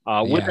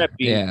 With that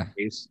being the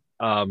case,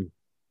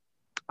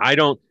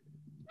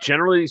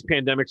 generally these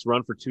pandemics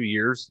run for 2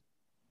 years.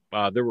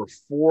 There were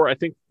four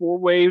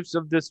waves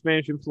of the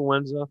Spanish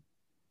influenza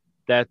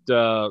that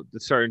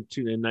started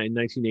in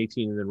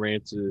 1918 and then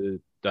ran to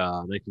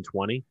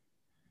 1920.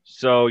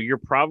 So you're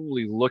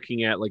probably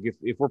looking at, like,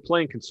 if we're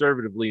playing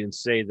conservatively and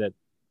say that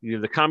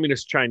the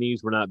communist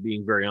Chinese were not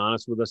being very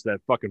honest with us,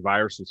 that fucking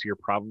virus was here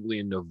probably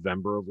in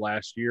November of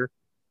last year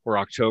or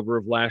October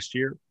of last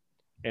year.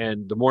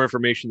 And the more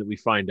information that we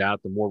find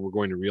out, the more we're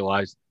going to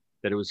realize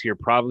that it was here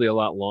probably a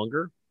lot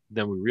longer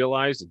than we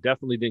realized. It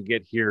definitely didn't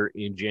get here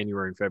in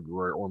January and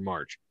February or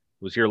March.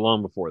 It was here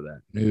long before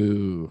that.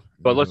 No,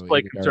 but let's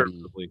play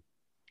conservatively.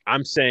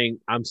 I'm saying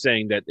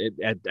that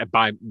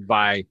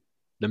by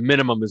the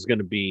minimum is going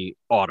to be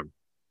autumn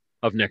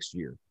of next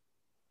year,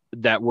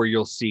 that where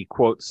you'll see,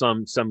 quote,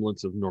 some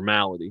semblance of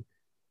normality.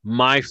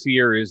 My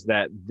fear is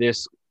that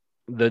this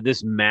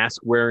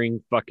mask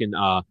wearing fucking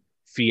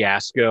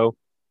fiasco,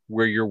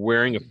 where you're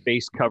wearing a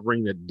face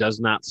covering that does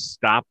not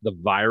stop the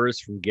virus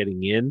from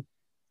getting in.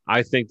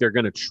 I think they're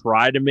going to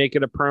try to make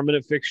it a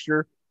permanent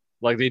fixture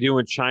like they do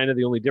in China.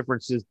 The only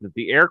difference is that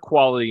the air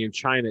quality in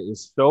China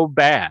is so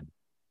bad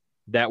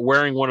that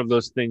wearing one of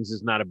those things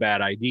is not a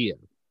bad idea.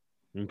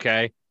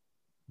 Okay.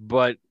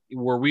 But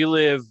where we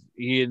live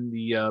in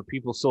the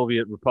People's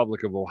Soviet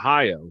Republic of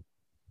Ohio,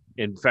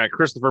 in fact,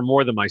 Christopher,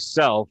 more than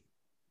myself,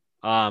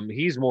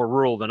 he's more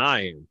rural than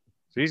I am.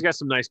 So he's got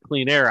some nice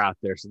clean air out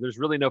there. So there's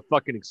really no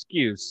fucking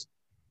excuse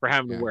for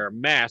having to wear a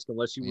mask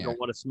unless you don't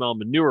want to smell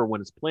manure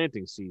when it's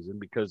planting season,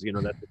 because, that's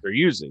what they're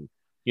using.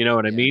 You know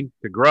what I mean?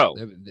 To grow.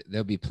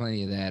 There'll be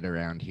plenty of that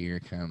around here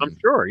coming. I'm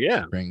sure,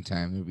 yeah.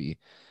 Springtime, there'll be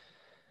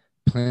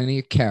plenty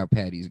of cow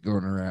patties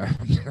going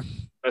around.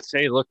 Let's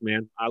say, look,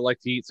 man, I like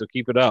to eat, so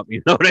keep it up.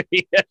 You know what I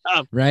mean?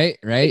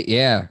 Right.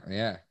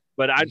 Yeah.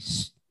 But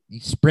You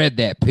spread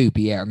that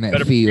poopy out in that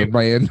Better field,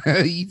 man.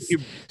 You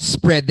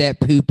spread that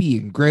poopy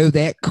and grow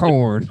that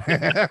corn.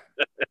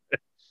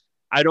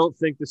 I don't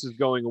think this is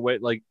going away.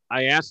 Like,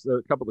 I asked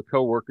a couple of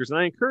coworkers, and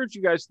I encourage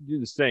you guys to do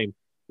the same.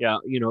 Yeah,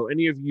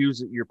 any of you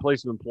at your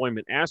place of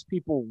employment, ask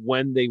people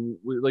when are you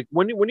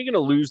going to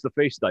lose the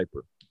face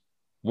diaper?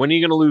 When are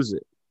you going to lose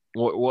it?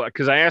 Well,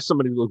 because I asked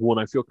somebody, like, when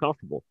I feel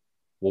comfortable.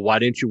 Well, why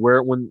didn't you wear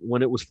it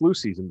when it was flu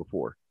season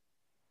before?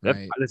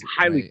 That's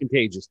highly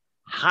contagious.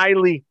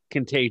 Highly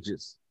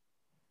contagious.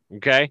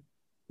 Okay,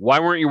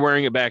 why weren't you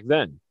wearing it back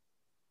then?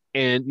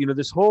 And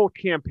this whole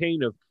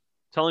campaign of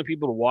telling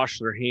people to wash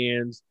their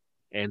hands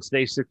and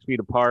stay 6 feet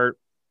apart.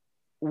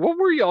 What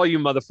were all you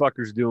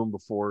motherfuckers doing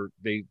before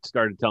they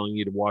started telling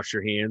you to wash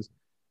your hands?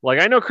 Like,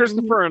 I know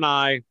Christopher and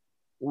I,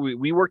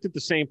 we worked at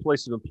the same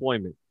place of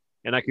employment,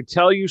 and I could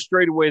tell you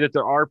straight away that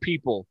there are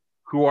people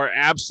who are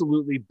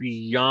absolutely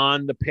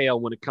beyond the pale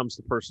when it comes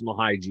to personal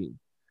hygiene.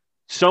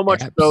 So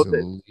much so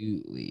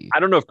that I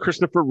don't know if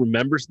Christopher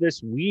remembers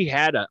this. We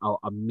had a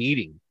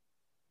meeting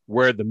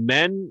where the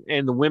men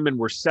and the women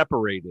were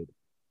separated.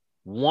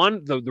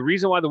 The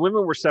reason why the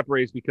women were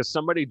separated is because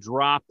somebody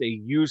dropped a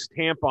used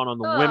tampon on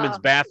the women's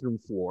bathroom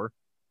floor.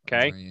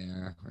 Okay.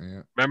 Yeah.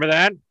 Remember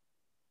that?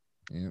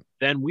 Yeah.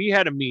 Then we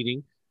had a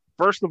meeting.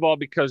 First of all,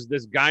 because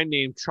this guy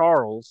named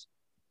Charles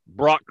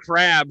brought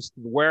crabs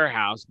to the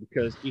warehouse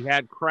because he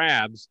had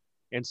crabs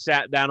and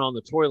sat down on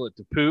the toilet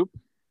to poop.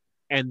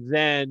 And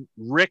then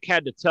Rick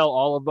had to tell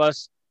all of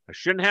us, I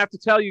shouldn't have to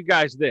tell you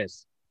guys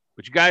this,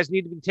 but you guys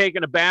need to be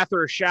taking a bath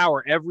or a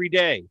shower every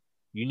day.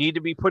 You need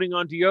to be putting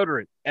on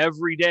deodorant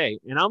every day.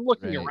 And I'm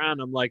looking around.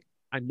 I'm like,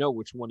 I know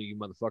which one of you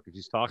motherfuckers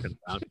he's talking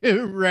about.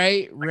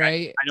 Right.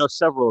 I know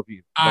several of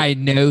you. I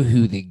know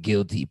who the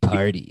guilty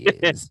party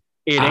is.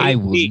 I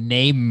will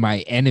name my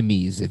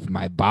enemies if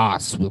my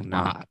boss will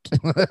not.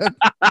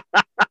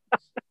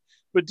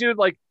 But dude,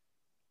 like,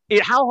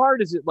 how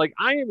hard is it? Like,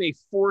 I am a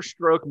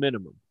 4-stroke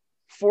minimum.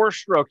 4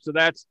 strokes. So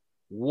that's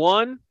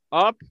 1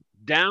 up,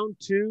 down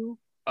 2,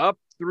 up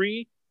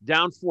 3,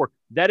 down 4.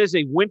 That is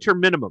a winter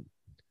minimum.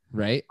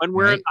 Right. And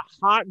we're in the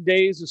hot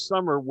days of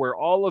summer where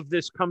all of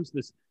this comes,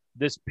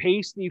 this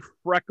pasty,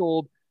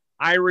 freckled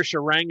Irish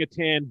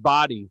orangutan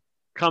body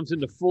comes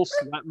into full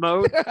sweat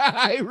mode.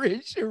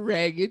 Irish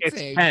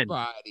orangutan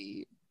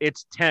body.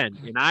 It's 10.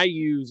 And I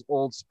use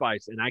Old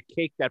Spice and I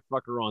cake that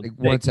fucker on. Like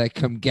once I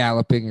come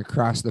galloping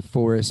across the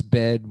forest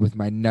bed with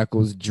my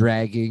knuckles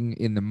dragging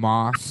in the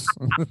moss.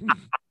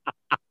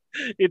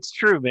 It's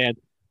true, man.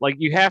 Like,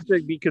 you have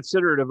to be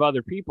considerate of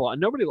other people.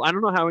 And I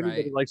don't know how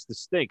anybody likes to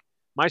stink.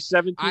 My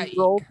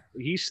 17-year-old,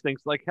 he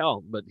stinks like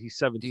hell, but he's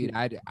 17.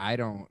 Dude, I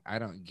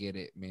don't get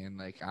it, man.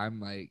 Like, I'm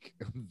like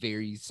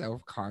very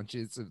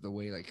self-conscious of the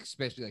way, like,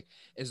 especially like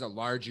as a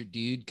larger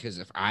dude, because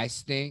if I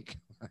stink,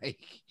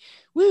 like,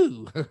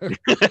 woo,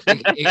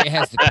 it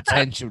has the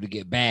potential to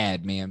get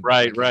bad, man.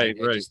 Right.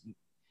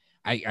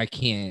 I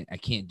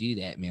can't do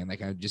that, man.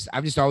 Like, I've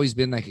just always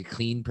been like a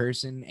clean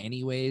person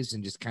anyways.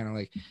 And just kind of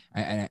like,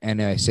 I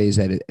know I say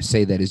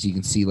that as you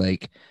can see,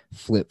 like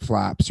flip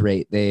flops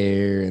right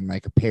there and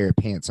like a pair of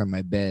pants on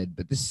my bed.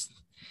 But this,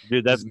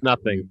 dude, that's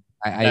nothing.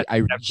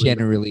 I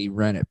generally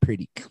run a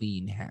pretty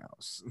clean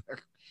house.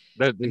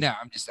 No,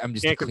 I'm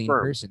just a clean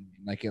person.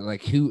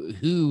 Like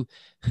who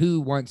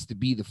wants to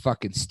be the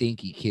fucking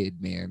stinky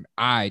kid, man?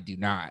 I do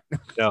not.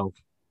 No,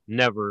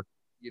 never.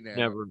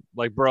 Never.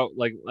 Like, bro,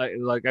 like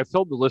I've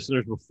told the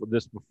listeners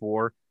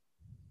before.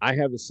 I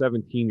have a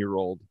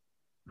 17-year-old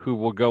who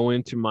will go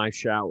into my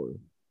shower,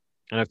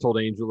 and I've told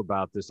Angel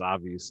about this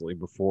obviously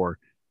before.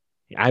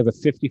 I have a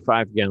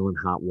 55-gallon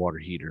hot water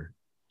heater,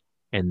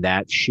 and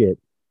that shit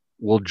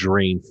will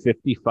drain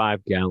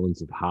 55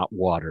 gallons of hot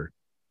water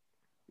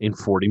in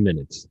 40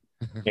 minutes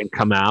and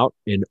come out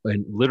and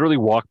literally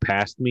walk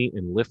past me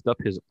and lift up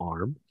his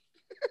arm,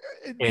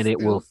 and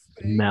it will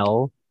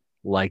smell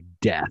like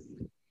death.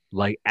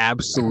 Like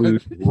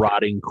absolute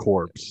rotting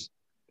corpse.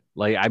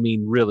 Like, I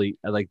mean, really,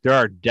 like there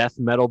are death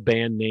metal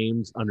band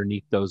names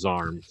underneath those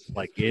arms.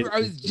 Like, I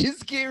was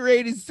just getting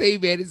ready to say,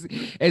 man,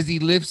 as he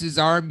lifts his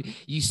arm,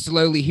 you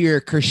slowly hear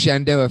a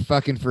crescendo of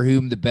fucking For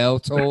Whom the Bell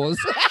Tolls.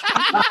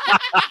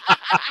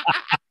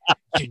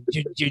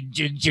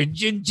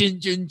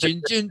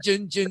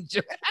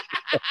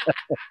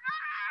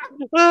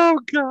 Oh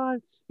God,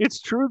 it's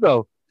true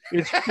though.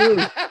 It's true.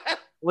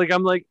 Like,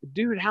 I'm like,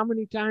 dude, how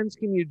many times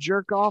can you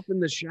jerk off in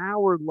the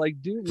shower?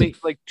 Like, dude,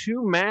 make like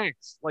 2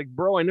 max. Like,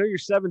 bro, I know you're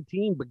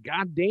 17, but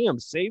goddamn,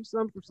 save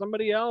some for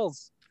somebody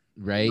else.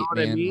 Right, you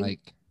know man. I mean?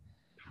 Like,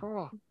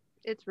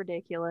 it's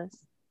ridiculous.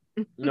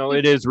 No,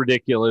 it is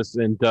ridiculous.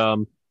 And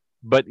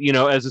but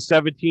as a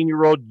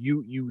 17-year-old,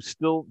 you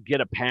still get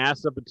a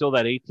pass up until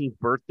that 18th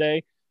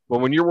birthday. But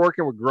when you're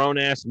working with grown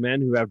ass men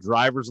who have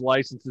driver's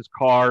licenses,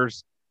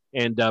 cars,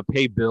 and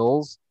pay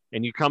bills,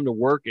 and you come to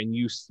work and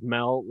you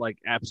smell like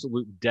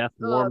absolute death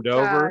warmed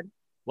over,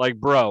 like,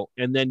 bro,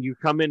 and then you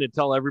come in and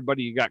tell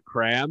everybody you got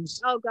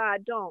crabs. Oh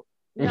God, don't.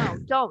 No,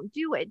 don't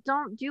do it.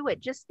 Don't do it.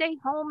 Just stay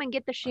home and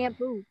get the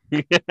shampoo.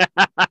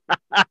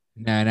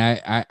 No,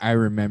 and I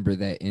remember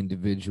that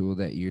individual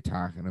that you're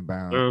talking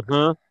about.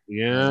 Uh-huh.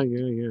 Yeah, Like-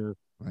 yeah.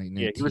 Like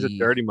no Yeah, he was a teeth.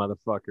 dirty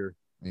motherfucker.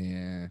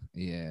 Yeah,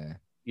 yeah.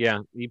 Yeah,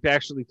 he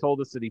actually told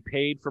us that he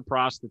paid for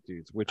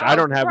prostitutes, which Oh, I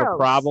don't have a gross.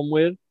 problem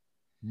with,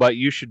 but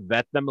you should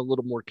vet them a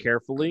little more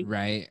carefully.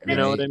 Right. You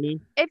know what I right.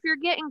 mean? If you're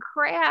getting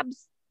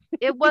crabs,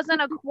 it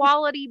wasn't a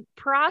quality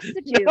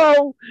prostitute.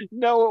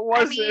 No, it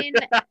I wasn't. mean,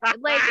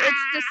 like,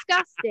 it's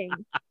disgusting,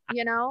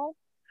 you know?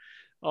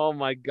 Oh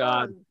my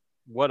God, Ugh.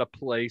 what a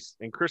place!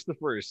 And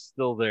Christopher is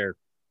still there.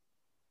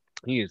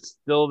 He is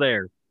still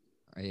there.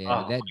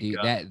 Yeah, Oh that my dude,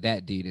 God.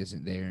 that dude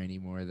isn't there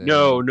anymore though.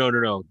 No.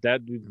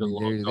 That dude's I been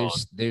mean, long gone.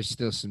 there's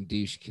still some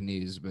douche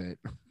canoes, but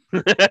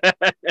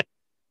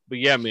But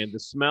yeah, man, the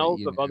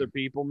smells you of know. other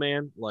people,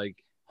 man, like.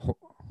 hold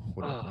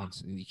on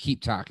once. You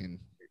keep talking.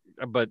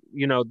 But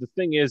the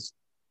thing is,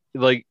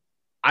 like,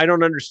 I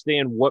don't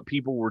understand what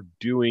people were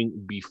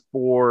doing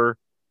before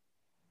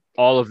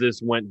all of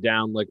this went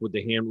down, like with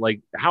the hand.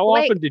 Like, how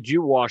Like- often did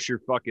you wash your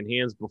fucking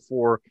hands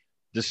before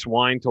the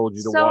swine told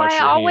you to So wash I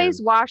your always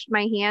hands? washed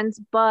my hands,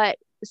 but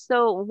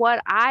so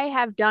what I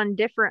have done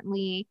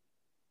differently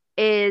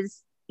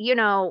is,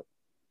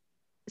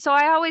 so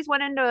I always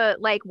went into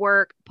like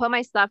work, put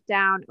my stuff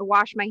down,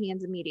 wash my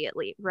hands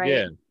immediately,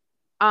 right?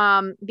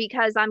 Yeah.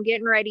 Because I'm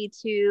getting ready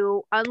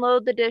to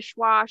unload the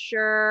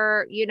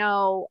dishwasher,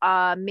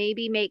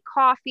 maybe make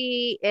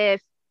coffee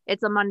if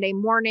it's a Monday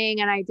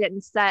morning and I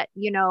didn't set,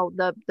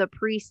 the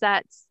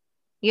presets.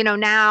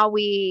 Now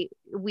we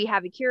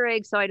have a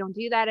Keurig, so I don't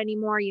do that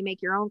anymore. You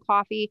make your own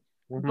coffee.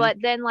 Mhm. But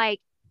then like,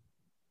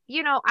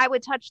 I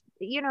would touch,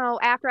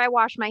 after I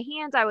wash my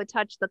hands, I would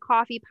touch the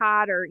coffee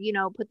pot or,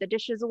 put the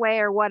dishes away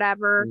or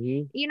whatever,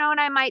 Mhm. and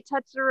I might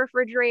touch the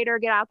refrigerator,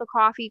 get out the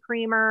coffee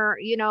creamer,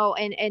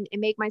 and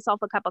make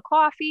myself a cup of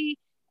coffee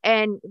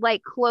and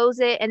like close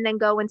it and then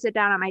go and sit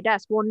down at my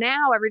desk. Well,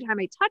 now every time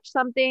I touch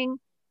something,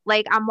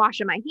 like I'm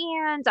washing my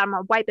hands, I'm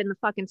wiping the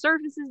fucking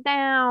surfaces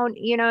down,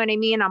 you know what I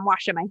mean? I'm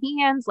washing my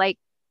hands. Like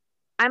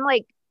I'm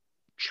like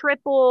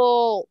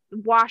triple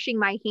washing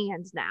my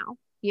hands now,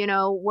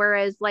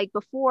 whereas like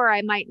before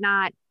I might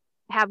not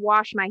have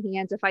washed my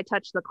hands if I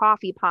touched the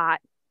coffee pot,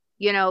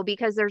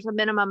 because there's a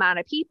minimum amount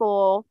of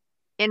people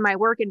in my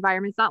work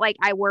environment. It's not like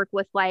I work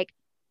with like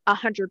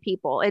 100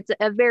 people. It's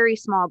a very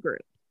small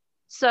group.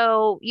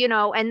 So,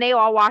 and they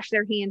all wash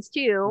their hands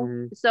too.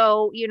 Mhm.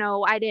 So,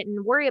 I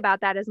didn't worry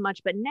about that as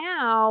much, but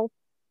now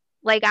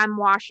like I'm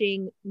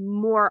washing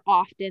more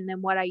often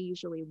than what I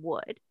usually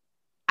would.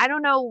 I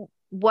don't know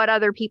what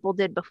other people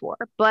did before,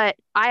 but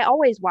I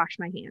always wash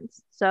my hands.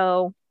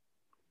 So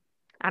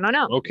I don't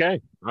know.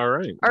 Okay. All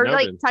right. Or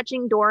like Noted.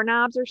 touching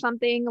doorknobs or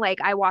something, like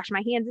I wash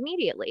my hands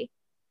immediately.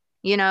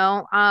 I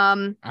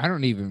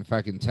don't even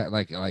fucking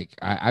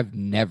I've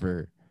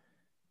never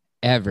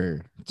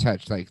ever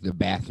touched like the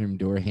bathroom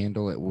door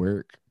handle at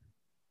work.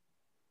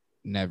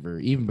 Never,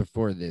 even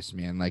before this,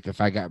 man. Like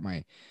if I got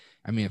my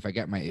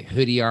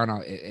hoodie on,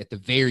 at the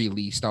very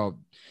least I'll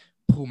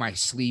pull my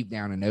sleeve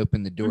down and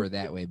open the door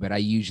that way. But I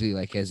usually,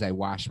 like, as I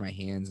wash my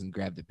hands and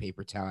grab the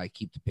paper towel, I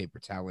keep the paper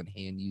towel in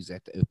hand, use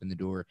that to open the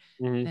door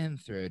Mhm. and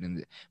throw it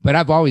in. But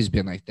I've always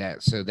been like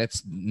that. So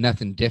that's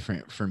nothing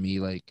different for me.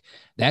 Like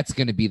that's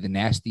going to be the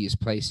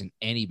nastiest place in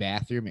any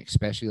bathroom,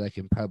 especially like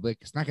in public.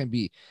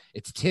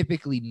 It's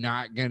typically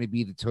not going to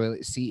be the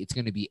toilet seat. It's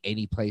going to be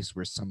any place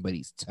where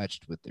somebody's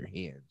touched with their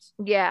hands.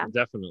 Yeah.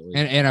 Definitely.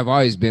 And I've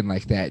always been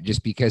like that,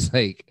 just because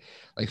like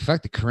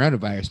fuck the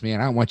coronavirus,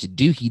 man. I don't want your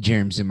dookie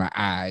germs in my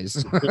eyes.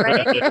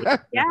 Right?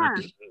 Yeah.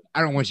 I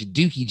don't want your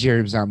dookie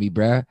germs on me,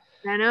 bruh.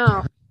 I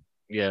know.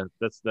 Yeah,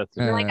 that's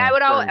Like I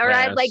would Firm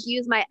I'd like pass.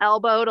 use my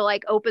elbow to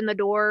like open the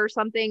door or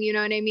something, you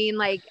know what I mean?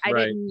 Like I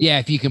Right. didn't. Yeah,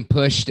 if you can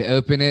push to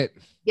open it.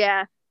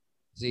 Yeah.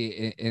 See,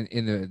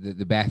 in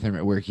the bathroom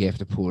at work, you have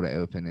to pull to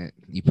open it.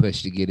 You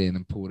push to get in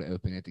and pull to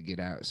open it to get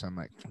out. So I'm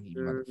like, you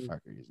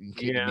motherfuckers, you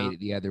could have Yeah. made it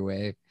the other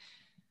way.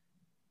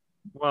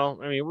 Well,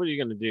 I mean, what are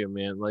you gonna do,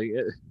 man? Like,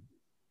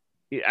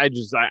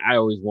 I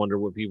always wonder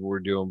what people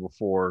were doing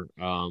before.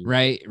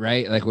 Right.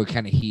 Like what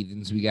kind of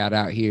heathens we got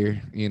out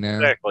here, you know?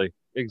 Exactly.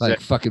 Like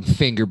fucking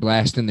finger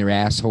blasting their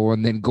asshole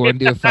and then going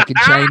to a fucking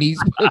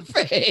Chinese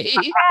buffet.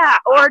 Yeah.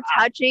 Or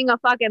touching a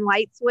fucking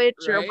light switch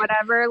or Right.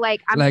 whatever.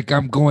 Like I'm Like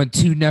I'm going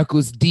 2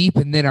 knuckles deep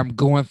and then I'm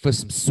going for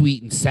some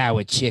sweet and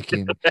sour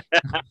chicken.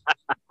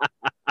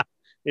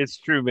 It's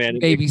true, man.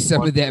 It Maybe makes you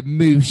some of that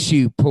moo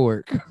shoe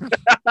pork.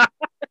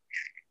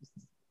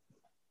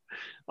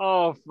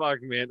 Oh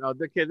fuck, man! Oh,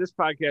 okay, this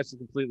podcast has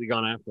completely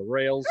gone off the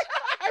rails.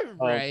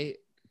 Right.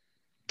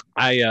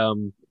 I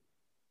don't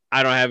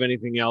have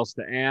anything else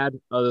to add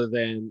other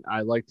than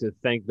I'd like to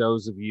thank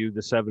those of you, the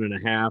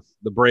 7.5,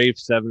 the brave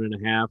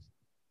 7.5,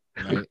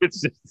 who Right.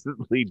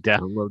 consistently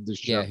download the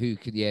show. who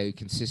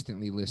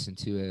consistently listen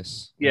to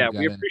us. Yeah, We've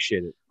we got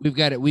appreciate it.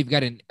 we've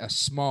got a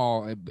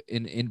small but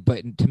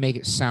to make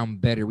it sound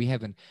better, we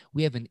have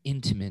an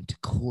intimate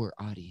core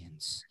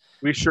audience.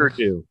 We sure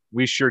do.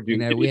 We sure do. You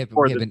know, It we is have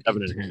more an than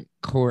 7.5. intimate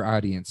core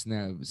audience.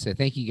 No, so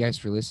thank you guys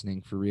for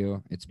listening, for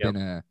real. It's Yep.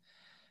 been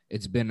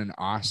it's been an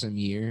awesome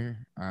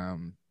year.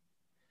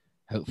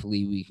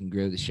 Hopefully we can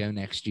grow the show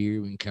next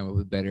year. We can come up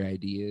with better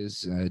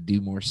ideas,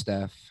 do more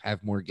stuff,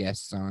 have more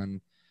guests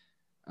on,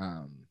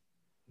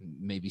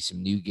 maybe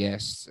some new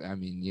guests. I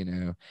mean, you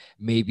know,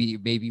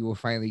 maybe we'll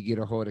finally get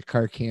a hold of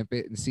Car Camp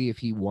It and see if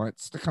he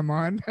wants to come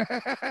on.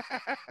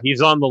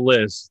 He's on the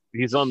list.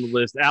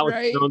 Alex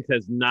Right. Jones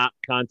has not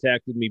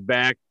contacted me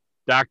back.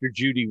 Dr.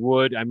 Judy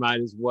Wood, I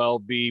might as well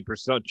be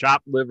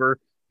chopped liver,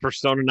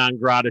 persona non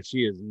grata.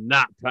 She has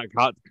not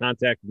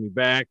contacted me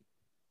back.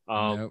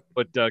 Nope.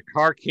 But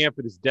Car Camp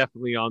It is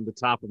definitely on the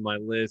top of my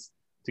list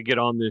to get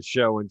on this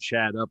show and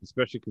chat up,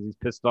 especially because he's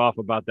pissed off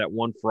about that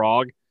one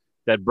frog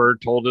that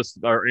Bird told us,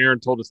 or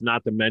Aaron told us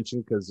not to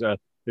mention, because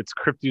it's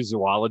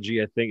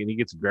cryptozoology, I think, and he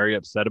gets very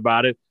upset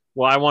about it.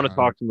 Well, I want to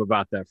talk to him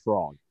about that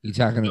frog. Were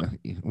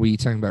you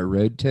talking about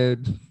Road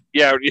Toad?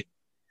 Yeah,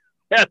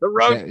 the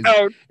Road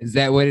Toad. Is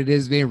that what it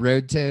is, man?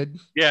 Road Toad?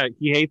 Yeah,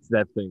 he hates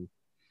that thing.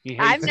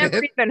 I've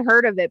never even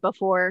heard of it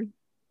before.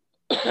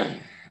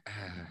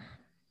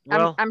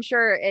 Well, I'm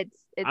sure it's.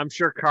 I'm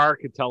sure Carr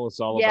could tell us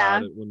all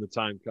about it when the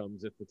time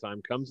comes, if the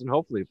time comes, and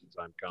hopefully if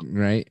the time comes.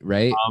 Right.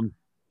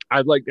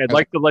 I'd like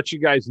to let you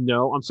guys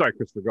know. I'm sorry,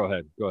 Christopher. Go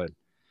ahead.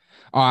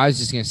 Oh, I was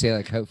just gonna say,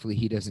 like, hopefully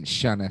he doesn't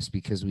shun us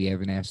because we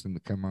haven't asked him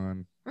to come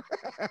on.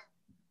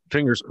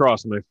 Fingers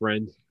crossed, my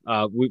friend.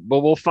 But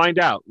we'll find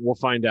out.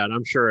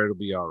 I'm sure it'll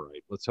be all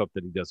right. Let's hope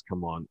that he does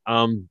come on.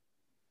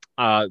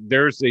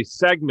 There's a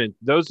segment.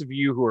 Those of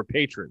you who are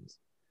patrons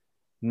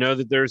know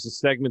that there's a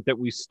segment that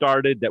we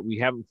started that we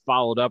haven't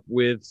followed up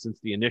with since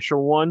the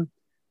initial one,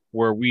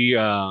 where we,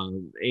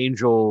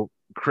 Angel,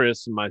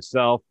 Chris, and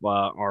myself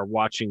are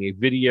watching a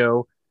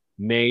video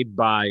made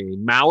by a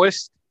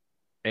Maoist,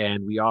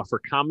 and we offer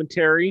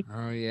commentary.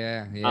 Oh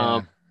yeah.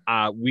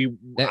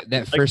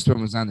 That first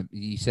one was on the.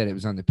 You said it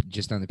was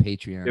just on the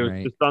Patreon, it was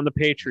right? just on the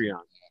Patreon.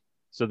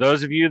 So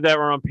those of you that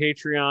were on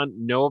Patreon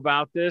know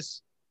about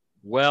this.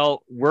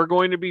 Well, we're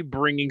going to be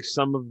bringing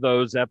some of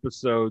those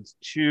episodes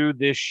to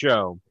this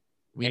show.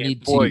 We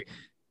need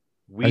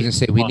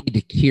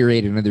to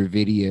curate another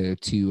video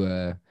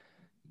to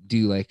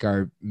do like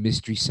our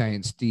Mystery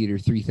Science Theater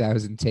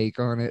 3000 take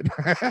on it.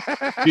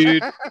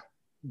 Dude,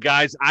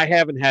 guys, I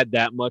haven't had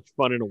that much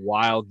fun in a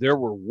while. There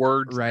were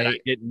words that I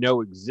didn't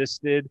know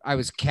existed. I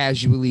was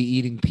casually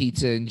eating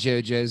pizza and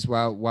JoJo's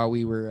while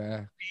we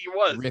were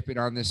ripping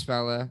on this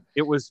fella.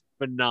 It was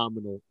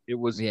phenomenal. It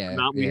was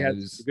phenomenal. We had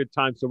a good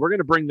time. So we're going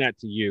to bring that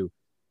to you.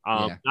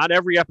 Not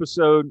every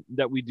episode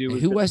that we do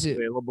is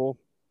available.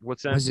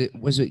 What's that?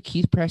 Was it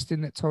Keith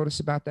Preston that told us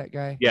about that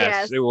guy?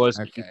 Yes. It was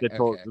Keith that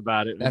told us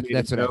about it.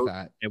 That's what I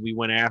thought. And we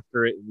went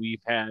after it. We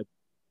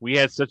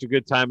had such a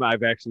good time.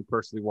 I've actually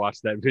personally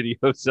watched that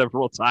video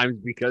several times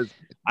because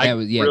I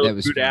was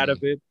good out of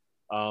it.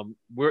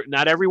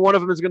 Not every one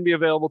of them is going to be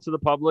available to the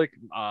public.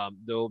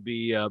 There'll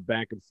be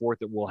back and forth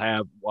that we'll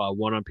have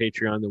one on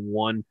Patreon and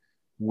one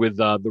with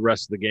the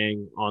rest of the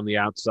gang on the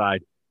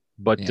outside.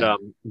 But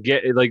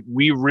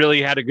we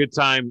really had a good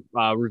time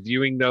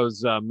reviewing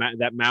those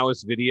that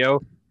Maoist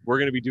video. We're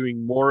going to be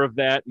doing more of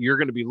that. You're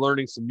going to be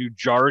learning some new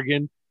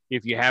jargon.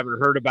 If you haven't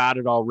heard about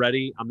it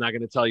already, I'm not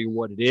going to tell you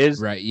what it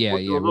is. Right? Yeah.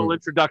 We'll do a little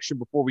introduction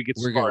before we get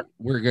started.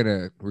 We're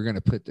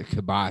gonna put the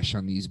kibosh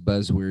on these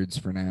buzzwords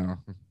for now.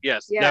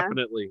 Yes,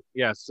 definitely.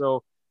 Yeah.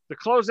 So to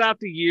close out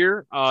the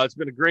year, it's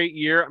been a great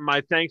year.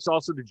 My thanks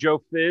also to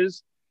Joe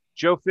Fizz.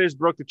 Joe Fizz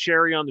broke the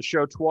cherry on the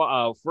show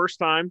first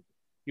time.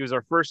 He was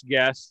our first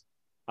guest.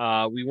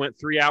 We went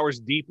 3 hours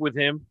deep with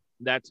him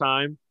that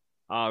time.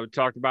 We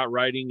talked about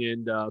writing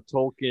and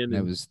Tolkien.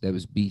 That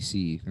was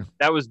BC.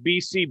 That was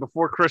BC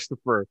before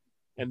Christopher.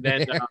 And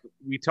then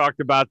we talked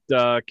about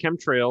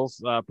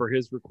chemtrails per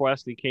his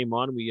request. He came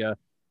on. We had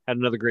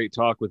another great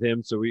talk with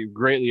him. So we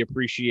greatly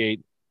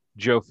appreciate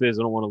Joe Fizz.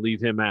 I don't want to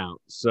leave him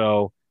out.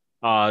 So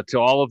to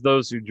all of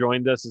those who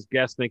joined us as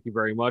guests, thank you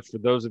very much. For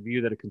those of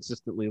you that have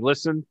consistently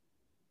listened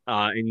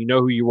and you know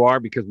who you are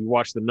because we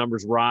watched the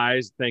numbers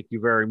rise, thank you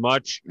very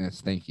much.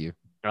 Yes, thank you.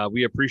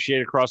 We appreciate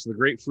it across the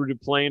great fruited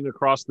plain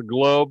across the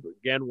globe.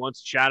 Again,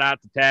 once shout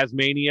out to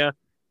Tasmania.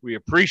 We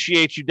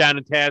appreciate you down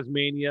in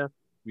Tasmania.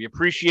 We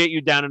appreciate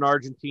you down in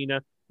Argentina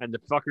and the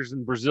fuckers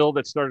in Brazil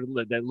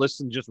that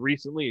listened just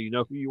recently. You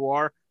know who you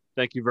are.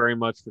 Thank you very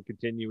much for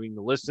continuing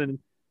to listen.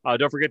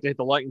 Don't forget to hit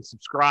the like and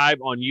subscribe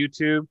on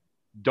YouTube.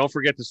 Don't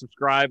forget to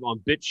subscribe on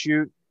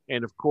BitChute.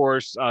 And of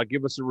course,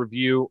 give us a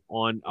review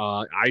on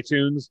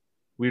iTunes.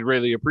 We'd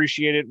really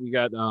appreciate it.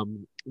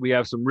 We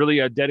have some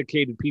really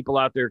dedicated people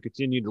out there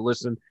continue to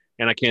listen,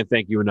 and I can't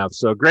thank you enough.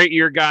 So great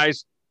year,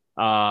 guys.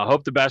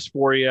 Hope the best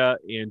for you,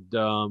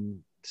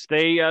 and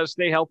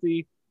stay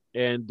healthy.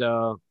 And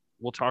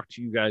we'll talk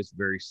to you guys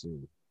very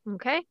soon.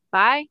 Okay.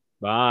 Bye.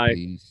 Bye.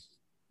 Peace.